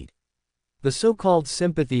guaranteed. The so-called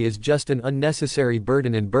sympathy is just an unnecessary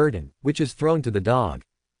burden, which is thrown to the dog.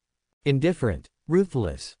 Indifferent,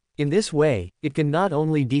 ruthless. In this way, it can not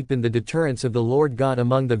only deepen the deterrence of the Lord God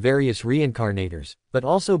among the various reincarnators, but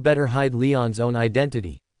also better hide Leon's own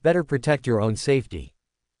identity, better protect your own safety.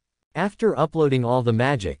 After uploading all the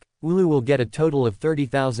magic, Ulu will get a total of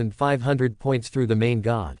 30,500 points through the main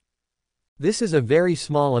god. This is a very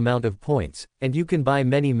small amount of points, and you can buy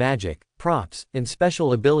many magic, props, and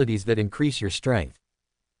special abilities that increase your strength.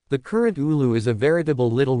 The current Ulu is a veritable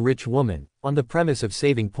little rich woman, on the premise of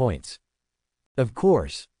saving points. Of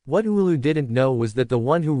course, what Ulu didn't know was that the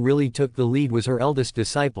one who really took the lead was her eldest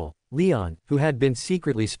disciple, Leon, who had been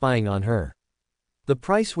secretly spying on her. The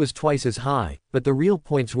price was twice as high, but the real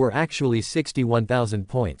points were actually 61,000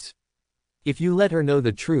 points. If you let her know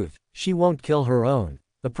the truth, she won't kill her own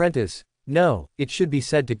apprentice. No, it should be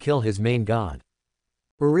said to kill his main god.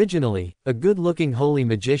 Originally, a good-looking holy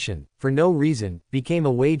magician, for no reason, became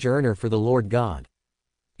a wage earner for the Lord God.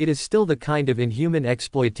 It is still the kind of inhuman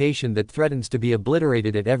exploitation that threatens to be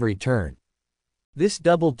obliterated at every turn. This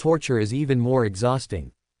double torture is even more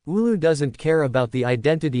exhausting. Ulu doesn't care about the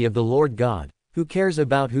identity of the Lord God. Who cares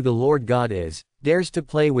about who the Lord God is, dares to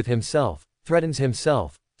play with himself, threatens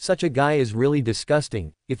himself. Such a guy is really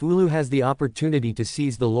disgusting. If Ulu has the opportunity to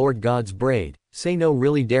seize the Lord God's braid, say no,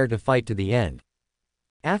 really dare to fight to the end.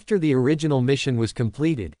 After the original mission was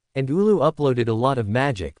completed, and Ulu uploaded a lot of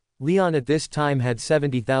magic, Leon at this time had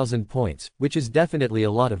 70,000 points, which is definitely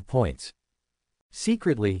a lot of points.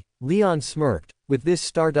 Secretly, Leon smirked. With this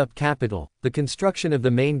startup capital, the construction of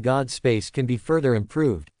the main god space can be further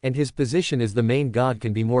improved, and his position as the main god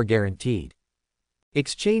can be more guaranteed.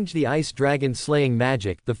 Exchange the ice dragon slaying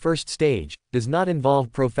magic. The first stage does not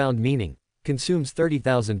involve profound meaning, consumes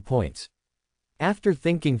 30,000 points. After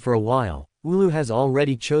thinking for a while, Ulu has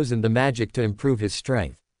already chosen the magic to improve his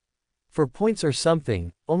strength. For points or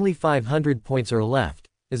something, only 500 points are left,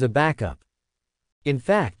 as a backup. In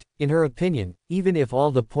fact, in her opinion, even if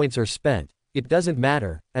all the points are spent, it doesn't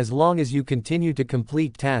matter, as long as you continue to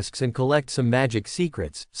complete tasks and collect some magic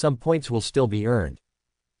secrets, some points will still be earned.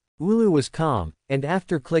 Ulu was calm, and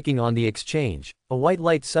after clicking on the exchange, a white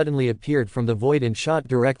light suddenly appeared from the void and shot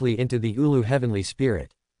directly into the Ulu heavenly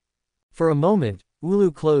spirit. For a moment,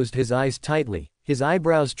 Ulu closed his eyes tightly, his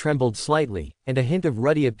eyebrows trembled slightly, and a hint of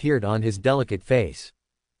ruddy appeared on his delicate face.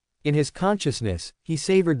 In his consciousness, he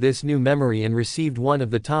savored this new memory and received one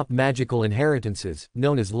of the top magical inheritances,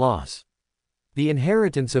 known as loss. The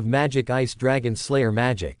inheritance of magic ice dragon slayer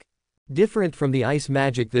magic. Different from the ice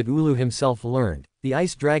magic that Ulu himself learned, the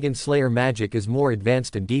ice dragon slayer magic is more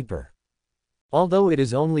advanced and deeper. Although it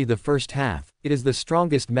is only the first half, it is the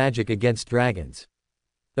strongest magic against dragons.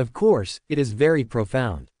 Of course, it is very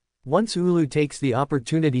profound. Once Ulu takes the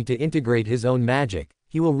opportunity to integrate his own magic,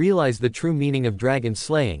 he will realize the true meaning of dragon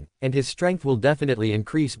slaying, and his strength will definitely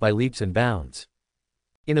increase by leaps and bounds.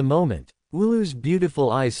 In a moment, Ulu's beautiful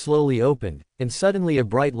eyes slowly opened, and suddenly a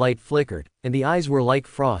bright light flickered, and the eyes were like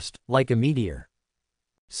frost, like a meteor.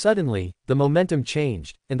 Suddenly, the momentum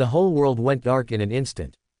changed, and the whole world went dark in an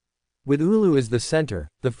instant. With Ulu as the center,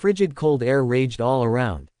 the frigid cold air raged all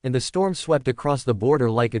around, and the storm swept across the border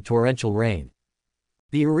like a torrential rain.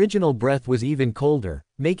 The original breath was even colder,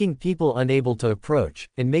 making people unable to approach,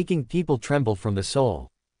 and making people tremble from the soul.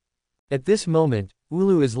 At this moment,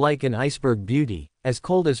 Ulu is like an iceberg beauty, as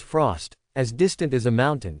cold as frost, as distant as a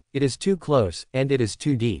mountain. It is too close, and it is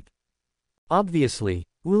too deep. Obviously,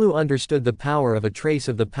 Ulu understood the power of a trace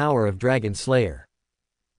of the power of Dragon Slayer.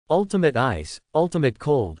 Ultimate ice, ultimate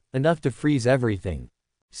cold, enough to freeze everything.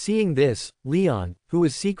 Seeing this, Leon, who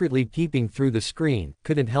was secretly peeping through the screen,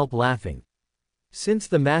 couldn't help laughing. Since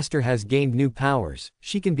the master has gained new powers,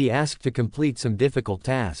 she can be asked to complete some difficult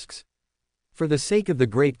tasks. For the sake of the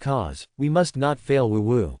great cause, we must not fail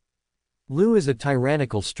Wu. Lu is a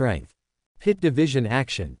tyrannical strength. Pit division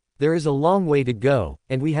action. There is a long way to go,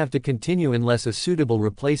 and we have to continue unless a suitable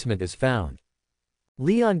replacement is found.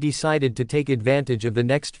 Leon decided to take advantage of the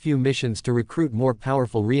next few missions to recruit more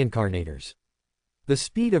powerful reincarnators. The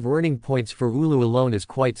speed of earning points for Ulu alone is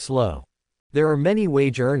quite slow. There are many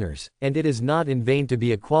wage earners, and it is not in vain to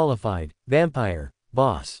be a qualified vampire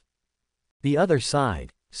boss. The other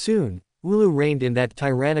side. Soon, Ulu reigned in that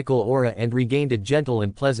tyrannical aura and regained a gentle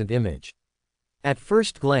and pleasant image. At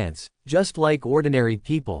first glance, just like ordinary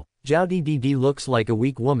people, Zhao Ddd looks like a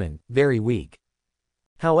weak woman, very weak.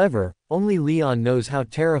 However, only Leon knows how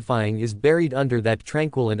terrifying is buried under that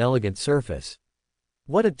tranquil and elegant surface.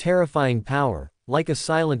 What a terrifying power, like a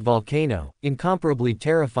silent volcano, incomparably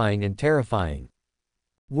terrifying and terrifying.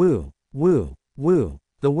 Woo, woo, woo.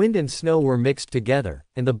 The wind and snow were mixed together,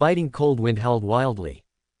 and the biting cold wind howled wildly.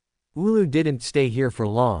 Ulu didn't stay here for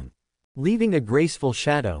long. Leaving a graceful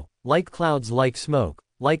shadow, like clouds, like smoke,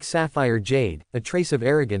 like sapphire jade, a trace of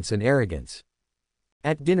arrogance and arrogance.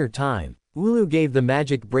 At dinner time, Ulu gave the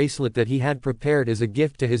magic bracelet that he had prepared as a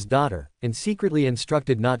gift to his daughter, and secretly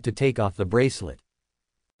instructed not to take off the bracelet.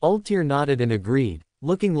 Ultir nodded and agreed,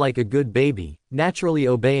 looking like a good baby, naturally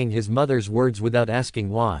obeying his mother's words without asking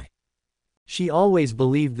why. She always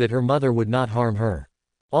believed that her mother would not harm her.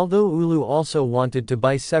 Although Ulu also wanted to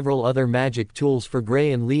buy several other magic tools for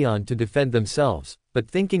Gray and Leon to defend themselves, but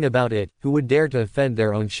thinking about it, who would dare to offend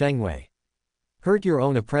their own Shengwei? Hurt your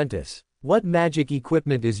own apprentice. What magic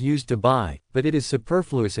equipment is used to buy, but it is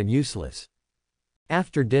superfluous and useless.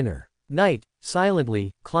 After dinner, night,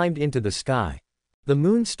 silently, climbed into the sky. The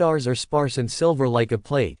moon stars are sparse and silver like a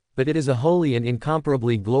plate, but it is a holy and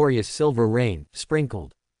incomparably glorious silver rain,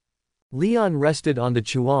 sprinkled. Leon rested on the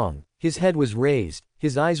chuang, his head was raised,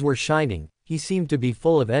 his eyes were shining, he seemed to be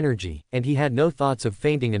full of energy, and he had no thoughts of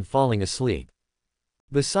fainting and falling asleep.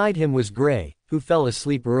 Beside him was Gray, who fell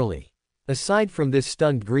asleep early. Aside from this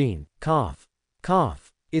stunned Green, cough,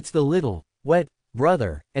 cough, it's the little, wet,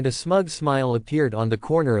 brother, and a smug smile appeared on the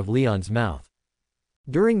corner of Leon's mouth.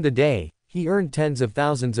 During the day, he earned tens of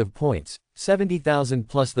thousands of points, 70,000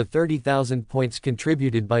 plus the 30,000 points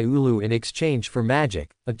contributed by Ulu in exchange for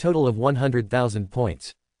magic, a total of 100,000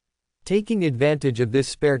 points. Taking advantage of this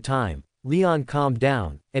spare time, Leon calmed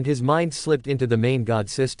down, and his mind slipped into the main god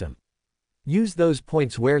system. Use those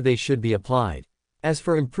points where they should be applied. As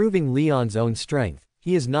for improving Leon's own strength,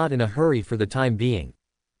 he is not in a hurry for the time being.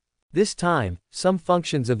 This time, some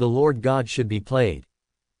functions of the Lord God should be played.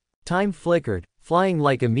 Time flickered, flying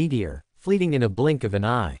like a meteor, fleeting in a blink of an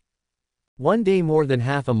eye. One day more than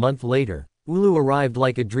half a month later, Ulu arrived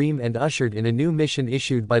like a dream and ushered in a new mission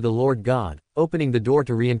issued by the Lord God, opening the door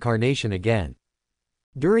to reincarnation again.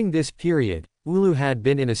 During this period, Ulu had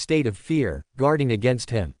been in a state of fear, guarding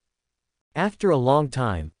against him. After a long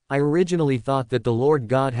time, I originally thought that the Lord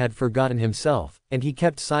God had forgotten himself, and he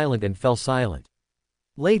kept silent and fell silent.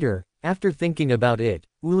 Later, after thinking about it,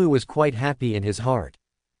 Ulu was quite happy in his heart.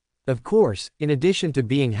 Of course, in addition to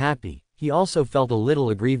being happy, he also felt a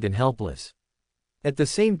little aggrieved and helpless. At the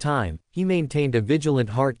same time, he maintained a vigilant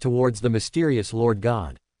heart towards the mysterious Lord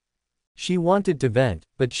God. She wanted to vent,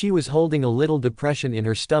 but she was holding a little depression in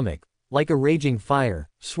her stomach, like a raging fire,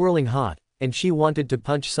 swirling hot, and she wanted to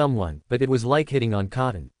punch someone, but it was like hitting on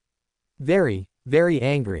cotton. Very, very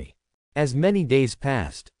angry. As many days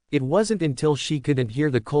passed, it wasn't until she couldn't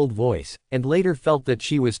hear the cold voice, and later felt that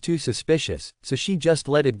she was too suspicious, so she just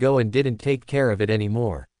let it go and didn't take care of it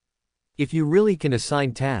anymore. If you really can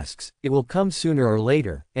assign tasks, it will come sooner or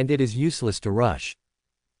later, and it is useless to rush.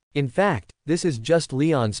 In fact, this is just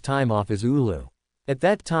Leon's time off as Ulu. At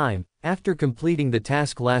that time, after completing the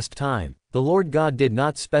task last time, the Lord God did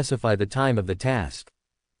not specify the time of the task.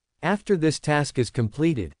 After this task is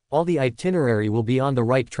completed, all the itinerary will be on the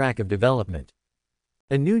right track of development.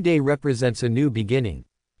 A new day represents a new beginning.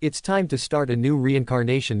 It's time to start a new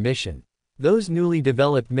reincarnation mission. Those newly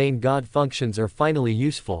developed main god functions are finally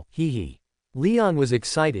useful, hee. Leon was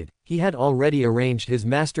excited, he had already arranged his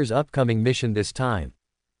master's upcoming mission this time.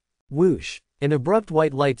 Whoosh! An abrupt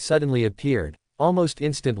white light suddenly appeared, almost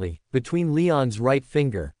instantly, between Leon's right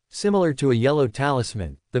finger, similar to a yellow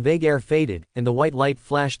talisman. The vague air faded, and the white light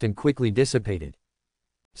flashed and quickly dissipated.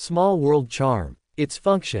 Small world charm. Its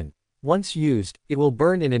function. Once used, it will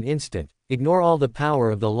burn in an instant, ignore all the power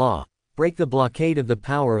of the law, break the blockade of the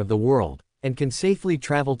power of the world, and can safely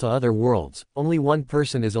travel to other worlds. Only one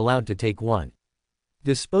person is allowed to take one.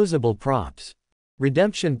 Disposable props.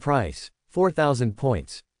 Redemption price, 4,000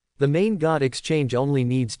 points. The main god exchange only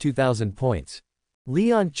needs 2,000 points.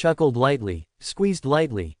 Leon chuckled lightly, squeezed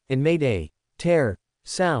lightly, and made a tear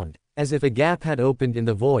sound, as if a gap had opened in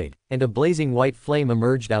the void, and a blazing white flame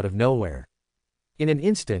emerged out of nowhere. In an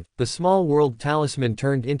instant, the small world talisman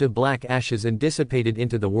turned into black ashes and dissipated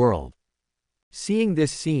into the world. Seeing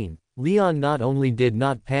this scene, Leon not only did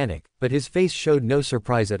not panic, but his face showed no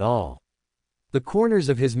surprise at all. The corners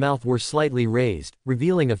of his mouth were slightly raised,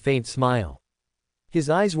 revealing a faint smile. His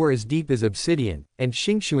eyes were as deep as obsidian, and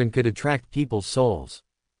Xingxuan could attract people's souls.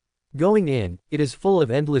 Going in, it is full of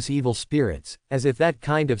endless evil spirits, as if that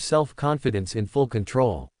kind of self-confidence in full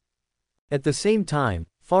control. At the same time,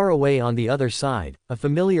 far away on the other side, a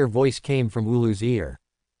familiar voice came from Ulu's ear.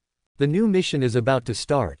 The new mission is about to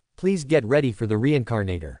start, please get ready for the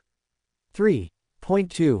reincarnator.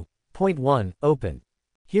 3.2.1 Open.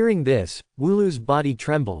 Hearing this, Wulu's body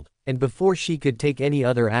trembled, and before she could take any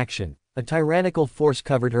other action, a tyrannical force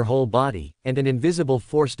covered her whole body, and an invisible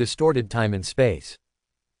force distorted time and space.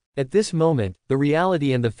 At this moment, the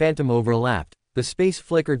reality and the phantom overlapped, the space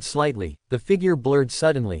flickered slightly, the figure blurred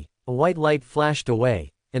suddenly, a white light flashed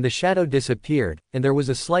away, and the shadow disappeared, and there was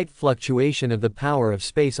a slight fluctuation of the power of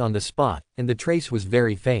space on the spot, and the trace was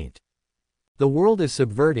very faint. The world is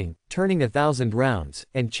subverting, turning 1,000 rounds,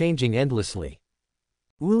 and changing endlessly.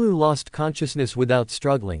 Ulu lost consciousness without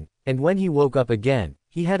struggling, and when he woke up again,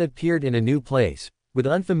 he had appeared in a new place, with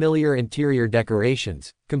unfamiliar interior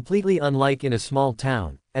decorations, completely unlike in a small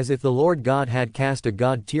town, as if the Lord God had cast a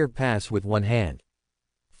god-tier pass with one hand.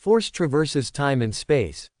 Force traverses time and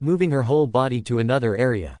space, moving her whole body to another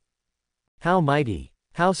area. How mighty!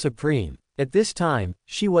 How supreme! At this time,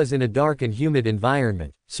 she was in a dark and humid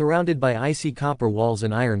environment, surrounded by icy copper walls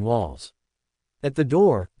and iron walls. At the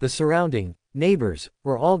door, the surrounding neighbors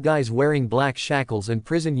were all guys wearing black shackles and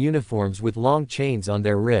prison uniforms with long chains on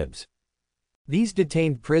their ribs. These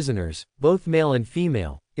detained prisoners, both male and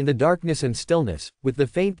female, in the darkness and stillness, with the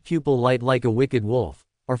faint pupil light like a wicked wolf,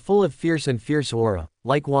 are full of fierce aura,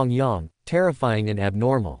 like Wang Yang, terrifying and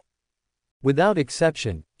abnormal. Without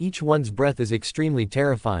exception, each one's breath is extremely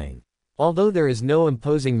terrifying. Although there is no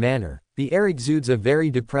imposing manner, the air exudes a very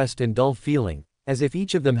depressed and dull feeling, as if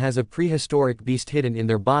each of them has a prehistoric beast hidden in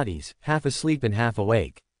their bodies, half asleep and half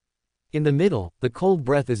awake. In the middle, the cold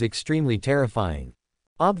breath is extremely terrifying.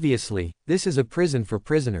 Obviously, this is a prison for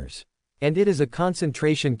prisoners. And it is a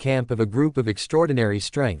concentration camp of a group of extraordinary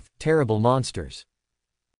strength, terrible monsters.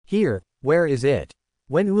 Here, where is it?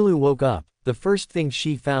 When Ulu woke up, the first thing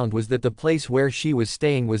she found was that the place where she was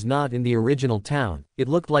staying was not in the original town, it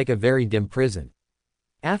looked like a very dim prison.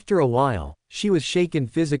 After a while, she was shaken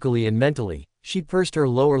physically and mentally, she pursed her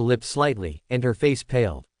lower lip slightly, and her face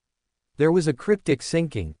paled. There was a cryptic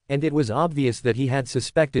sinking, and it was obvious that he had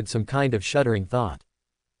suspected some kind of shuddering thought.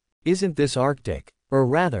 Isn't this Arctic? Or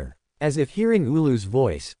rather, as if hearing Ulu's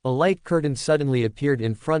voice, a light curtain suddenly appeared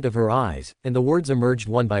in front of her eyes, and the words emerged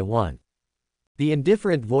one by one. The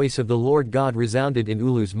indifferent voice of the Lord God resounded in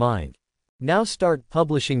Ulu's mind. Now start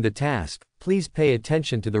publishing the task, please pay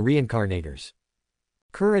attention to the reincarnators.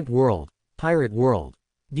 Current world, pirate world.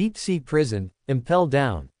 Deep sea prison, Impel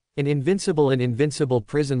Down, an invincible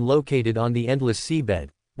prison located on the endless seabed,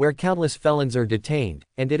 where countless felons are detained,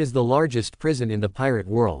 and it is the largest prison in the pirate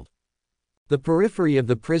world. The periphery of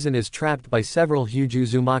the prison is trapped by several huge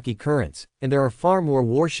Uzumaki currents, and there are far more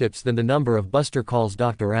warships than the number of buster calls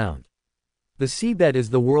docked around. The seabed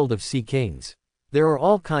is the world of sea kings. There are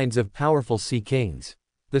all kinds of powerful sea kings.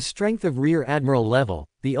 The strength of Rear Admiral level,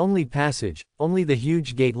 the only passage, only the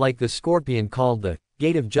huge gate like the Scorpion called the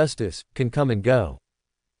Gate of Justice, can come and go.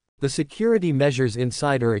 The security measures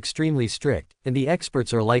inside are extremely strict, and the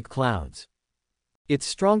experts are like clouds. Its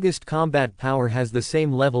strongest combat power has the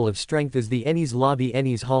same level of strength as the Ennis Lobby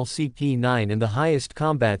Ennis Hall CP9 and the highest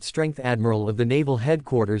combat strength admiral of the naval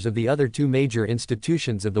headquarters of the other two major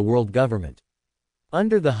institutions of the world government.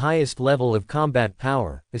 Under the highest level of combat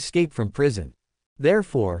power, escape from prison.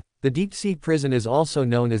 Therefore, the deep-sea prison is also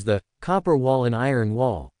known as the Copper Wall and Iron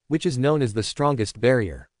Wall, which is known as the strongest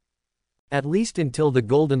barrier. At least until the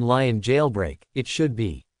Golden Lion jailbreak, it should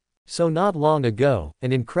be. So not long ago,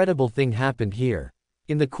 an incredible thing happened here.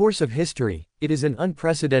 In the course of history, it is an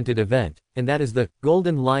unprecedented event, and that is the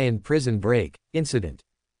Golden Lion prison break incident.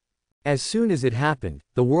 As soon as it happened,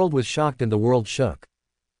 the world was shocked and the world shook.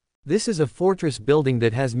 This is a fortress building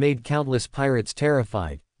that has made countless pirates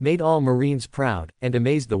terrified, made all Marines proud, and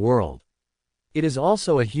amazed the world. It is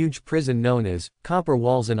also a huge prison known as Copper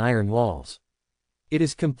Walls and Iron Walls. It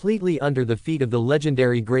is completely under the feet of the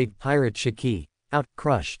legendary great pirate Shiki, out,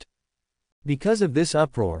 crushed. Because of this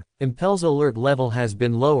uproar, Impel's alert level has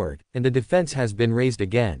been lowered, and the defense has been raised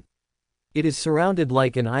again. It is surrounded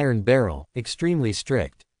like an iron barrel, extremely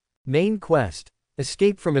strict. Main quest: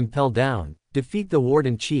 escape from Impel Down, defeat the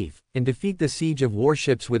Warden-Chief, and defeat the siege of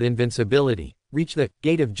warships with invincibility, reach the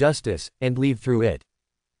Gate of Justice, and leave through it.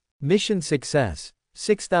 Mission success: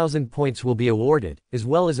 6,000 points will be awarded, as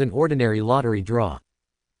well as an ordinary lottery draw.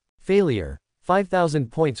 Failure: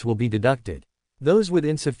 5,000 points will be deducted. Those with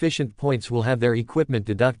insufficient points will have their equipment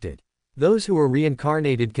deducted. Those who are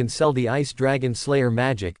reincarnated can sell the Ice Dragon Slayer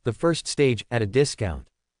magic, the first stage, at a discount.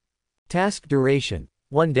 Task duration: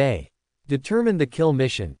 1 day. Determine the kill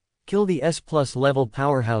mission. Kill the S+ level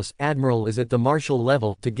powerhouse Admiral is at the Marshal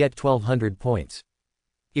level to get 1200 points.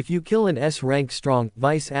 If you kill an S rank strong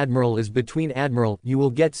Vice Admiral is between Admiral, you will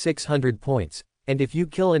get 600 points, and if you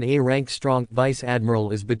kill an A rank strong Vice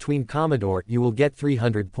Admiral is between Commodore, you will get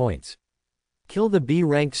 300 points. Kill the B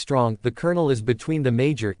rank strong, the Colonel is between the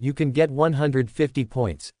Major, you can get 150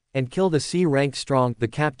 points, and kill the C rank strong, the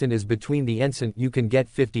Captain is between the Ensign, you can get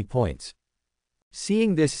 50 points.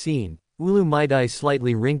 Seeing this scene, Ulu Maidai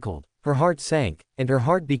slightly wrinkled, her heart sank, and her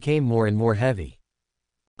heart became more and more heavy.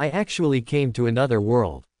 I actually came to another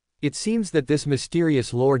world. It seems that this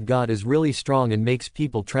mysterious Lord God is really strong and makes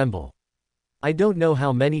people tremble. I don't know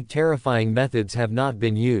how many terrifying methods have not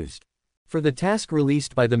been used. For the task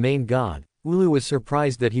released by the main god, Ulu was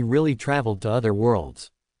surprised that he really traveled to other worlds.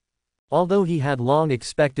 Although he had long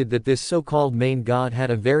expected that this so-called main god had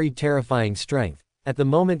a very terrifying strength, at the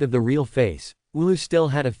moment of the real face, Ulu still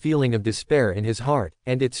had a feeling of despair in his heart,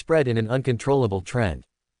 and it spread in an uncontrollable trend.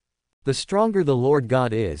 The stronger the Lord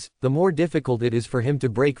God is, the more difficult it is for him to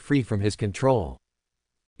break free from his control.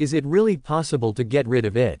 Is it really possible to get rid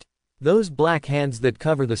of it? Those black hands that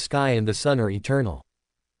cover the sky and the sun are eternal.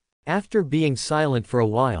 After being silent for a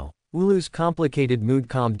while, Ulu's complicated mood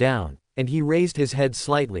calmed down, and he raised his head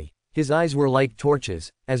slightly. His eyes were like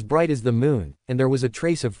torches, as bright as the moon, and there was a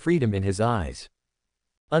trace of freedom in his eyes.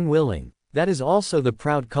 Unwilling. That is also the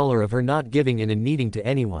proud color of her not giving in and needing to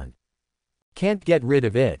anyone. Can't get rid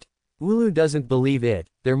of it. Ulu doesn't believe it,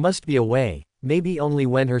 there must be a way, maybe only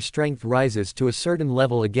when her strength rises to a certain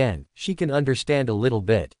level again, she can understand a little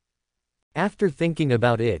bit. After thinking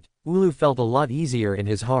about it, Ulu felt a lot easier in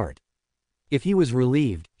his heart. If he was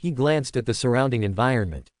relieved, he glanced at the surrounding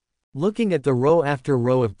environment. Looking at the row after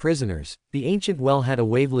row of prisoners, the ancient well had a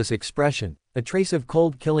waveless expression, a trace of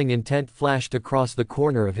cold killing intent flashed across the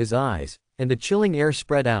corner of his eyes, and the chilling air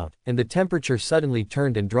spread out, and the temperature suddenly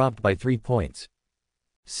turned and dropped by 3 points.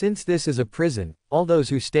 Since this is a prison, all those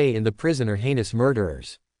who stay in the prison are heinous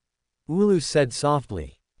murderers. Ulu said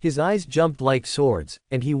softly. His eyes jumped like swords,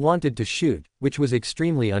 and he wanted to shoot, which was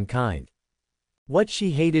extremely unkind. What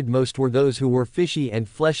she hated most were those who were fishy and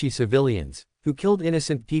fleshy civilians, who killed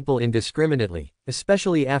innocent people indiscriminately,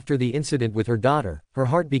 especially after the incident with her daughter. Her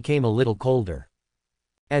heart became a little colder.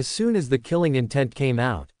 As soon as the killing intent came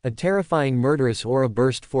out, a terrifying murderous aura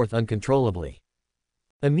burst forth uncontrollably.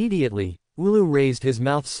 Immediately, Ulu raised his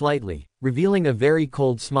mouth slightly, revealing a very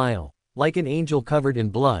cold smile, like an angel covered in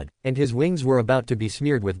blood, and his wings were about to be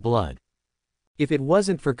smeared with blood. If it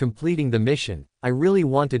wasn't for completing the mission, I really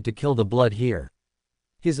wanted to kill the blood here.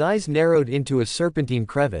 His eyes narrowed into a serpentine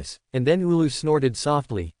crevice, and then Ulu snorted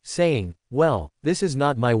softly, saying, "Well, this is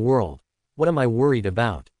not my world. What am I worried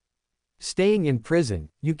about? Staying in prison,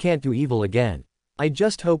 you can't do evil again. I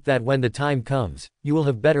just hope that when the time comes, you will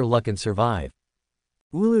have better luck and survive."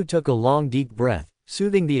 Ulu took a long deep breath,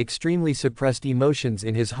 soothing the extremely suppressed emotions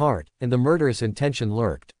in his heart, and the murderous intention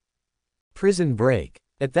lurked. Prison break.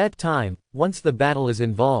 At that time, once the battle is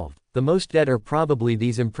involved, the most dead are probably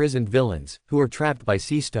these imprisoned villains, who are trapped by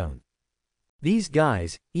Seastone. These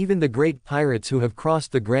guys, even the great pirates who have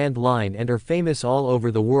crossed the Grand Line and are famous all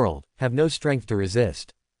over the world, have no strength to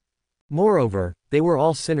resist. Moreover, they were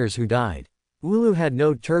all sinners who died. Ulu had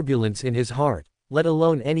no turbulence in his heart, let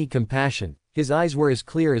alone any compassion. His eyes were as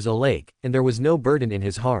clear as a lake, and there was no burden in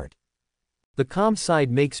his heart. The calm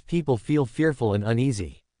side makes people feel fearful and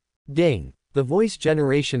uneasy. Ding! The voice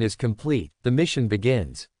generation is complete, the mission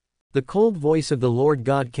begins. The cold voice of the Lord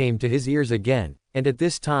God came to his ears again, and at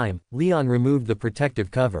this time, Leon removed the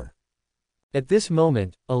protective cover. At this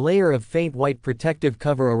moment, a layer of faint white protective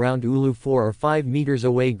cover around Ulu 4 or 5 meters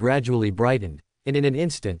away gradually brightened, and in an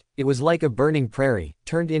instant, it was like a burning prairie,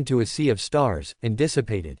 turned into a sea of stars, and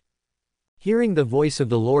dissipated. Hearing the voice of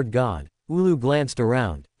the Lord God, Ulu glanced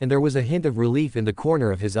around, and there was a hint of relief in the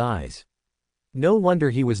corner of his eyes. No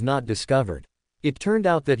wonder he was not discovered. It turned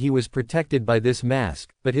out that he was protected by this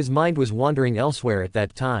mask, but his mind was wandering elsewhere at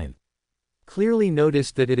that time. Clearly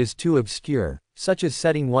noticed that it is too obscure, such as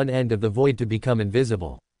setting one end of the void to become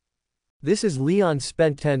invisible. This is Leon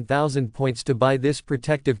spent 10,000 points to buy this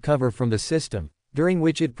protective cover from the system, during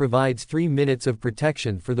which it provides 3 minutes of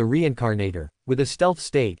protection for the reincarnator, with a stealth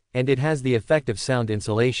state, and it has the effect of sound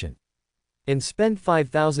insulation. And spend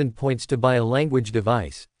 5,000 points to buy a language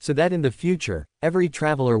device, so that in the future, every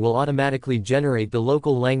traveler will automatically generate the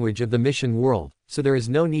local language of the mission world, so there is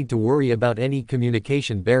no need to worry about any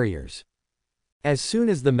communication barriers. As soon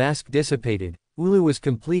as the mask dissipated, Ulu was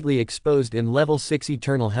completely exposed in level 6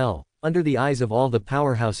 eternal hell, under the eyes of all the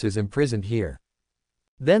powerhouses imprisoned here.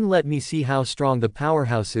 Then let me see how strong the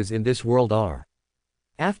powerhouses in this world are.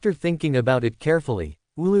 After thinking about it carefully,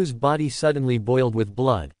 Ulu's body suddenly boiled with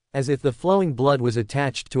blood, as if the flowing blood was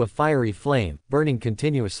attached to a fiery flame, burning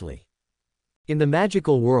continuously. In the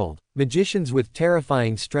magical world, magicians with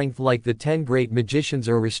terrifying strength like the 10 great magicians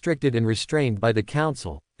are restricted and restrained by the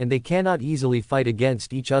council, and they cannot easily fight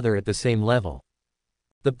against each other at the same level.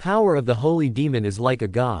 The power of the holy demon is like a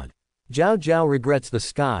god. Zhao Zhao regrets the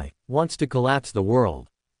sky, wants to collapse the world.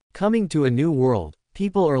 Coming to a new world,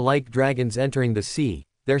 people are like dragons entering the sea,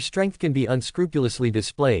 their strength can be unscrupulously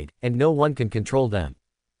displayed, and no one can control them.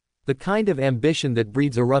 The kind of ambition that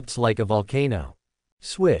breeds erupts like a volcano.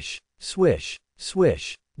 Swish, swish,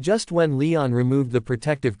 swish. Just when Leon removed the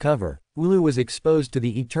protective cover, Ulu was exposed to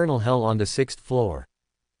the eternal hell on the 6th floor.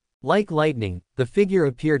 Like lightning, the figure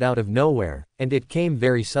appeared out of nowhere, and it came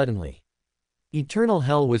very suddenly. Eternal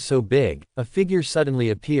hell was so big, a figure suddenly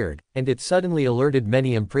appeared, and it suddenly alerted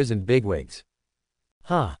many imprisoned bigwigs.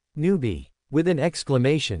 "Ha, newbie!" With an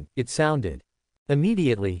exclamation, it sounded.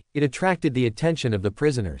 Immediately, it attracted the attention of the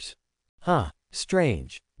prisoners. "Huh,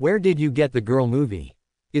 strange. Where did you get the girl movie?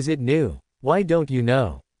 Is it new? Why don't you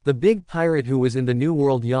know?" The big pirate who was in the new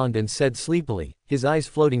world yawned and said sleepily, his eyes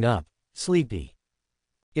floating up, "Sleepy."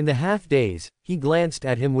 In the half-daze, he glanced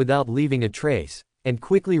at him without leaving a trace, and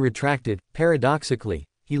quickly retracted. Paradoxically,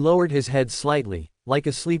 he lowered his head slightly, like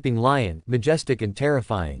a sleeping lion, majestic and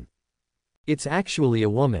terrifying. It's actually a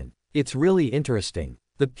woman. It's really interesting.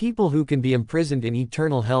 The people who can be imprisoned in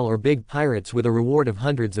eternal hell are big pirates with a reward of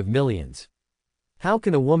hundreds of millions. How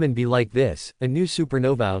can a woman be like this, a new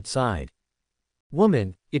supernova outside?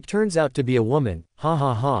 Woman, it turns out to be a woman, ha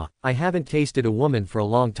ha ha, I haven't tasted a woman for a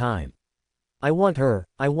long time. I want her,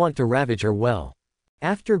 I want to ravage her well.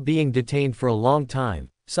 After being detained for a long time,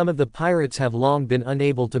 some of the pirates have long been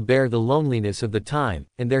unable to bear the loneliness of the time,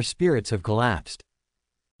 and their spirits have collapsed.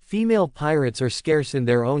 Female pirates are scarce in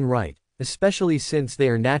their own right, especially since they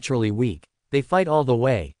are naturally weak. They fight all the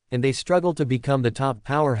way, and they struggle to become the top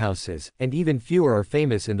powerhouses, and even fewer are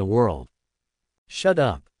famous in the world. Shut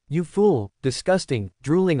up, you fool, disgusting,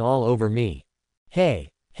 drooling all over me. Hey,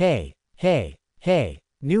 hey, hey, hey,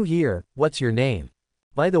 new here, what's your name?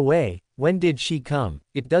 By the way, when did she come?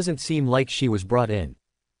 It doesn't seem like she was brought in.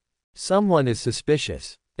 Someone is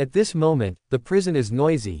suspicious. At this moment, the prison is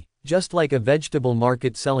noisy, just like a vegetable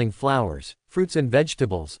market selling flowers, fruits and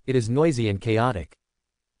vegetables, it is noisy and chaotic.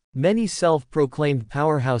 Many self-proclaimed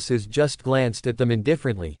powerhouses just glanced at them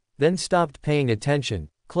indifferently, then stopped paying attention,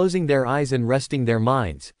 closing their eyes and resting their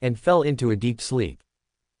minds, and fell into a deep sleep.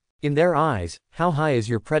 In their eyes, how high is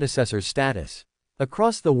your predecessor's status?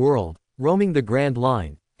 Across the world, roaming the Grand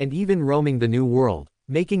Line, and even roaming the New World,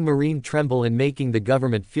 making Marine tremble and making the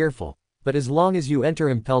government fearful, but as long as you enter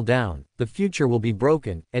Impel Down, the future will be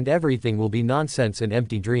broken, and everything will be nonsense and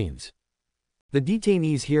empty dreams. The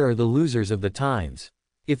detainees here are the losers of the times.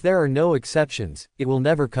 If there are no exceptions, it will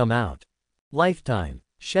never come out. Lifetime.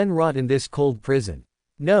 Shen rot in this cold prison.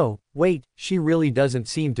 No, wait, she really doesn't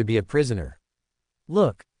seem to be a prisoner.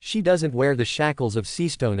 Look, she doesn't wear the shackles of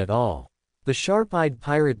seastone at all. The sharp-eyed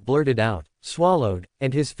pirate blurted out, swallowed,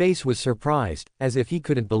 and his face was surprised, as if he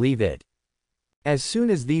couldn't believe it. As soon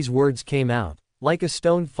as these words came out, like a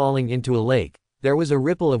stone falling into a lake, there was a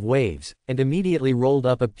ripple of waves, and immediately rolled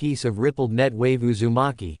up a piece of rippled net wave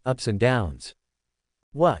Uzumaki, ups and downs.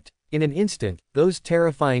 What? In an instant, those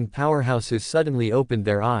terrifying powerhouses suddenly opened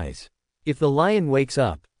their eyes. If the lion wakes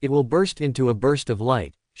up, it will burst into a burst of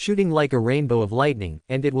light, shooting like a rainbow of lightning,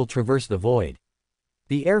 and it will traverse the void.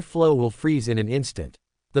 The air flow will freeze in an instant.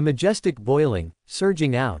 The majestic boiling,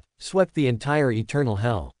 surging out, swept the entire eternal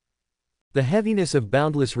hell. The heaviness of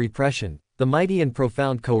boundless repression, the mighty and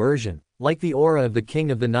profound coercion, like the aura of the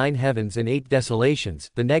king of the 9 heavens and 8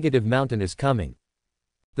 desolations, the negative mountain is coming.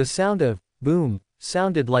 The sound of boom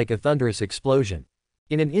sounded like a thunderous explosion.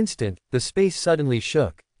 In an instant, the space suddenly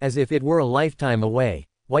shook, as if it were a lifetime away.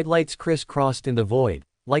 White lights crisscrossed in the void,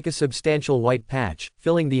 like a substantial white patch,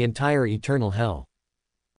 filling the entire eternal hell.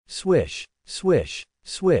 Swish, swish,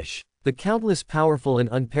 swish. The countless powerful and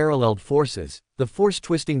unparalleled forces, the force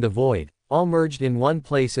twisting the void, all merged in one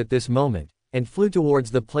place at this moment, and flew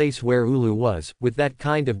towards the place where Ulu was, with that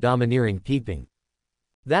kind of domineering peeping.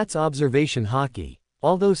 That's observation haki.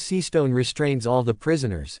 Although Seastone restrains all the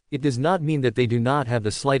prisoners, it does not mean that they do not have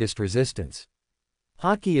the slightest resistance.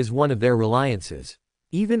 Haki is one of their reliances.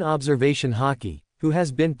 Even observation haki, who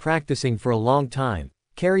has been practicing for a long time,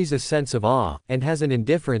 carries a sense of awe, and has an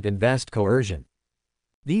indifferent and vast coercion.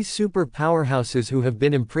 These super powerhouses who have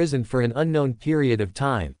been imprisoned for an unknown period of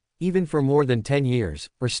time, even for more than 10 years,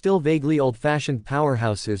 are still vaguely old-fashioned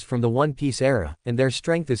powerhouses from the One Piece era, and their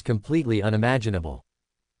strength is completely unimaginable.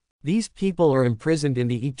 These people are imprisoned in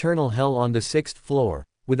the eternal hell on the 6th floor.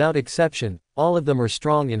 Without exception, all of them are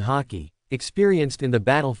strong in haki, experienced in the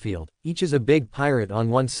battlefield, each is a big pirate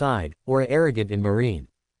on one side, or arrogant in marine.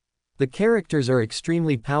 The characters are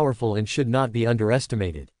extremely powerful and should not be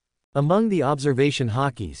underestimated. Among the observation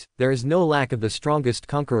hakis, there is no lack of the strongest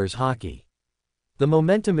conqueror's haki. The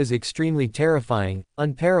momentum is extremely terrifying,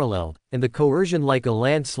 unparalleled, and the coercion like a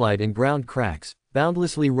landslide and ground cracks,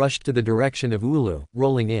 boundlessly rushed to the direction of Ulu,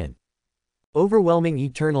 rolling in. Overwhelming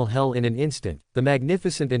eternal hell in an instant, the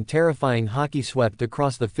magnificent and terrifying haki swept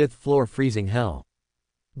across the 5th floor, freezing hell,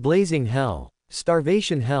 blazing hell,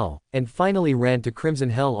 starvation hell, and finally ran to crimson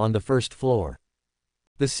hell on the 1st floor.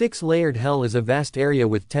 The 6-layered hell is a vast area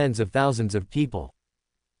with tens of thousands of people.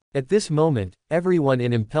 At this moment, everyone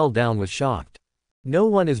in Impel Down was shocked. No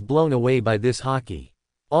one is blown away by this haki.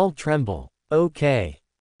 All tremble. Okay.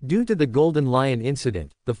 Due to the Golden Lion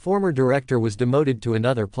incident, the former director was demoted to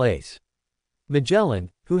another place.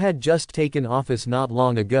 Magellan, who had just taken office not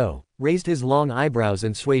long ago, raised his long eyebrows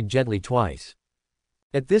and swayed gently twice.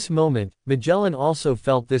 At this moment, Magellan also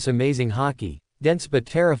felt this amazing haki, dense but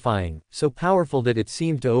terrifying, so powerful that it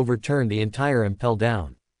seemed to overturn the entire Impel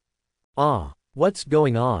Down. Ah, what's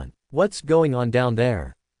going on? What's going on down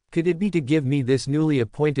there? Could it be to give me, this newly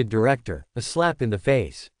appointed director, a slap in the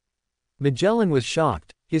face? Magellan was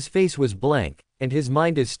shocked, his face was blank, and his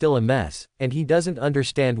mind is still a mess, and he doesn't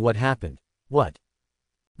understand what happened. What?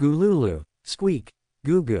 Gululu, squeak,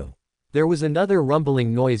 goo goo. There was another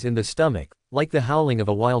rumbling noise in the stomach, like the howling of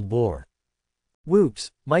a wild boar.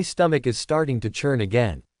 Whoops, my stomach is starting to churn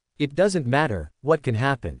again. It doesn't matter, what can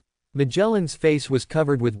happen? Magellan's face was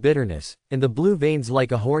covered with bitterness, and the blue veins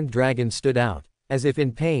like a horned dragon stood out, as if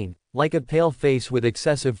in pain, like a pale face with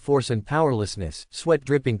excessive force and powerlessness, sweat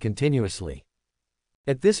dripping continuously.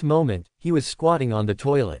 At this moment, he was squatting on the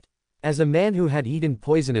toilet. As a man who had eaten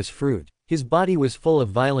poisonous fruit, his body was full of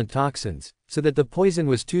violent toxins, so that the poison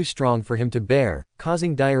was too strong for him to bear,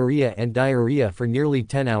 causing diarrhea for nearly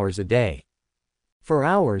 10 hours a day. For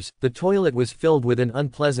hours, the toilet was filled with an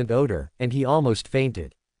unpleasant odor, and he almost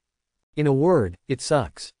fainted. In a word, it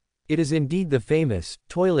sucks. It is indeed the famous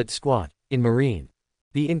toilet squat in marine.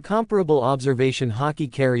 The incomparable observation haki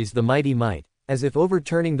carries the mighty might, as if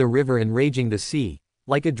overturning the river and raging the sea,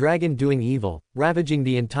 like a dragon doing evil, ravaging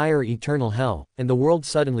the entire eternal hell, and the world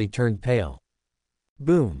suddenly turned pale.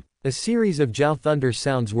 Boom! A series of Jiao thunder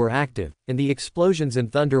sounds were active, and the explosions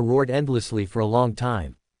and thunder roared endlessly for a long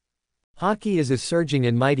time. Haki is as surging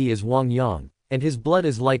and mighty as Wang Yang, and his blood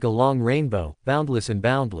is like a long rainbow, boundless and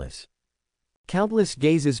boundless. Countless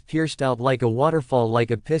gazes pierced out like a waterfall,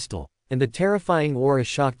 like a pistol, and the terrifying aura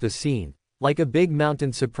shocked the scene, like a big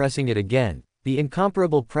mountain suppressing it again. The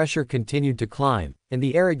incomparable pressure continued to climb, and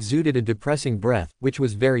the air exuded a depressing breath, which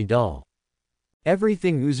was very dull.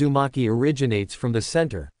 Everything Uzumaki originates from the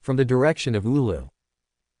center, from the direction of Ulu.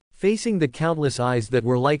 Facing the countless eyes that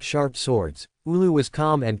were like sharp swords, Ulu was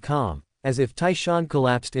calm, as if Taishan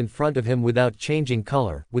collapsed in front of him without changing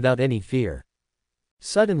color, without any fear.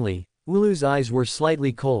 Suddenly, Ulu's eyes were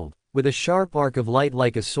slightly cold, with a sharp arc of light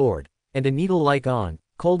like a sword, and a needle-like on,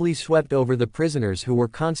 coldly swept over the prisoners who were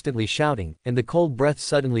constantly shouting, and the cold breath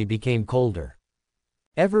suddenly became colder.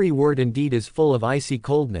 Every word indeed is full of icy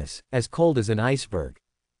coldness, as cold as an iceberg.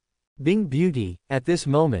 Bing Beauty, at this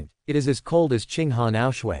moment, it is as cold as Qinghan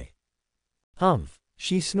Aoshui. Humph!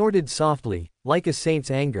 She snorted softly, like a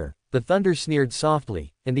saint's anger, the thunder sneered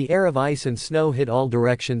softly, and the air of ice and snow hit all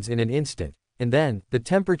directions in an instant, and then, the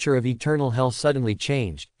temperature of eternal hell suddenly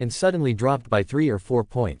changed, and suddenly dropped by 3 or 4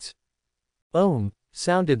 points. Ohm!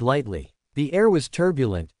 Sounded lightly. The air was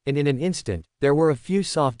turbulent, and in an instant, there were a few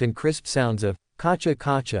soft and crisp sounds of kacha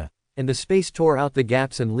kacha, and the space tore out the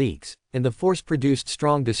gaps and leaks, and the force produced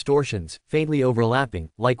strong distortions, faintly overlapping,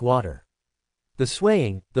 like water. The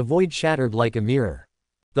swaying, the void shattered like a mirror.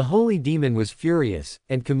 The holy demon was furious,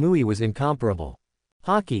 and Kamui was incomparable.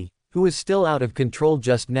 Haki, who was still out of control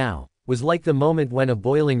just now, was like the moment when a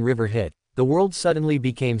boiling river hit, the world suddenly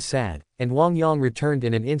became sad, and Wang Yang returned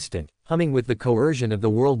in an instant, humming with the coercion of the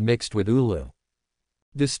world mixed with Ulu.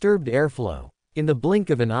 Disturbed airflow. In the blink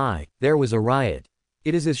of an eye, there was a riot.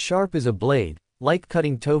 It is as sharp as a blade, like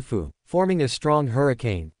cutting tofu, forming a strong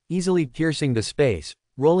hurricane, easily piercing the space,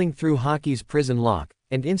 rolling through Haki's prison lock,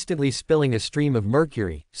 and instantly spilling a stream of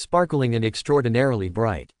mercury, sparkling and extraordinarily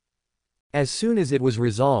bright. As soon as it was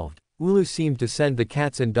resolved, Ulu seemed to send the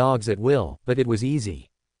cats and dogs at will, but it was easy.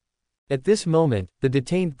 At this moment, the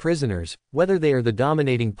detained prisoners, whether they are the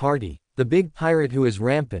dominating party, the big pirate who is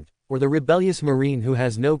rampant, or the rebellious marine who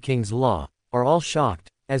has no king's law, are all shocked,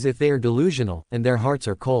 as if they are delusional, and their hearts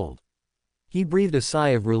are cold. He breathed a sigh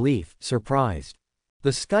of relief, surprised.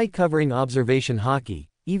 The sky-covering observation Haki,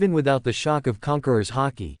 even without the shock of Conqueror's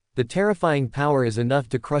Haki, the terrifying power is enough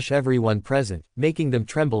to crush everyone present, making them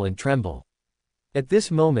tremble and tremble. At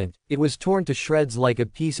this moment, it was torn to shreds like a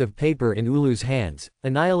piece of paper in Ulu's hands,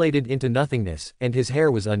 annihilated into nothingness, and his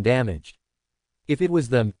hair was undamaged. If it was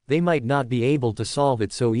them, they might not be able to solve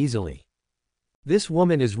it so easily. This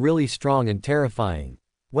woman is really strong and terrifying.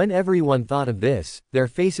 When everyone thought of this, their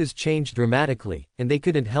faces changed dramatically, and they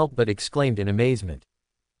couldn't help but exclaim in amazement.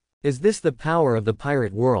 Is this the power of the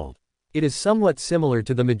pirate world? It is somewhat similar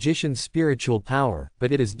to the magician's spiritual power,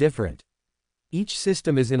 but it is different. Each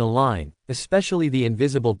system is in a line, especially the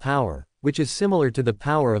invisible power, which is similar to the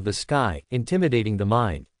power of the sky, intimidating the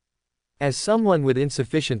mind. As someone with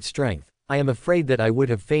insufficient strength, I am afraid that I would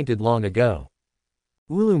have fainted long ago.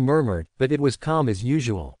 Ulu murmured, but it was calm as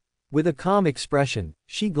usual. With a calm expression,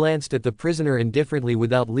 she glanced at the prisoner indifferently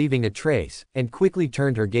without leaving a trace, and quickly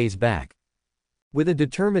turned her gaze back. With a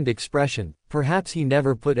determined expression, perhaps he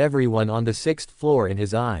never put everyone on the 6th floor in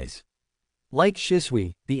his eyes. Like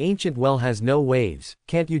Shisui, the ancient well has no waves,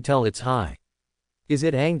 can't you tell it's high? Is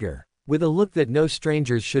it anger? With a look that no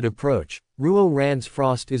strangers should approach, Ruo Ran's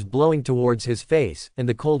frost is blowing towards his face, and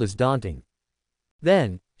the cold is daunting.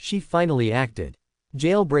 Then, she finally acted.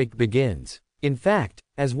 Jailbreak begins. In fact,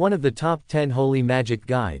 as one of the top 10 holy magic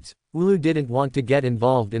guides, Ulu didn't want to get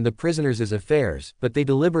involved in the prisoners' affairs, but they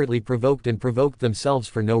deliberately provoked themselves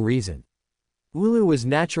for no reason. Ulu was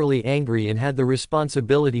naturally angry and had the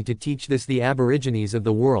responsibility to teach this the aborigines of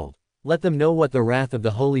the world, let them know what the wrath of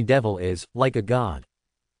the holy devil is, like a god.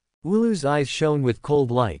 Ulu's eyes shone with cold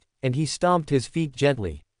light, and he stomped his feet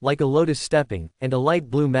gently, like a lotus stepping, and a light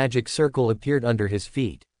blue magic circle appeared under his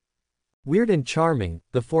feet. Weird and charming,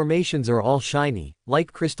 the formations are all shiny,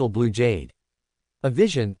 like crystal blue jade. A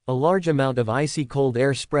vision, a large amount of icy cold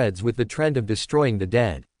air spreads with the trend of destroying the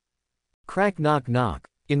dead. Crack knock knock.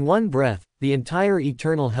 In one breath, the entire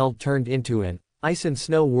eternal hell turned into an ice and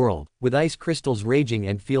snow world, with ice crystals raging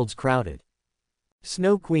and fields crowded.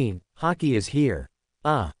 Snow Queen, Haki is here.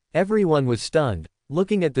 Ah! Everyone was stunned,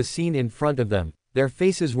 looking at the scene in front of them. Their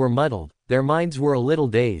faces were muddled, their minds were a little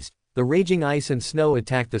dazed. The raging ice and snow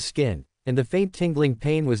attacked the skin, and the faint tingling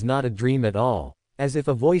pain was not a dream at all, as if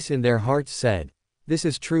a voice in their hearts said, "This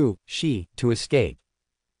is true, to escape."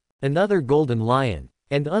 Another golden lion.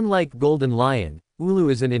 And unlike Golden Lion, Ulu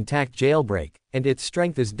is an intact jailbreak, and its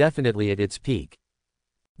strength is definitely at its peak.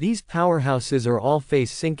 These powerhouses are all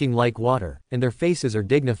face sinking like water, and their faces are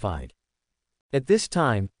dignified. At this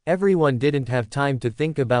time, everyone didn't have time to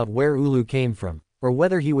think about where Ulu came from, or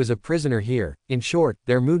whether he was a prisoner here. In short,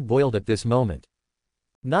 their mood boiled at this moment.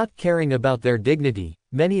 Not caring about their dignity,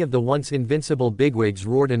 many of the once invincible bigwigs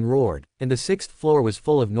roared, and the 6th floor was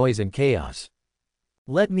full of noise and chaos.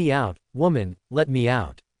 "Let me out, woman, let me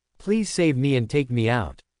out. Please save me and take me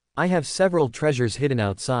out. I have several treasures hidden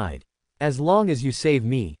outside. As long as you save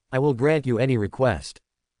me, I will grant you any request.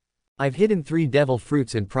 I've hidden 3 devil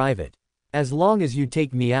fruits in private. As long as you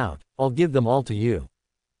take me out, I'll give them all to you.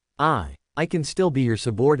 I can still be your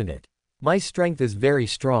subordinate. My strength is very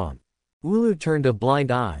strong." Ulu turned a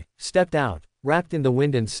blind eye, stepped out, wrapped in the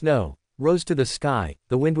wind and snow, rose to the sky.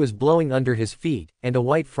 The wind was blowing under his feet, and a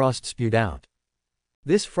white frost spewed out.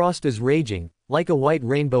 This frost is raging, like a white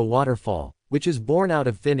rainbow waterfall, which is born out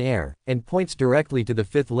of thin air, and points directly to the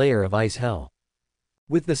 5th layer of ice hell.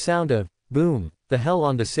 With the sound of boom, the hell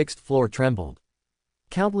on the 6th floor trembled.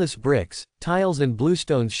 Countless bricks, tiles and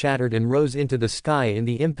bluestones shattered and rose into the sky in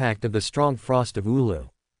the impact of the strong frost of Ulu.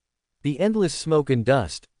 The endless smoke and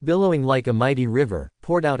dust, billowing like a mighty river,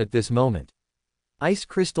 poured out at this moment. Ice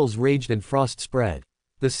crystals raged and frost spread.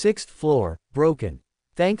 The 6th floor, broken.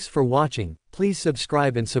 Thanks for watching, please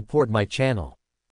subscribe and support my channel.